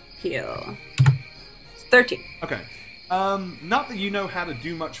 Heal. It's 13. Okay. Not that you know how to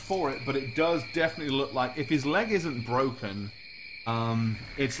do much for it, but it does definitely look like if his leg isn't broken,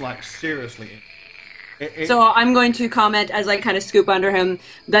 it's like seriously. So I'm going to comment as I kind of scoop under him.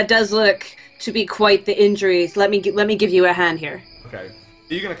 That does look to be quite the injuries. Let me give you a hand here. Okay.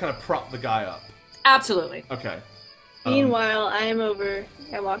 Are you going to kind of prop the guy up? Absolutely. Okay. Meanwhile, I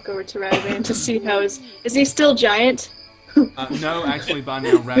walk over to Radavan to see how is he still giant? No, actually, by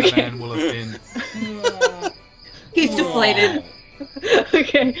now Radavan will have been. He's deflated.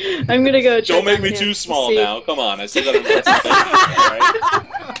 Okay, I'm gonna go check Don't make on me him too to small see- now. Come on, I still got impressive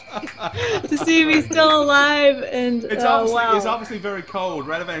things, to see if he's still alive. And It's obviously very cold.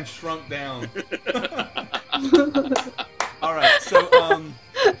 Radavan shrunk down. All right, so from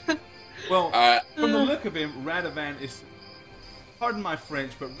the look of him, Radavan is. Pardon my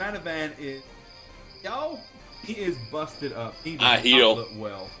French, but Radavan is. He is busted up. He does I not heal. look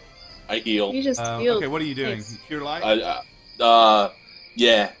well. I heal. he just healed. Okay, what are you doing? Nice. Cure light?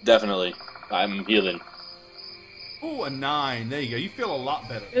 Yeah, definitely. I'm healing. Ooh, a 9. There you go. You feel a lot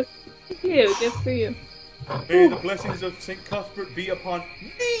better. Good for you. Good for you. May the blessings of St. Cuthbert be upon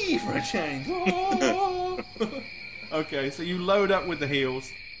me for a change. Okay, so you load up with the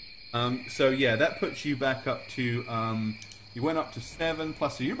heals. So yeah, that puts you back up to. You went up to 7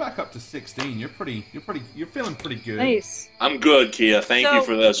 plus, so you're back up to 16. You're feeling pretty good. Nice. I'm good, Kia. Thank you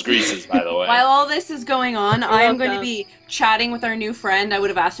for those greases, by the way. While all this is going on, I am going to welcome. be chatting with our new friend. I would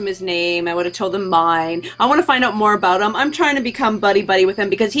have asked him his name. I would have told him mine. I want to find out more about him. I'm trying to become buddy-buddy with him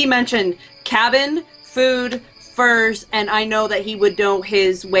because he mentioned cabin, food, furs, and I know that he would know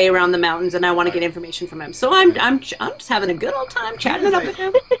his way around the mountains, and I want to get information from him. So I'm just having a good old time chatting it up with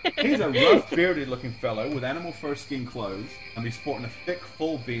him. He's a rough, bearded-looking fellow with animal fur skin clothes, and he's sporting a thick,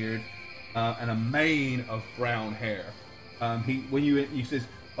 full beard and a mane of brown hair. He says,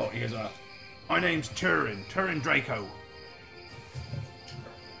 "Oh, my name's Turin Draco,"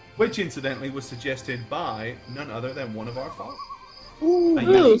 which incidentally was suggested by none other than one of our fathers. Ooh,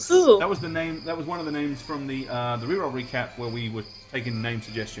 Yes. ooh. That was the name. That was one of the names from the reroll recap where we were taking name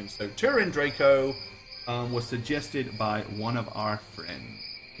suggestions. So Turin Draco was suggested by one of our friends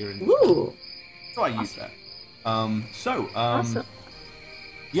here in the Ooh. So I used that. Awesome.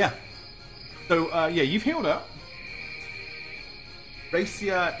 Yeah. So you've healed up.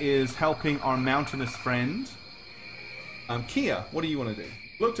 Racia is helping our mountainous friend. Kia, what do you want to do?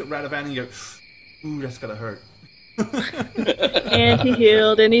 Looked at Radavan and you go, ooh, that's gotta hurt. And he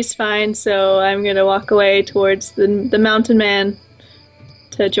healed, and he's fine. So I'm gonna walk away towards the mountain man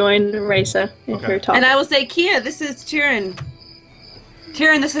to join Raisa in her talk. And I will say, Kia, this is Tyrion.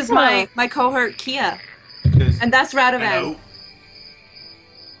 Tyrion, this is my cohort, Kia. And that's Radavan.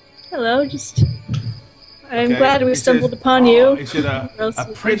 Hello. Hello, I'm glad we stumbled upon you. He said, Or else a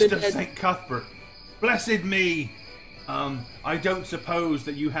we priest would've of been St. Cuthbert. Blessed me. I don't suppose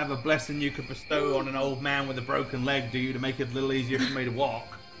that you have a blessing you could bestow on an old man with a broken leg, do you, to make it a little easier for me to walk?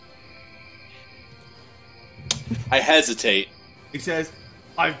 I hesitate. He says,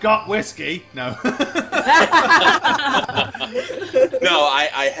 I've got whiskey. No. No,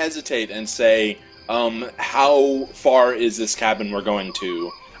 I hesitate and say, how far is this cabin we're going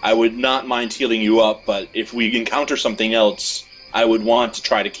to? I would not mind healing you up, but if we encounter something else, I would want to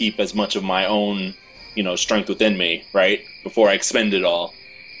try to keep as much of my own, strength within me, right? Before I expend it all.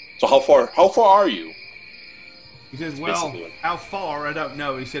 So how far are you? He says, well, how far? I don't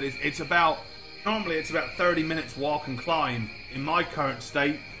know. He said, normally it's about 30 minutes walk and climb. In my current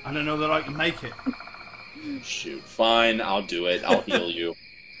state, I don't know that I can make it. Shoot, fine, I'll do it. I'll heal you.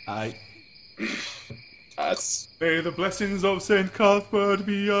 May the blessings of St. Cuthbert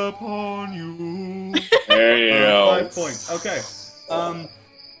be upon you. There you go. 5 points. Okay.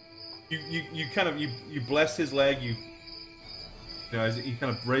 You bless his leg. As you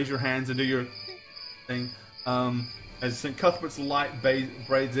kind of raise your hands and do your thing. As St. Cuthbert's light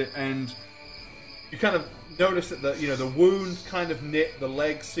braids it, and you kind of notice that the wounds kind of knit, the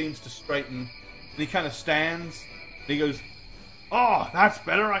leg seems to straighten, and he kind of stands, and he goes, "Oh, that's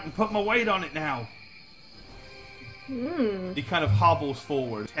better. I can put my weight on it now." He kind of hobbles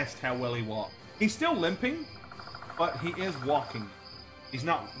forward, test how well he walks. He's still limping, but he is walking. He's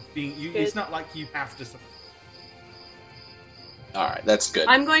not being. It's not like you have to. All right, that's good.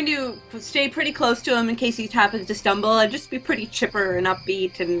 I'm going to stay pretty close to him in case he happens to stumble, and just be pretty chipper and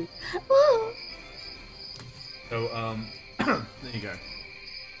upbeat and. So there you go.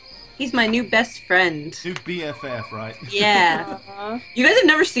 He's my new best friend. New BFF, right? Yeah. You guys have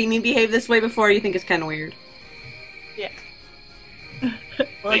never seen me behave this way before. You think it's kind of weird. Yeah.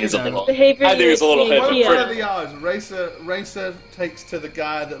 Well, I think it's a little. Behavior I think it's a little you would heavy. see, What are the odds? Racer takes to the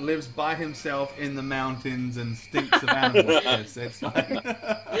guy that lives by himself in the mountains and stinks of animal piss. It's like...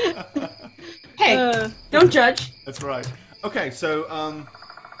 Hey, don't judge. That's right. Okay, so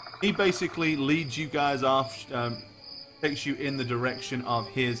he basically leads you guys off, takes you in the direction of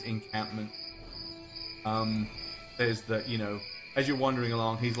his encampment. There's the, as you're wandering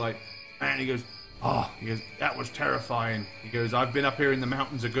along, he's like, man, he goes, that was terrifying. He goes, I've been up here in the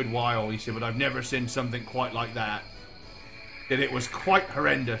mountains a good while, he said, but I've never seen something quite like that. It was quite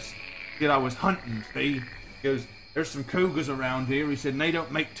horrendous. He said, I was hunting, see? He goes, there's some cougars around here, he said, and they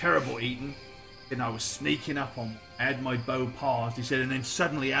don't make terrible eating. And I was sneaking up on them. I had my bow paused, he said, and then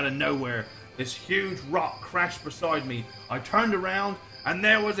suddenly out of nowhere, this huge rock crashed beside me. I turned around, and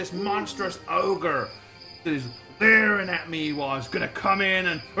there was this monstrous ogre. He was leering at me, he was gonna come in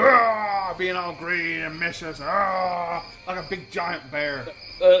and being all green and miss us, like a big giant bear.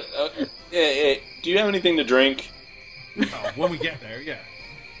 Do you have anything to drink? Oh, when we get there, yeah.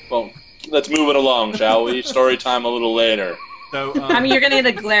 Well, let's move it along, shall we? Story time a little later. So I mean, you're gonna get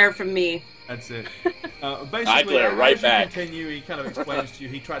a glare from me. that's it. Basically, I glare right as you back. continue, he kind of explains to you.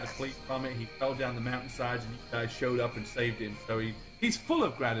 He tried to flee from it. He fell down the mountainsides, and you guys showed up and saved him. So he's full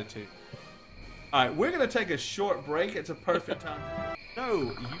of gratitude. All right, we're gonna take a short break. It's a perfect time. So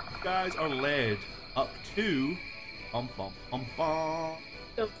you guys are led up to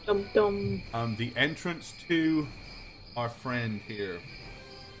the entrance to our friend here.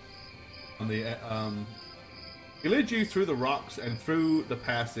 He led you through the rocks and through the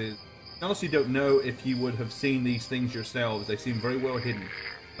passes. I honestly don't know if you would have seen these things yourselves. They seem very well hidden.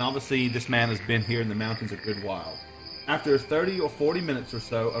 And obviously, this man has been here in the mountains a good while. After 30 or 40 minutes or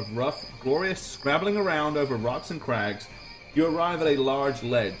so of rough, glorious scrabbling around over rocks and crags, you arrive at a large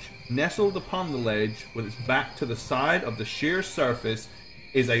ledge. Nestled upon the ledge, with its back to the side of the sheer surface,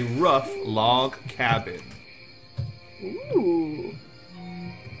 is a rough log cabin. Ooh.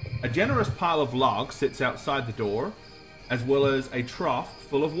 A generous pile of logs sits outside the door, as well as a trough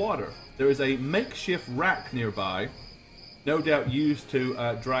full of water. There is a makeshift rack nearby, no doubt used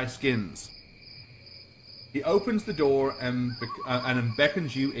to dry skins. He opens the door and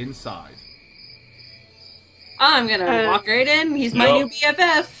beckons you inside. I'm gonna walk right in. He's my new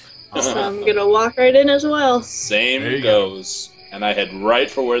BFF. So I'm gonna walk right in as well. Same goes. And I head right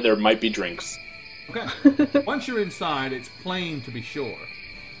for where there might be drinks. Okay. Once you're inside, it's plain to be sure.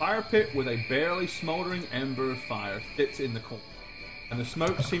 Fire pit with a barely smoldering ember of fire sits in the corner, and the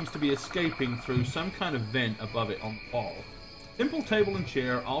smoke seems to be escaping through some kind of vent above it on the wall. Simple table and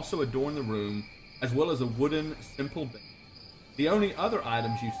chair also adorn the room, as well as a wooden, simple bed. The only other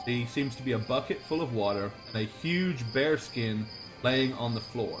items you see seems to be a bucket full of water and a huge bear skin laying on the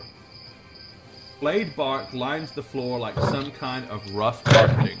floor. Flayed bark lines the floor like some kind of rough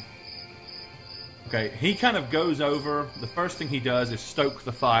carpeting. Okay, he kind of goes over. The first thing he does is stoke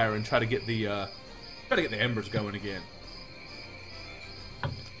the fire and try to get the embers going again.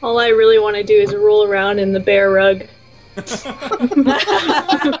 All I really want to do is roll around in the bear rug.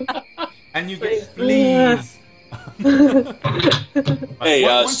 And you get fleas. Hey,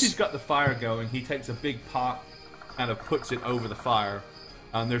 once he's got the fire going, he takes a big pot, kind of puts it over the fire,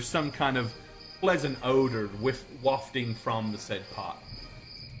 and there's some kind of pleasant odor wafting from the said pot.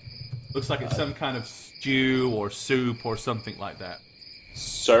 Looks like it's some kind of stew or soup or something like that.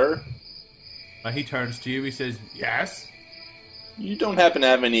 Sir? He turns to you. He says, "Yes." You don't happen to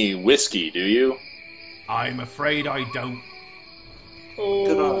have any whiskey, do you? I'm afraid I don't.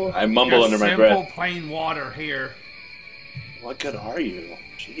 Oh. I mumble under my simple, breath. plain water here. What good are you?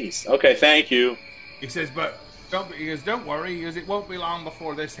 Jeez. Okay, thank you. He says, "But don't worry. He goes, it won't be long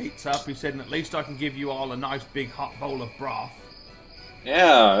before this heats up." He said, "And at least I can give you all a nice big hot bowl of broth."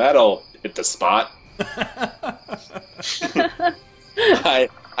 Yeah, that'll hit the spot.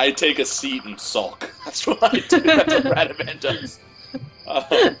 I take a seat and sulk. That's what I do. That's what Radovan does.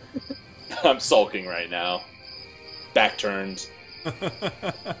 I'm sulking right now. Back turned.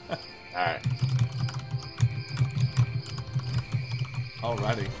 Alright.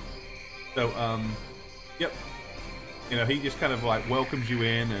 Alrighty. So, yep. He just kind of like welcomes you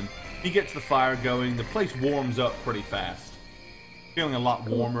in, and he gets the fire going. The place warms up pretty fast. Feeling a lot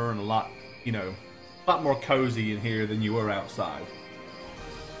warmer and a lot you know, a lot more cozy in here than you were outside.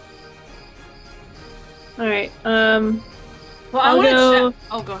 All right. Well, I want to.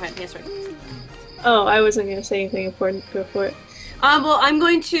 Oh, go ahead. Yes, right. Oh, I wasn't gonna say anything important. Go for it. Well, I'm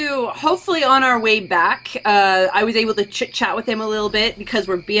going to, hopefully on our way back, I was able to chit-chat with him a little bit because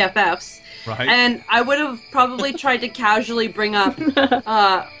we're BFFs. Right. And I would have probably tried to casually bring up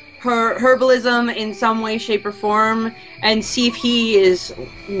her herbalism in some way, shape, or form and see if he is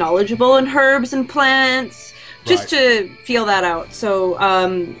knowledgeable in herbs and plants, just to feel that out. So,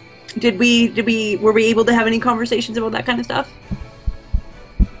 were we able to have any conversations about that kind of stuff?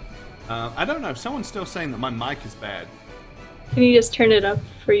 I don't know. Someone's still saying that my mic is bad. Can you just turn it up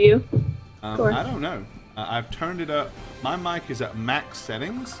for you? I don't know. I've turned it up. My mic is at max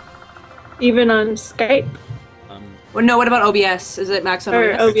settings. Even on Skype? Well, no. What about OBS? Is it max on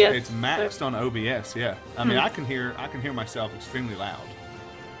Or OBS? OBS. It's maxed on OBS. Yeah. I mean, I can hear myself extremely loud.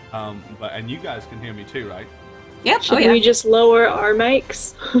 And you guys can hear me too, right? Yep. Should we just lower our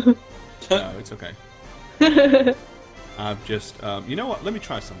mics? No, it's okay. I've just, you know what? Let me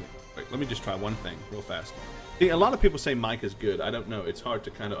try something. Wait, let me just try one thing real fast. See, a lot of people say mic is good. I don't know. It's hard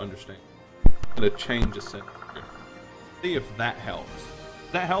to kind of understand. I'm going to change a sentence here. See if that helps.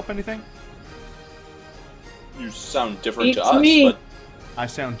 Does that help anything? You sound different to It's us, me. but I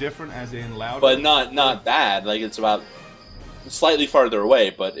sound different as in louder? but not bad. Like it's about slightly farther away,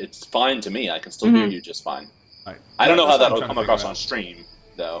 but it's fine to me. I can still hear you just fine. Right. I don't know how That's what I'm that'll trying to come across figure on stream,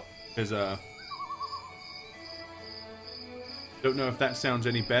 though. Because, don't know if that sounds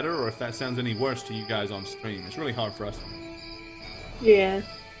any better or if that sounds any worse to you guys on stream. It's really hard for us. Yeah.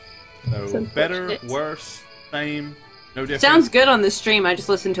 So, It's better, unfortunate. worse, same, no difference. Sounds good on the stream. I just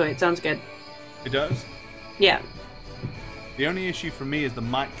listened to it. Sounds good. It does? Yeah. The only issue for me is the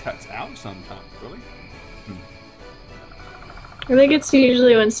mic cuts out sometimes, really. I think it's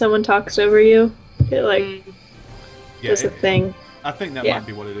usually when someone talks over you. It Yeah, does a thing. I think that Yeah. might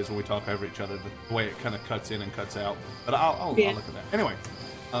be what it is when we talk over each other, the way it kind of cuts in and cuts out. But I'll look at that. Anyway,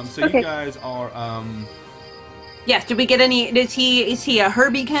 so Okay. you guys are, Yes. Did we get any? Is he a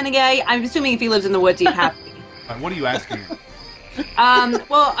Herbie kind of guy? I'm assuming if he lives in the woods, he'd have to be. what are you asking me?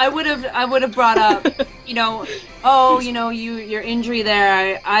 Well, I would have brought up, your injury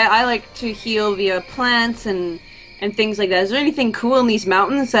there. I like to heal via plants and things like that. Is there anything cool in these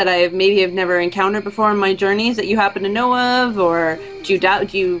mountains that I've never encountered before in my journeys that you happen to know of, or do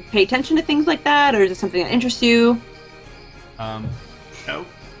you pay attention to things like that, or is it something that interests you? No.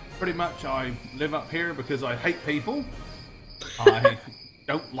 Pretty much I live up here because I hate people. I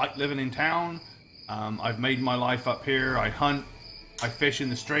don't like living in town. I've made my life up here. I hunt. I fish in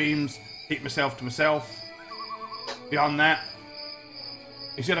the streams. Keep myself to myself. Beyond that,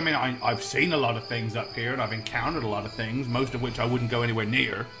 he said, I've seen a lot of things up here, and I've encountered a lot of things, most of which I wouldn't go anywhere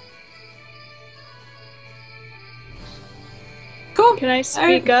near. Cool. Can I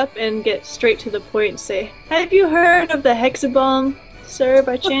speak up and get straight to the point and say, have you heard of the hexabomb, sir,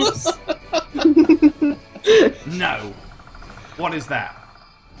 by chance? No. What is that?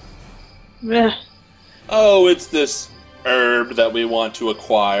 Ugh. Oh, it's this herb that we want to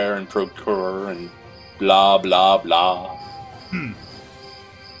acquire and procure and blah blah blah.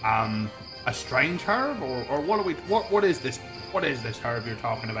 A strange herb, or what is this? What is this herb you're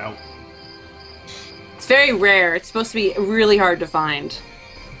talking about? It's very rare. It's supposed to be really hard to find.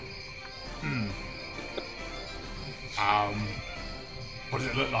 What does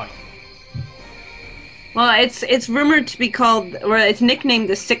it look like? Well, it's rumored to be called, or it's nicknamed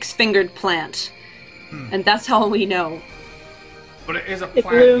the six-fingered plant, and that's all we know. But it is a It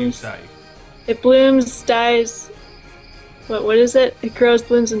plant, you blooms. say? It blooms, dies. What is it? It grows,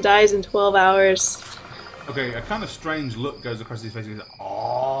 blooms, and dies in 12 hours. Okay, a kind of strange look goes across his face. He says,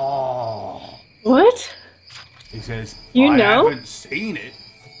 "Oh." What? He says, You I know? haven't seen it,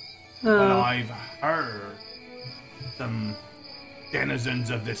 but Oh. I've heard some denizens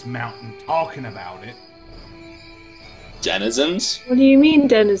of this mountain talking about it. Denizens? What do you mean,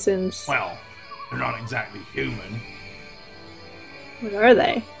 denizens? Well, they're not exactly human. What are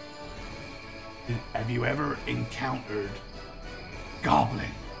they? Have you ever encountered goblin?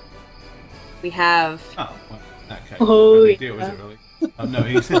 We have. Oh, well, in that case, Oh, no big deal, is yeah. it really? No,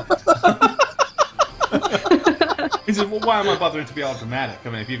 he said. He says, "Well, why am I bothering to be all dramatic? I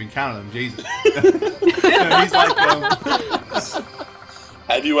mean, if you've encountered them, Jesus." He's like,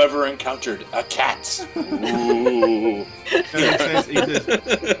 Have you ever encountered a cat? Ooh. he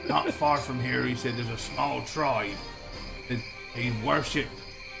says, not far from here, he said, there's a small tribe. They worship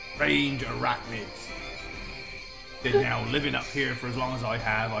strange arachnids. They're now living up here for as long as I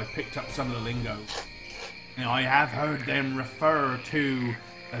have. I've picked up some of the lingo. And I have heard them refer to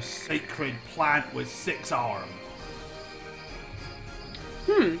a sacred plant with 6 arms.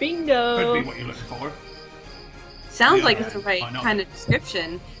 Bingo. Could be what you're looking for. Sounds Yeah, like it's the right I know. kind of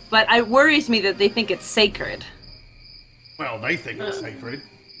description, but it worries me that they think it's sacred. Well, they think it's sacred.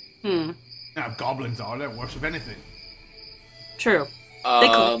 Now, goblins are. They don't worship anything. True. They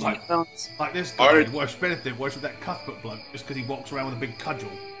collect Like- bones. Like this guy, Are- they worship anything. Worship that Cuthbert bloke just because he walks around with a big cudgel.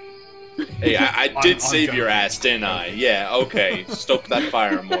 Hey, I did I'm save your joking. ass, didn't I? Yeah, okay. Stoke that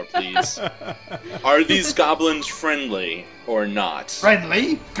fire more, please. Are these goblins friendly or not?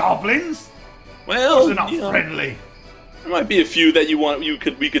 Friendly? Goblins? Well, They're not you know, friendly. there might be a few that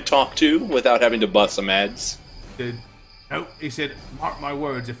we could talk to without having to bust some heads. Said, nope. He said, mark my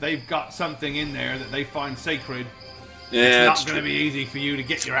words, if they've got something in there that they find sacred, Yeah, it's it's not going to be easy for you to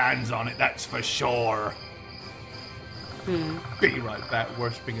get your hands on it, that's for sure. Be right back,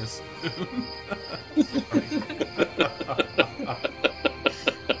 worshipping us.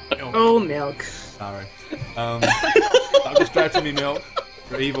 Oh, milk. Sorry. Stop distracting me, Milk.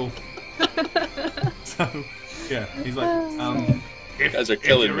 You're evil. So, yeah, he's like, if, guys are if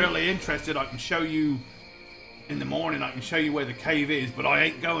killing you're me. really interested, I can show you in the morning. I can show you where the cave is, but I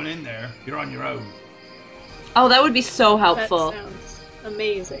ain't going in there. You're on your own. Oh, that would be so That helpful. sounds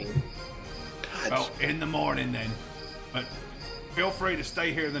amazing. God. Well, in the morning then. But feel free to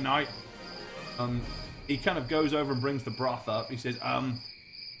stay here the night. He kind of goes over and brings the broth up. He says, I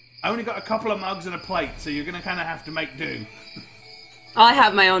only got a couple of mugs and a plate, so you're gonna kind of have to make do. I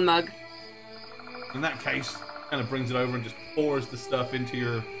have my own mug. In that case, kind of brings it over and just pours the stuff into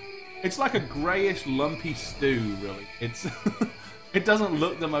your... It's like a grayish, lumpy stew, really. It's... It doesn't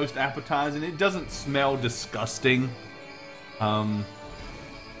look the most appetizing. It doesn't smell disgusting.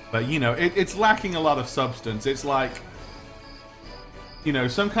 But, you know, it's lacking a lot of substance. It's like, you know,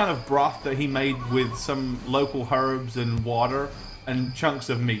 some kind of broth that he made with some local herbs and water and chunks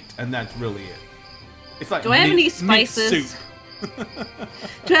of meat, and that's really it. It's like Do I have any meat spices? soup.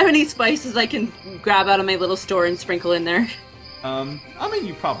 Do I have any spices I can grab out of my little store and sprinkle in there? I mean,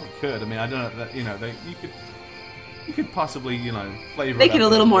 you probably could. I mean, I don't know that, you know, you could possibly, you know, flavor Make it it up a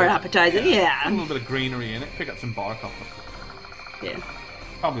little more bit. appetizing, A yeah. little bit of greenery in it. Pick up some bark off the floor. Yeah.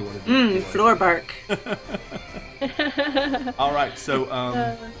 Probably what it is. Floor bark. All right, so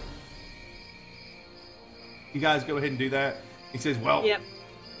you guys go ahead and do that. He says, "Well, Yep.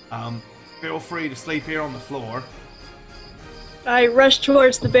 feel free to sleep here on the floor." I rush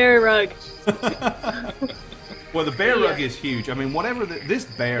towards the bear rug. Well, the bear Yeah. rug is huge. I mean, whatever. This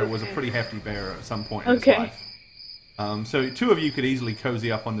bear was a pretty hefty bear at some point in Okay. his life. So two of you could easily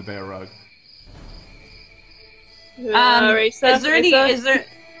cozy up on the bear rug. Raisa, Is there any Raisa?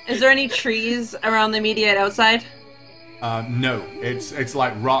 is there any trees around the immediate outside? No, it's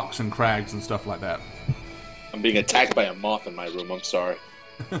like rocks and crags and stuff like that. I'm being attacked by a moth in my room. I'm sorry.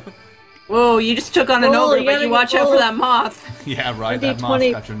 Whoa, you just took on an Roll, ogre, you but gotta you watch roll. out for that moth. Yeah, right. D20 That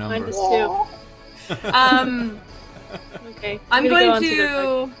moth's got your number. minus 2. Okay. I'm gonna going go onto the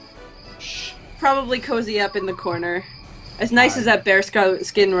rug. to probably cozy up in the corner. As nice as that bear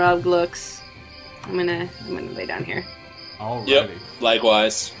skin rug looks, I'm gonna lay down here. Alrighty. Yep.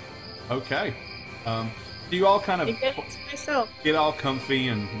 Likewise. Okay. Do you all kind of I get it to myself. get all comfy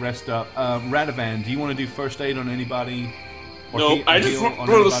and rest up? Radovan, do you want to do first aid on anybody? Or No, heal I just on want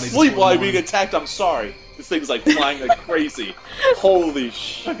to anybody sleep before while I'm morning? being attacked. I'm sorry. This thing's like flying like crazy. Holy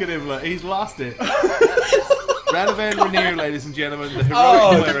shit. Look at him, he's lost it. Radovan Rainier, ladies and gentlemen, the heroic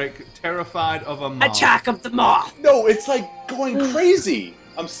Oh. cleric, terrified of a moth. Attack of the moth. No, it's like going crazy.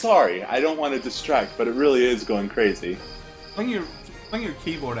 I'm sorry. I don't want to distract, but it really is going crazy. Swing your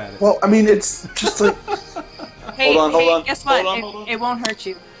keyboard at it. Well, I mean, it's just like Hey, Hold on. guess what? Hold on. It won't hurt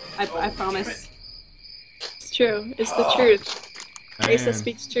you. I promise. It's true. It's the truth. Raisa Man.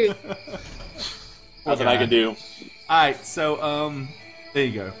 speaks truth. Nothing I can do. Alright, so, there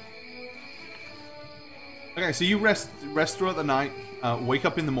you go. Okay, so you rest throughout the night, wake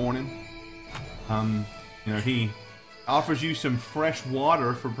up in the morning. You know, he offers you some fresh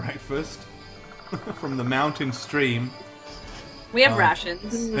water for breakfast from the mountain stream. We have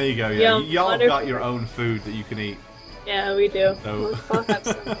rations. There you go, yeah. Yum, Y'all have water got for your own food that you can eat. Yeah, we do. So, I'll have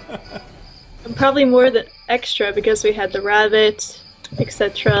some. And probably more than extra because we had the rabbit,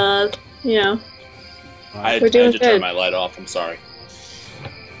 etc. You know. I We're had doing to turn good. my light off. I'm sorry.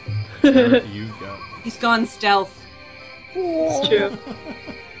 there you go. He's gone stealth. It's true.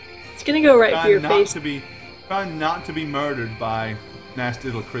 It's gonna go right through your face. Trying not to be murdered by nasty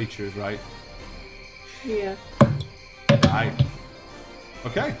little creatures, right? Yeah. Right.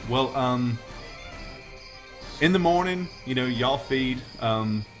 Okay. Well, in the morning, you know, y'all feed.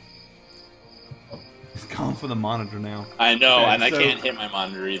 He's gone for the monitor now. I know, Okay, and I so- can't hit my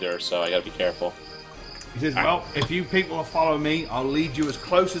monitor either, so I gotta be careful. He says, well, if you people will follow me, I'll lead you as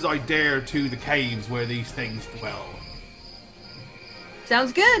close as I dare to the caves where these things dwell.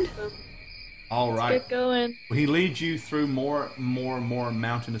 Sounds good. All right. Get going. He leads you through more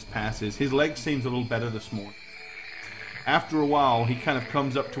mountainous passes. His leg seems a little better this morning. After a while, he kind of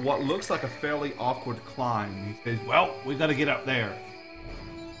comes up to what looks like a fairly awkward climb. He says, well, we got to get up there.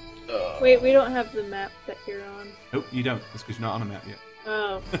 Wait, we don't have the map that you're on. Nope, you don't. That's because you're not on a map yet.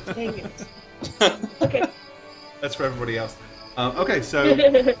 Oh, dang it. Okay. That's for everybody else. Okay, so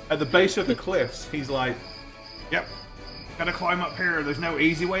at the base of the cliffs, he's like, yep, got to climb up here. There's no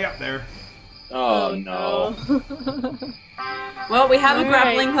easy way up there. Oh, no. Well, we have a All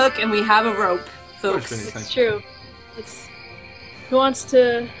grappling right. hook and we have a rope, Course, folks. Vinny, It's thanks. true. It's who wants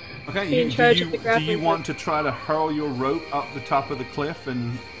to Okay, be in charge of the do grappling you want hook. to try to hurl your rope up the top of the cliff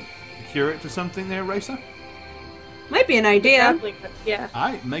and secure it to something there, Racer? Might be an idea. grappling hook? Yeah.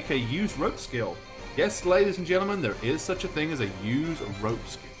 Alright, make a use rope skill. Yes, ladies and gentlemen, there is such a thing as a use rope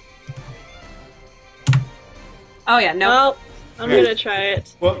skill. Oh yeah, no. Well, I'm Okay. gonna try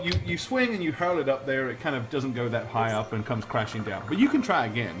it. Well, you swing and you hurl it up there. It kind of doesn't go that high up and comes crashing down. But you can try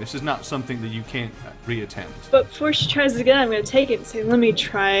again. This is not something that you can't reattempt. But before she tries it again, I'm gonna take it and say, "Let me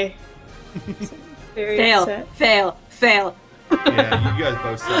try." Very Fail, upset. fail, fail. Yeah, you guys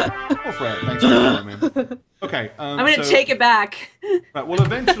both suck. Go for it. Thanks for coming, man. Okay, I'm gonna take it back. Right, well,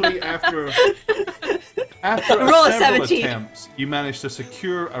 eventually, after Roll a several 17. attempts, you manage to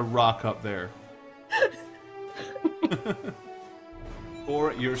secure a rock up there.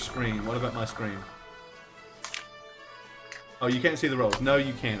 For your screen. What about my screen? Oh, you can't see the rolls. No,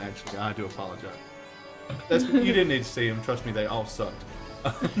 you can't, actually. I do apologize. You didn't need to see them. Trust me, they all sucked.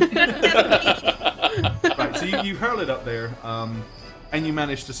 Right, so you hurl it up there, and you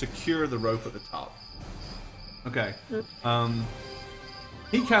manage to secure the rope at the top. Okay.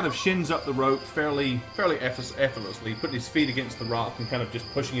 He kind of shins up the rope fairly effortlessly, putting his feet against the rock and kind of just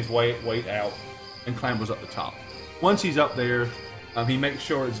pushing his weight out, and clambers up the top. Once he's up there, he makes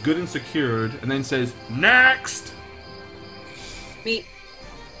sure it's good and secured, and then says, "Next!" Me.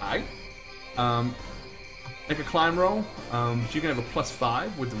 Alright. Make a climb roll. So you can have a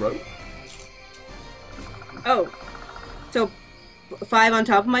 +5 with the rope. Oh. So 5 on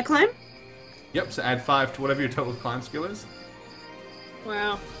top of my climb? Yep, so add 5 to whatever your total climb skill is.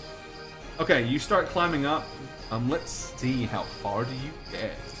 Wow. Okay, you start climbing up. Let's see, how far do you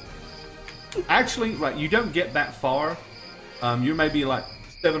get? Actually, right, you don't get that far. You're maybe like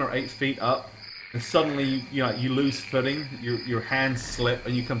 7 or 8 feet up, and suddenly you lose footing. Your hands slip,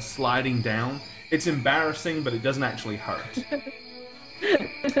 and you come sliding down. It's embarrassing, but it doesn't actually hurt.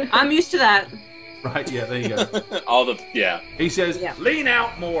 I'm used to that. Right? Yeah, there you go. Yeah. He says, Yeah. "Lean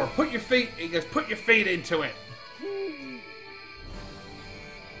out more. Put your feet." He goes, "Put your feet into it."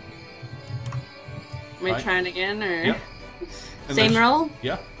 Am I Right. trying again, or Yep. And same then- roll?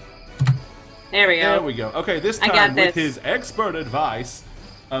 Yeah. There we go. There we go. Okay, this I time got with this. his expert advice,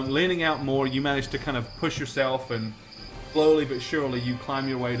 leaning out more, you manage to kind of push yourself, and slowly but surely you climb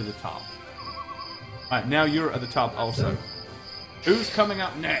your way to the top. All right, now you're at the top also. Who's coming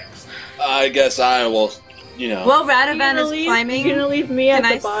up next? I guess I will, Well, Radovan is climbing. You're gonna leave me at Can I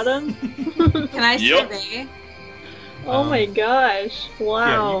the s- bottom? Can I Yep. survey? Oh my gosh! Yeah,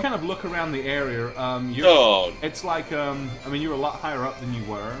 Wow. you kind of look around the area. Oh, It's like, you're a lot higher up than you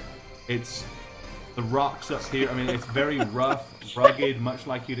were. It's the rocks up here. I mean, it's very rough, rugged, much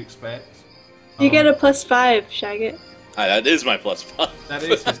like you'd expect. You get a +5, Shagget. that is my +5. That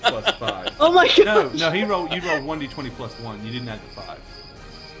is his +5. Oh my god. No, you rolled 1d20 +1. You didn't add the 5.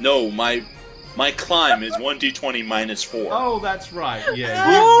 No, my climb is 1d20 -4. Oh, that's right.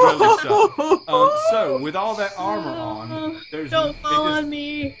 Yeah, you really suck. So, with all that armor on, Don't fall on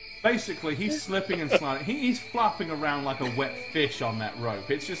me. basically he's slipping and sliding. He's flopping around like a wet fish on that rope.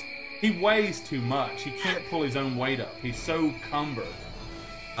 It's just he weighs too much. He can't pull his own weight up. He's so cumbered.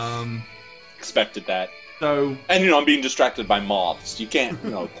 Expected that. So And, I'm being distracted by moths. You can't,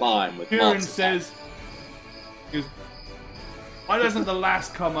 climb with Kieran moths. says, he goes, "Why doesn't the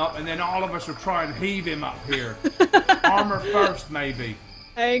last come up and then all of us will try and heave him up here? Armor first, maybe."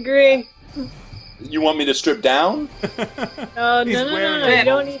 I agree. You want me to strip down? No, He's no, no, wearing no, a you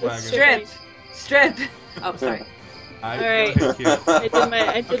don't need Volkswagen. to Strip. Strip. Oh, sorry. Alright. Go ahead, Kieran.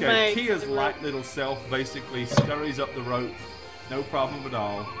 I did Okay, my. Kia's light little self basically scurries up the rope, no problem at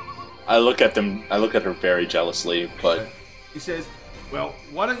all. I look at her very jealously, but He says, "Well,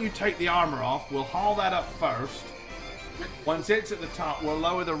 why don't you take the armor off? We'll haul that up first. Once it's at the top, we'll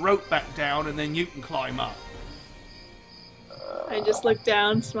lower the rope back down, and then you can climb up." I just look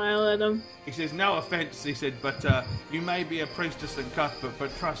down, smile at him. He says, "No offense," he said, "but you may be a priestess in Cuthbert,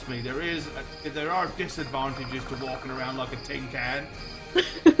 but trust me, there are disadvantages to walking around like a tin can."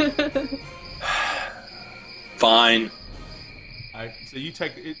 Fine. Alright, so it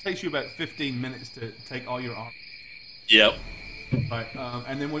takes you about 15 minutes to take all your armor. Yep. Right,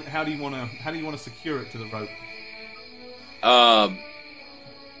 and then how do you want to secure it to the rope?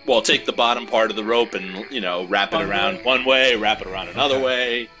 Well, take the bottom part of the rope and wrap it around one way, wrap it around another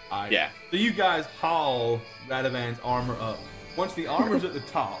way. Yeah. So you guys haul Radovan's armor up. Once the armor's at the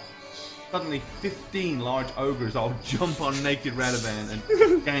top, suddenly 15 large ogres all jump on naked Radovan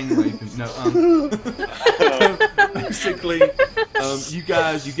and gang rape him. No, basically, you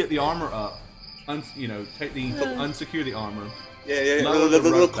get the armor up, unsecure the armor. Yeah. Lower the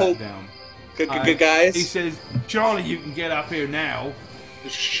rope back down. Good guys. He says, "Surely you can get up here now."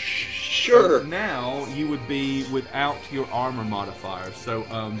 Sure. But now you would be without your armor modifier. So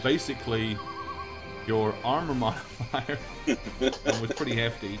basically, your armor modifier was pretty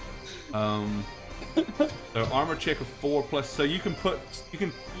hefty. So armor check of 4 plus. So you can put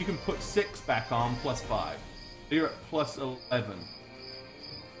 6 back on plus 5. So you're at plus 11.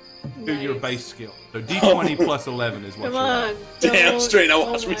 To your base skill. So D20 plus 11 is what Come you're on. at. Damn straight, now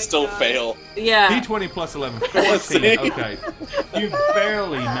Oh watch me my still God. fail. Yeah. D20 plus 11, 14. Okay. You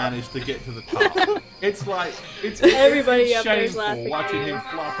barely managed to get to the top. It's Everybody up there's shameful laughing watching at you. him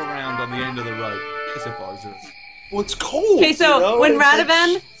flop around on the end of the rope. As if I was there. Well, it's cold. Okay, so when It's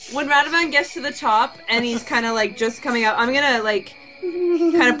like- Radovan gets to the top and he's kind of like just coming out, I'm gonna like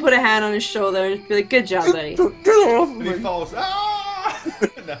kind of put a hand on his shoulder and be like, "Good job, buddy." Get off And he me. falls. Ah!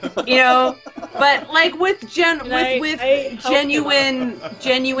 You know, but like with I help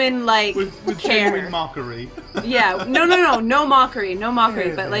genuine like With care. genuine mockery. Yeah, no mockery,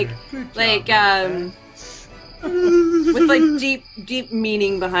 but like with like deep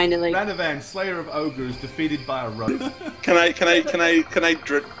meaning behind it, like Radovan, Slayer of Ogres, defeated by a rope. Can I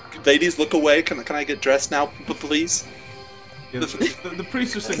ladies, look away. Can I get dressed now, please? Yeah, the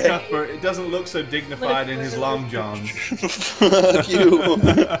priestess in Okay. Cuthbert, it doesn't look so dignified in his long johns. Fuck you.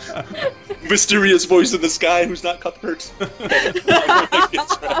 Mysterious voice in the sky who's not Cuthbert. Get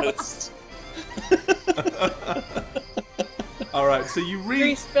dressed. Alright, so you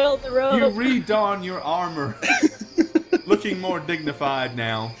Re-spelled the rope. re-don your armor, looking more dignified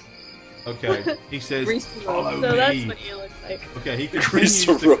now. Okay, he says, "Follow So that's me." what you look like. Okay, he Grease continues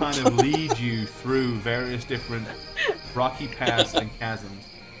the to rope. kind of lead you through various different rocky paths and chasms.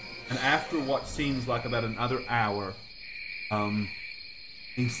 And after what seems like about another hour,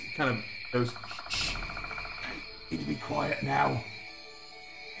 he kind of goes, "Shh, need to be quiet now."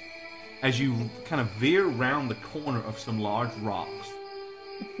 As you kind of veer round the corner of some large rocks,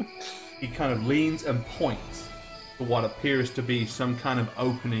 he kind of leans and points to what appears to be some kind of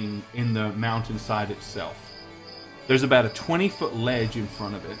opening in the mountainside itself. There's about a 20-foot ledge in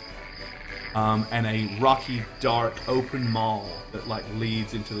front of it, and a rocky, dark, open maw that like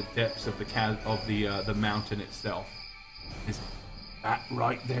leads into the depths of the mountain itself. That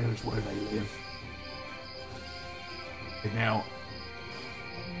right there is where they live. And now,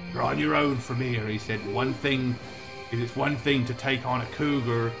 you're on your own from here. He said, it's one thing to take on a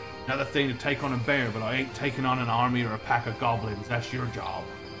cougar, another thing to take on a bear, but I ain't taking on an army or a pack of goblins. That's your job.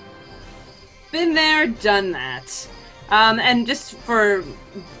 been there, done that. And just for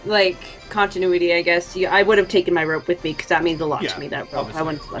like continuity, I guess I would have taken my rope with me because that means a lot to me. That rope, obviously. I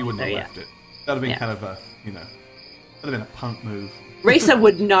wouldn't have left You it wouldn't there. have Yeah, left it. That'd have been Yeah. kind of a, that'd have been a punk move. Raisa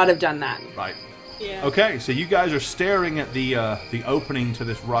would not have done that. Right. Yeah. Okay, so you guys are staring at the opening to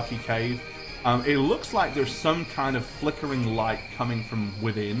this rocky cave. It looks like there's some kind of flickering light coming from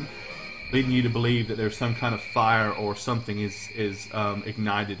within, leading you to believe that there's some kind of fire or something is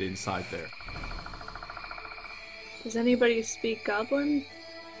ignited inside there. Does anybody speak Goblin?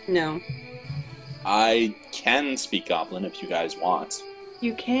 No. I can speak Goblin if you guys want.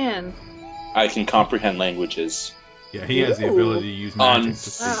 You can. I can comprehend languages. Yeah, he has the ability to use magic to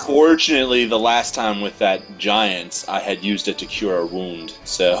speak. Unfortunately, the last time with that giant, I had used it to cure a wound,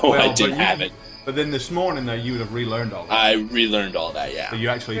 so I but didn't you- have it. But then this morning, though, you would have relearned all that. I relearned all that, yeah. So you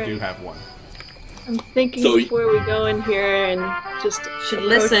actually do Right. have one. I'm thinking So- before we go in here and just Should approach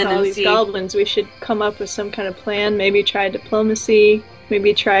listen all and these see. goblins, we should come up with some kind of plan. Maybe try diplomacy.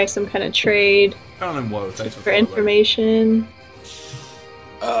 Maybe try some kind of trade Found in woe, thanks for following. information.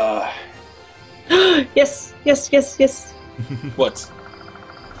 Yes, yes, yes, yes. What?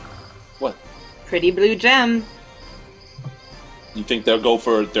 What? Pretty blue gem. You think they'll go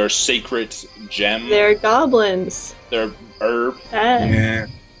for their sacred gem? They're goblins. Their herb?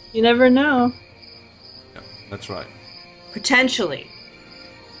 You never know. Yeah, that's right. Potentially.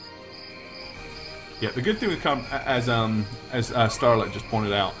 Yeah, the good thing with as Starlight just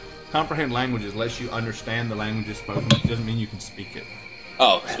pointed out, comprehend languages lets you understand the languages spoken. It doesn't mean you can speak it.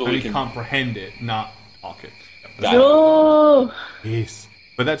 Oh, so Only we can comprehend it, not talk it. Got it. No. Yes,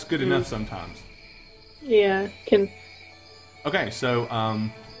 but that's good enough sometimes. Yeah. Can. Okay, so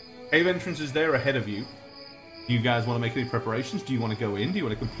cave entrance is there ahead of you. Do you guys want to make any preparations? Do you want to go in? Do you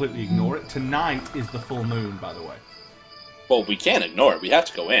want to completely ignore it? Tonight is the full moon, by the way. Well, we can't ignore it. We have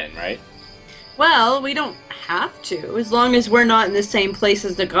to go in, right? Well, we don't have to. As long as we're not in the same place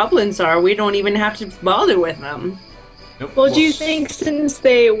as the goblins are, we don't even have to bother with them. Nope. Well, do you think since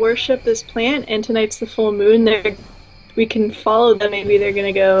they worship this plant and tonight's the full moon, we can follow them? Maybe they're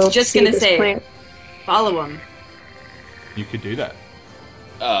gonna go. Just see gonna this say, plant. follow them. You could do that.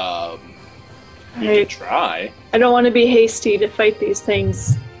 We could try. I don't want to be hasty to fight these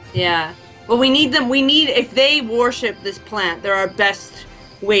things. Yeah. Well, we need them. If they worship this plant, they're our best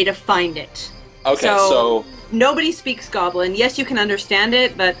way to find it. Okay, So- so Nobody speaks goblin. Yes, you can understand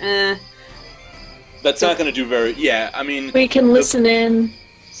it, but that's not going to do very. Yeah, I mean, We can listen in.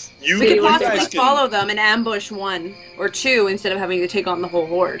 you we could you possibly guys can. follow them and ambush one or two instead of having to take on the whole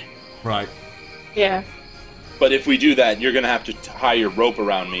horde. Right. Yeah. But if we do that, you're going to have to tie your rope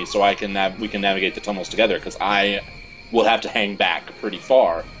around me so we can navigate the tunnels together. Because I will have to hang back pretty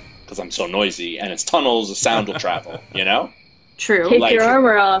far because I'm so noisy, and it's tunnels. The sound will travel. You know, True. Take Like- your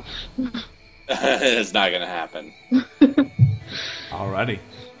armor off. it's not going to happen. Alrighty.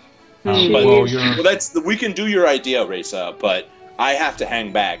 Jeez. But Well, you're we can do your idea, Reza, but I have to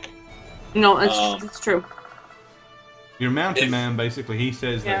hang back. No, Um, it's true. your mountain If- man. Basically, he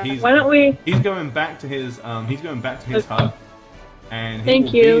says that Yeah. Why don't we? he's going back to his hut, and he Thank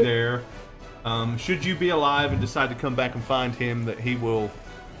will you. be there. Should you be alive and decide to come back and find him, that he'll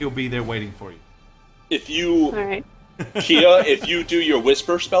be there waiting for you. If you, All right. Kia, if you do your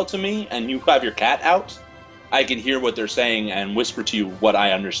whisper spell to me and you have your cat out, I can hear what they're saying and whisper to you what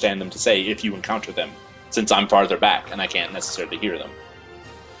I understand them to say if you encounter them, since I'm farther back and I can't necessarily hear them.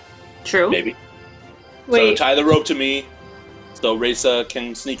 True. Maybe. Wait. So tie the rope to me so Reza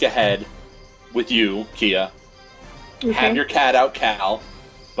can sneak ahead with you, Kia. Have Okay. your cat out, Cal,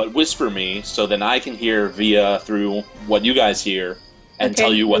 but whisper me so then I can hear via through what you guys hear and Okay,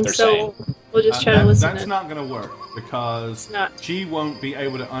 tell you what and they're so saying. We'll just try to listen. That's in. not going to work because Not. she won't be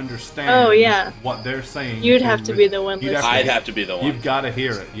able to understand Oh, yeah. what they're saying. You'd have to be the one You'd have listening. to- I'd have to be the one. You've got to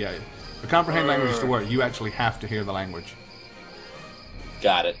hear it, yeah. For comprehend languages to work, you actually have to hear the language.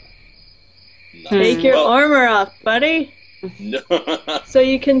 Got it. Take your Well- armor off, buddy, No. so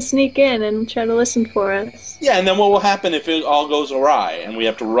you can sneak in and try to listen for us. Yeah, and then what will happen if it all goes awry and we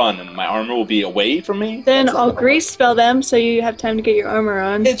have to run and my armor will be away from me? Then That's not I'll gonna grease spell them so you have time to get your armor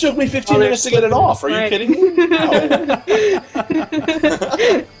on. work. It took me 15 While they're minutes to get it slipping off. Are you and kidding me? No.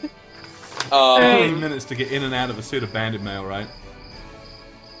 15 minutes to get in and out of a suit of bandit mail, right?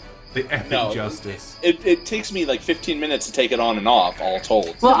 The epic No. justice. It takes me like 15 minutes to take it on and off, all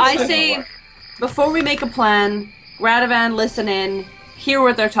told. Well, I It's not gonna say work. before we make a plan, Radovan, listen in, hear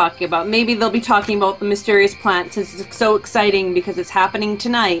what they're talking about. Maybe they'll be talking about the mysterious plant since it's so exciting because it's happening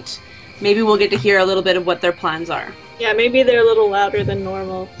tonight. Maybe we'll get to hear a little bit of what their plans are. Yeah, maybe they're a little louder than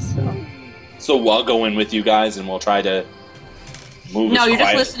normal. So I'll go in with you guys and we'll try to move. No, as you're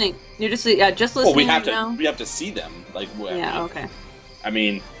just quiet- listening. You're just just listening Well, we have right to. now. We have to see them. Like, Yeah. Okay. I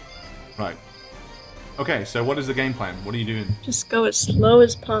mean, Right. Okay, so what is the game plan? What are you doing? just go as slow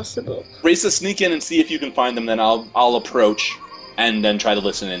as possible. race a sneak in and see if you can find them. Then I'll approach and then try to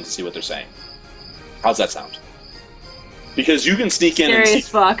listen in to see what they're saying. How's that sound? Because you can sneak in and Scary see. as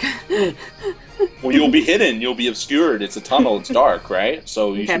fuck. Well, you'll be hidden. You'll be obscured. It's a tunnel. It's dark, right?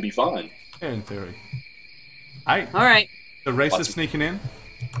 So you Okay. should be fine. Yeah, in theory. Alright, All right. the race Lots is of- sneaking in.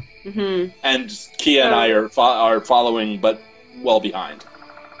 Mm-hmm. And Kia and I are following, but well behind.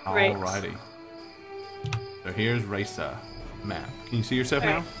 Right. Alrighty. So here's Raisa map. Can you see yourself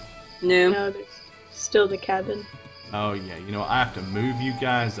Alright. No. No, there's still the cabin. now? Oh yeah, you know I have to move you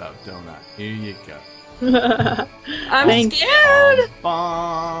guys up, don't I? Here you go. I'm Thank- scared.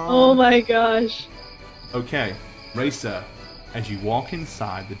 Oh my gosh. Okay, Raisa, as you walk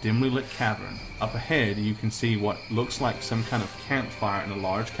inside the dimly lit cavern, up ahead you can see what looks like some kind of campfire in a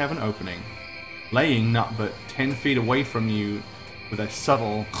large cavern opening. Laying not but 10 feet away from you with a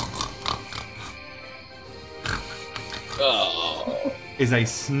subtle Oh. is a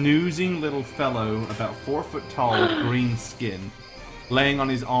snoozing little fellow about 4 foot tall with green skin, laying on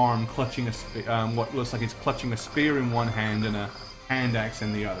his arm, clutching what looks like he's clutching a spear in one hand and a hand axe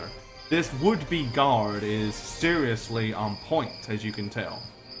in the other. This would-be guard is seriously on point, as you can tell,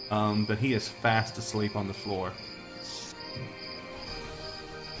 but he is fast asleep on the floor.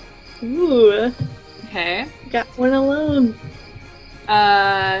 Ooh, Okay. got one alone.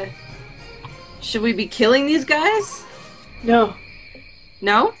 Should we be killing these guys? No.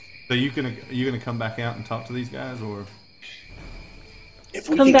 No? So you gonna come back out and talk to these guys, or If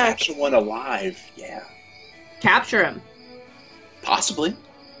we Come can back. capture one alive, yeah. Capture him. Possibly.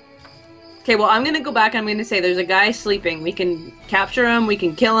 Okay, well, I'm gonna go back and I'm gonna say there's a guy sleeping. We can capture him, we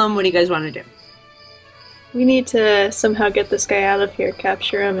can kill him. What do you guys want to do? We need to somehow get this guy out of here,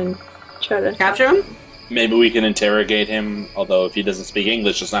 capture him, and try to Capture him? Maybe we can interrogate him, although if he doesn't speak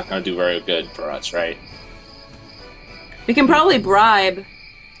English, it's not going to do very good for us, right? We can probably bribe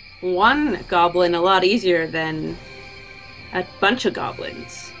one goblin a lot easier than a bunch of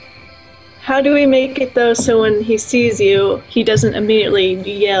goblins. How do we make it though so when he sees you, he doesn't immediately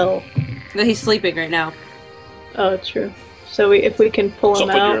yell? No, he's sleeping right now. Oh, true. So if we can pull So him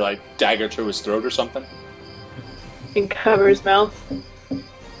put out your dagger through his throat or something. and cover his mouth.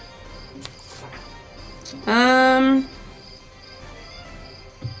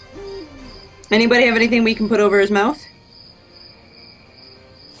 Anybody have anything we can put over his mouth?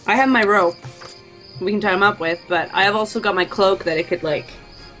 I have my rope we can tie him up with, but I have also got my cloak that it could, like...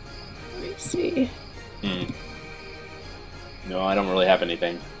 Let me see. No, I don't really have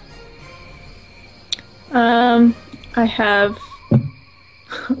anything. I have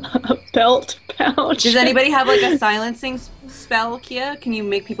a belt pouch. Does anybody have, like, a silencing spell, Kia? Can you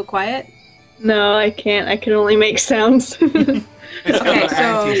make people quiet? No, I can't. I can only make sounds. it's kind Okay, of an so-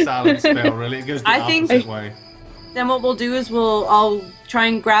 anti-silent spell, really. It goes the I think- opposite way. Then what we'll do is I'll try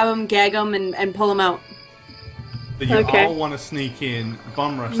and grab him, gag him, and pull him out. So you Okay. all want to sneak in,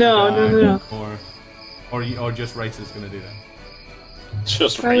 bum rush No, the guy, no. or just Racer's gonna do that.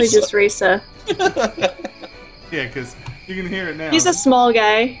 Just Probably race just Risa. Yeah, because you can hear it now. He's a small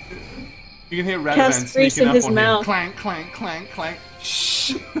guy. You can hear Radavan Cast grease sneaking in up his on mouth. him. Clank, clank, clank, clank.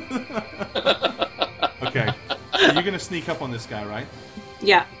 Shh. Okay, so you're gonna sneak up on this guy, right?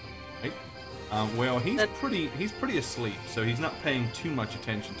 Yeah. Right. Well, he's pretty asleep, so he's not paying too much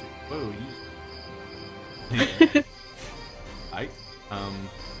attention to you. Whoa, you. Right.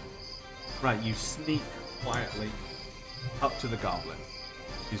 Right. You sneak quietly up to the goblin.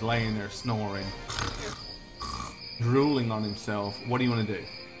 He's laying there snoring, drooling on himself. What do you want to do?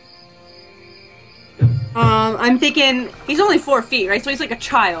 I'm thinking he's only 4 feet, right? So he's like a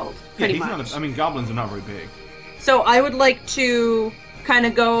child, pretty he's much. not. Goblins are not very big. So I would like to kind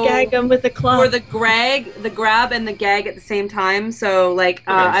of go Gag him with a claw. for the grab and the gag at the same time. So like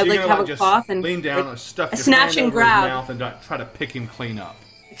Okay, I'd so like you're to gonna, have a just cloth and lean down like, and stuff a your snatch hand and over grab. his mouth and try to pick him clean up.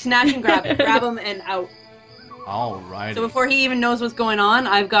 snatch and grab him and out. All right. So before he even knows what's going on,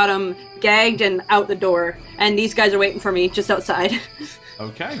 I've got him gagged and out the door, and these guys are waiting for me just outside.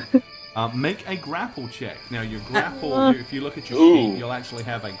 Okay. Make a grapple check. Now, your grapple, if you look at your sheet, you'll actually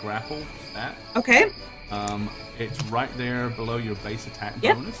have a grapple stat. Okay, It's right there below your base attack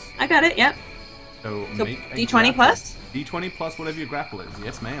Yep. bonus. I got it. Yep. So, So make a D20 grapple. plus. D20 plus whatever your grapple is.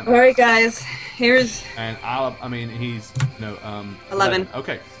 Yes, ma'am. All right, guys. Here's And he's 11.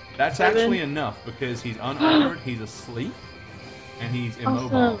 Okay, that's 11. actually enough because he's unarmored, he's asleep, and he's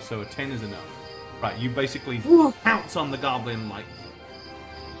immobile. Awesome. So a 10 is enough. Right, you basically Ooh. pounce on the goblin, like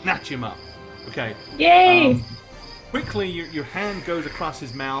snatch him up. Okay. Yay! Quickly, your hand goes across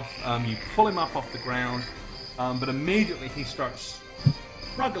his mouth. You pull him up off the ground, but immediately he starts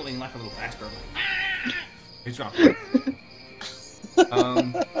struggling like a little bastard. He's gone.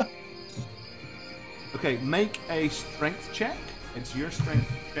 Okay, make a strength check. It's your strength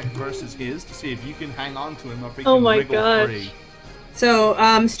check versus his to see if you can hang on to him or if he Oh can my wriggle gosh. free.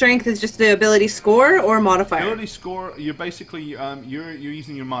 So strength is just the ability score or modifier. Ability score. You're basically you're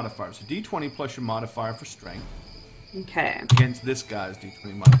using your modifier. So D20 plus your modifier for strength Okay. against this guy's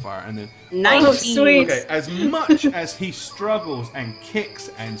D20 modifier, and then 19. Oh, sweet. okay, as much as he struggles and kicks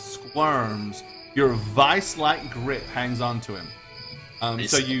and squirms, your vice-like grip hangs on to him.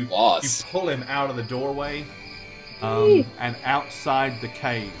 So you pull him out of the doorway and outside the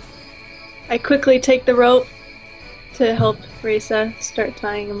cave. I quickly take the rope to help Risa start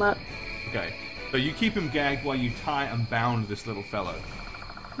tying him up. Okay, so you keep him gagged while you tie and bound this little fellow.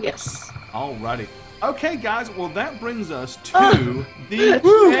 Yes. Alrighty. Okay, guys, well, that brings us to the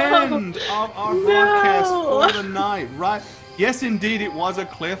end of our broadcast for the night, right? Yes, indeed, it was a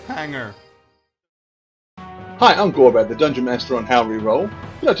cliffhanger. Hi, I'm Gorbad, the Dungeon Master on How Reroll. If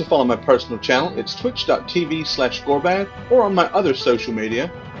you'd like to follow my personal channel, it's twitch.tv/Gorbad, or on my other social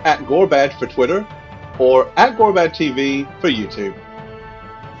media, @Gorbad for Twitter, or @GorbadTV for YouTube.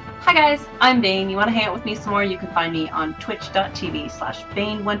 Hi guys, I'm Bane. You want to hang out with me some more? You can find me on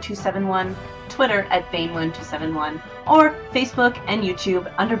twitch.tv/Bane1271, Twitter @Bane1271, or Facebook and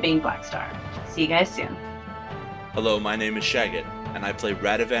YouTube under Bane Blackstar. See you guys soon. Hello, my name is Shagget, and I play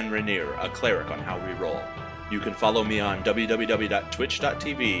Radovan Rainier, a cleric on How Reroll. You can follow me on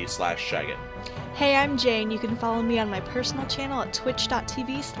www.twitch.tv/Shagget. Hey, I'm Jane. You can follow me on my personal channel at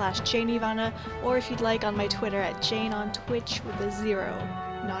twitch.tv/JaneIvana, or if you'd like on my Twitter at JaneOnTwitch with a 0,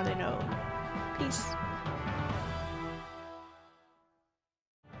 not an O. Peace.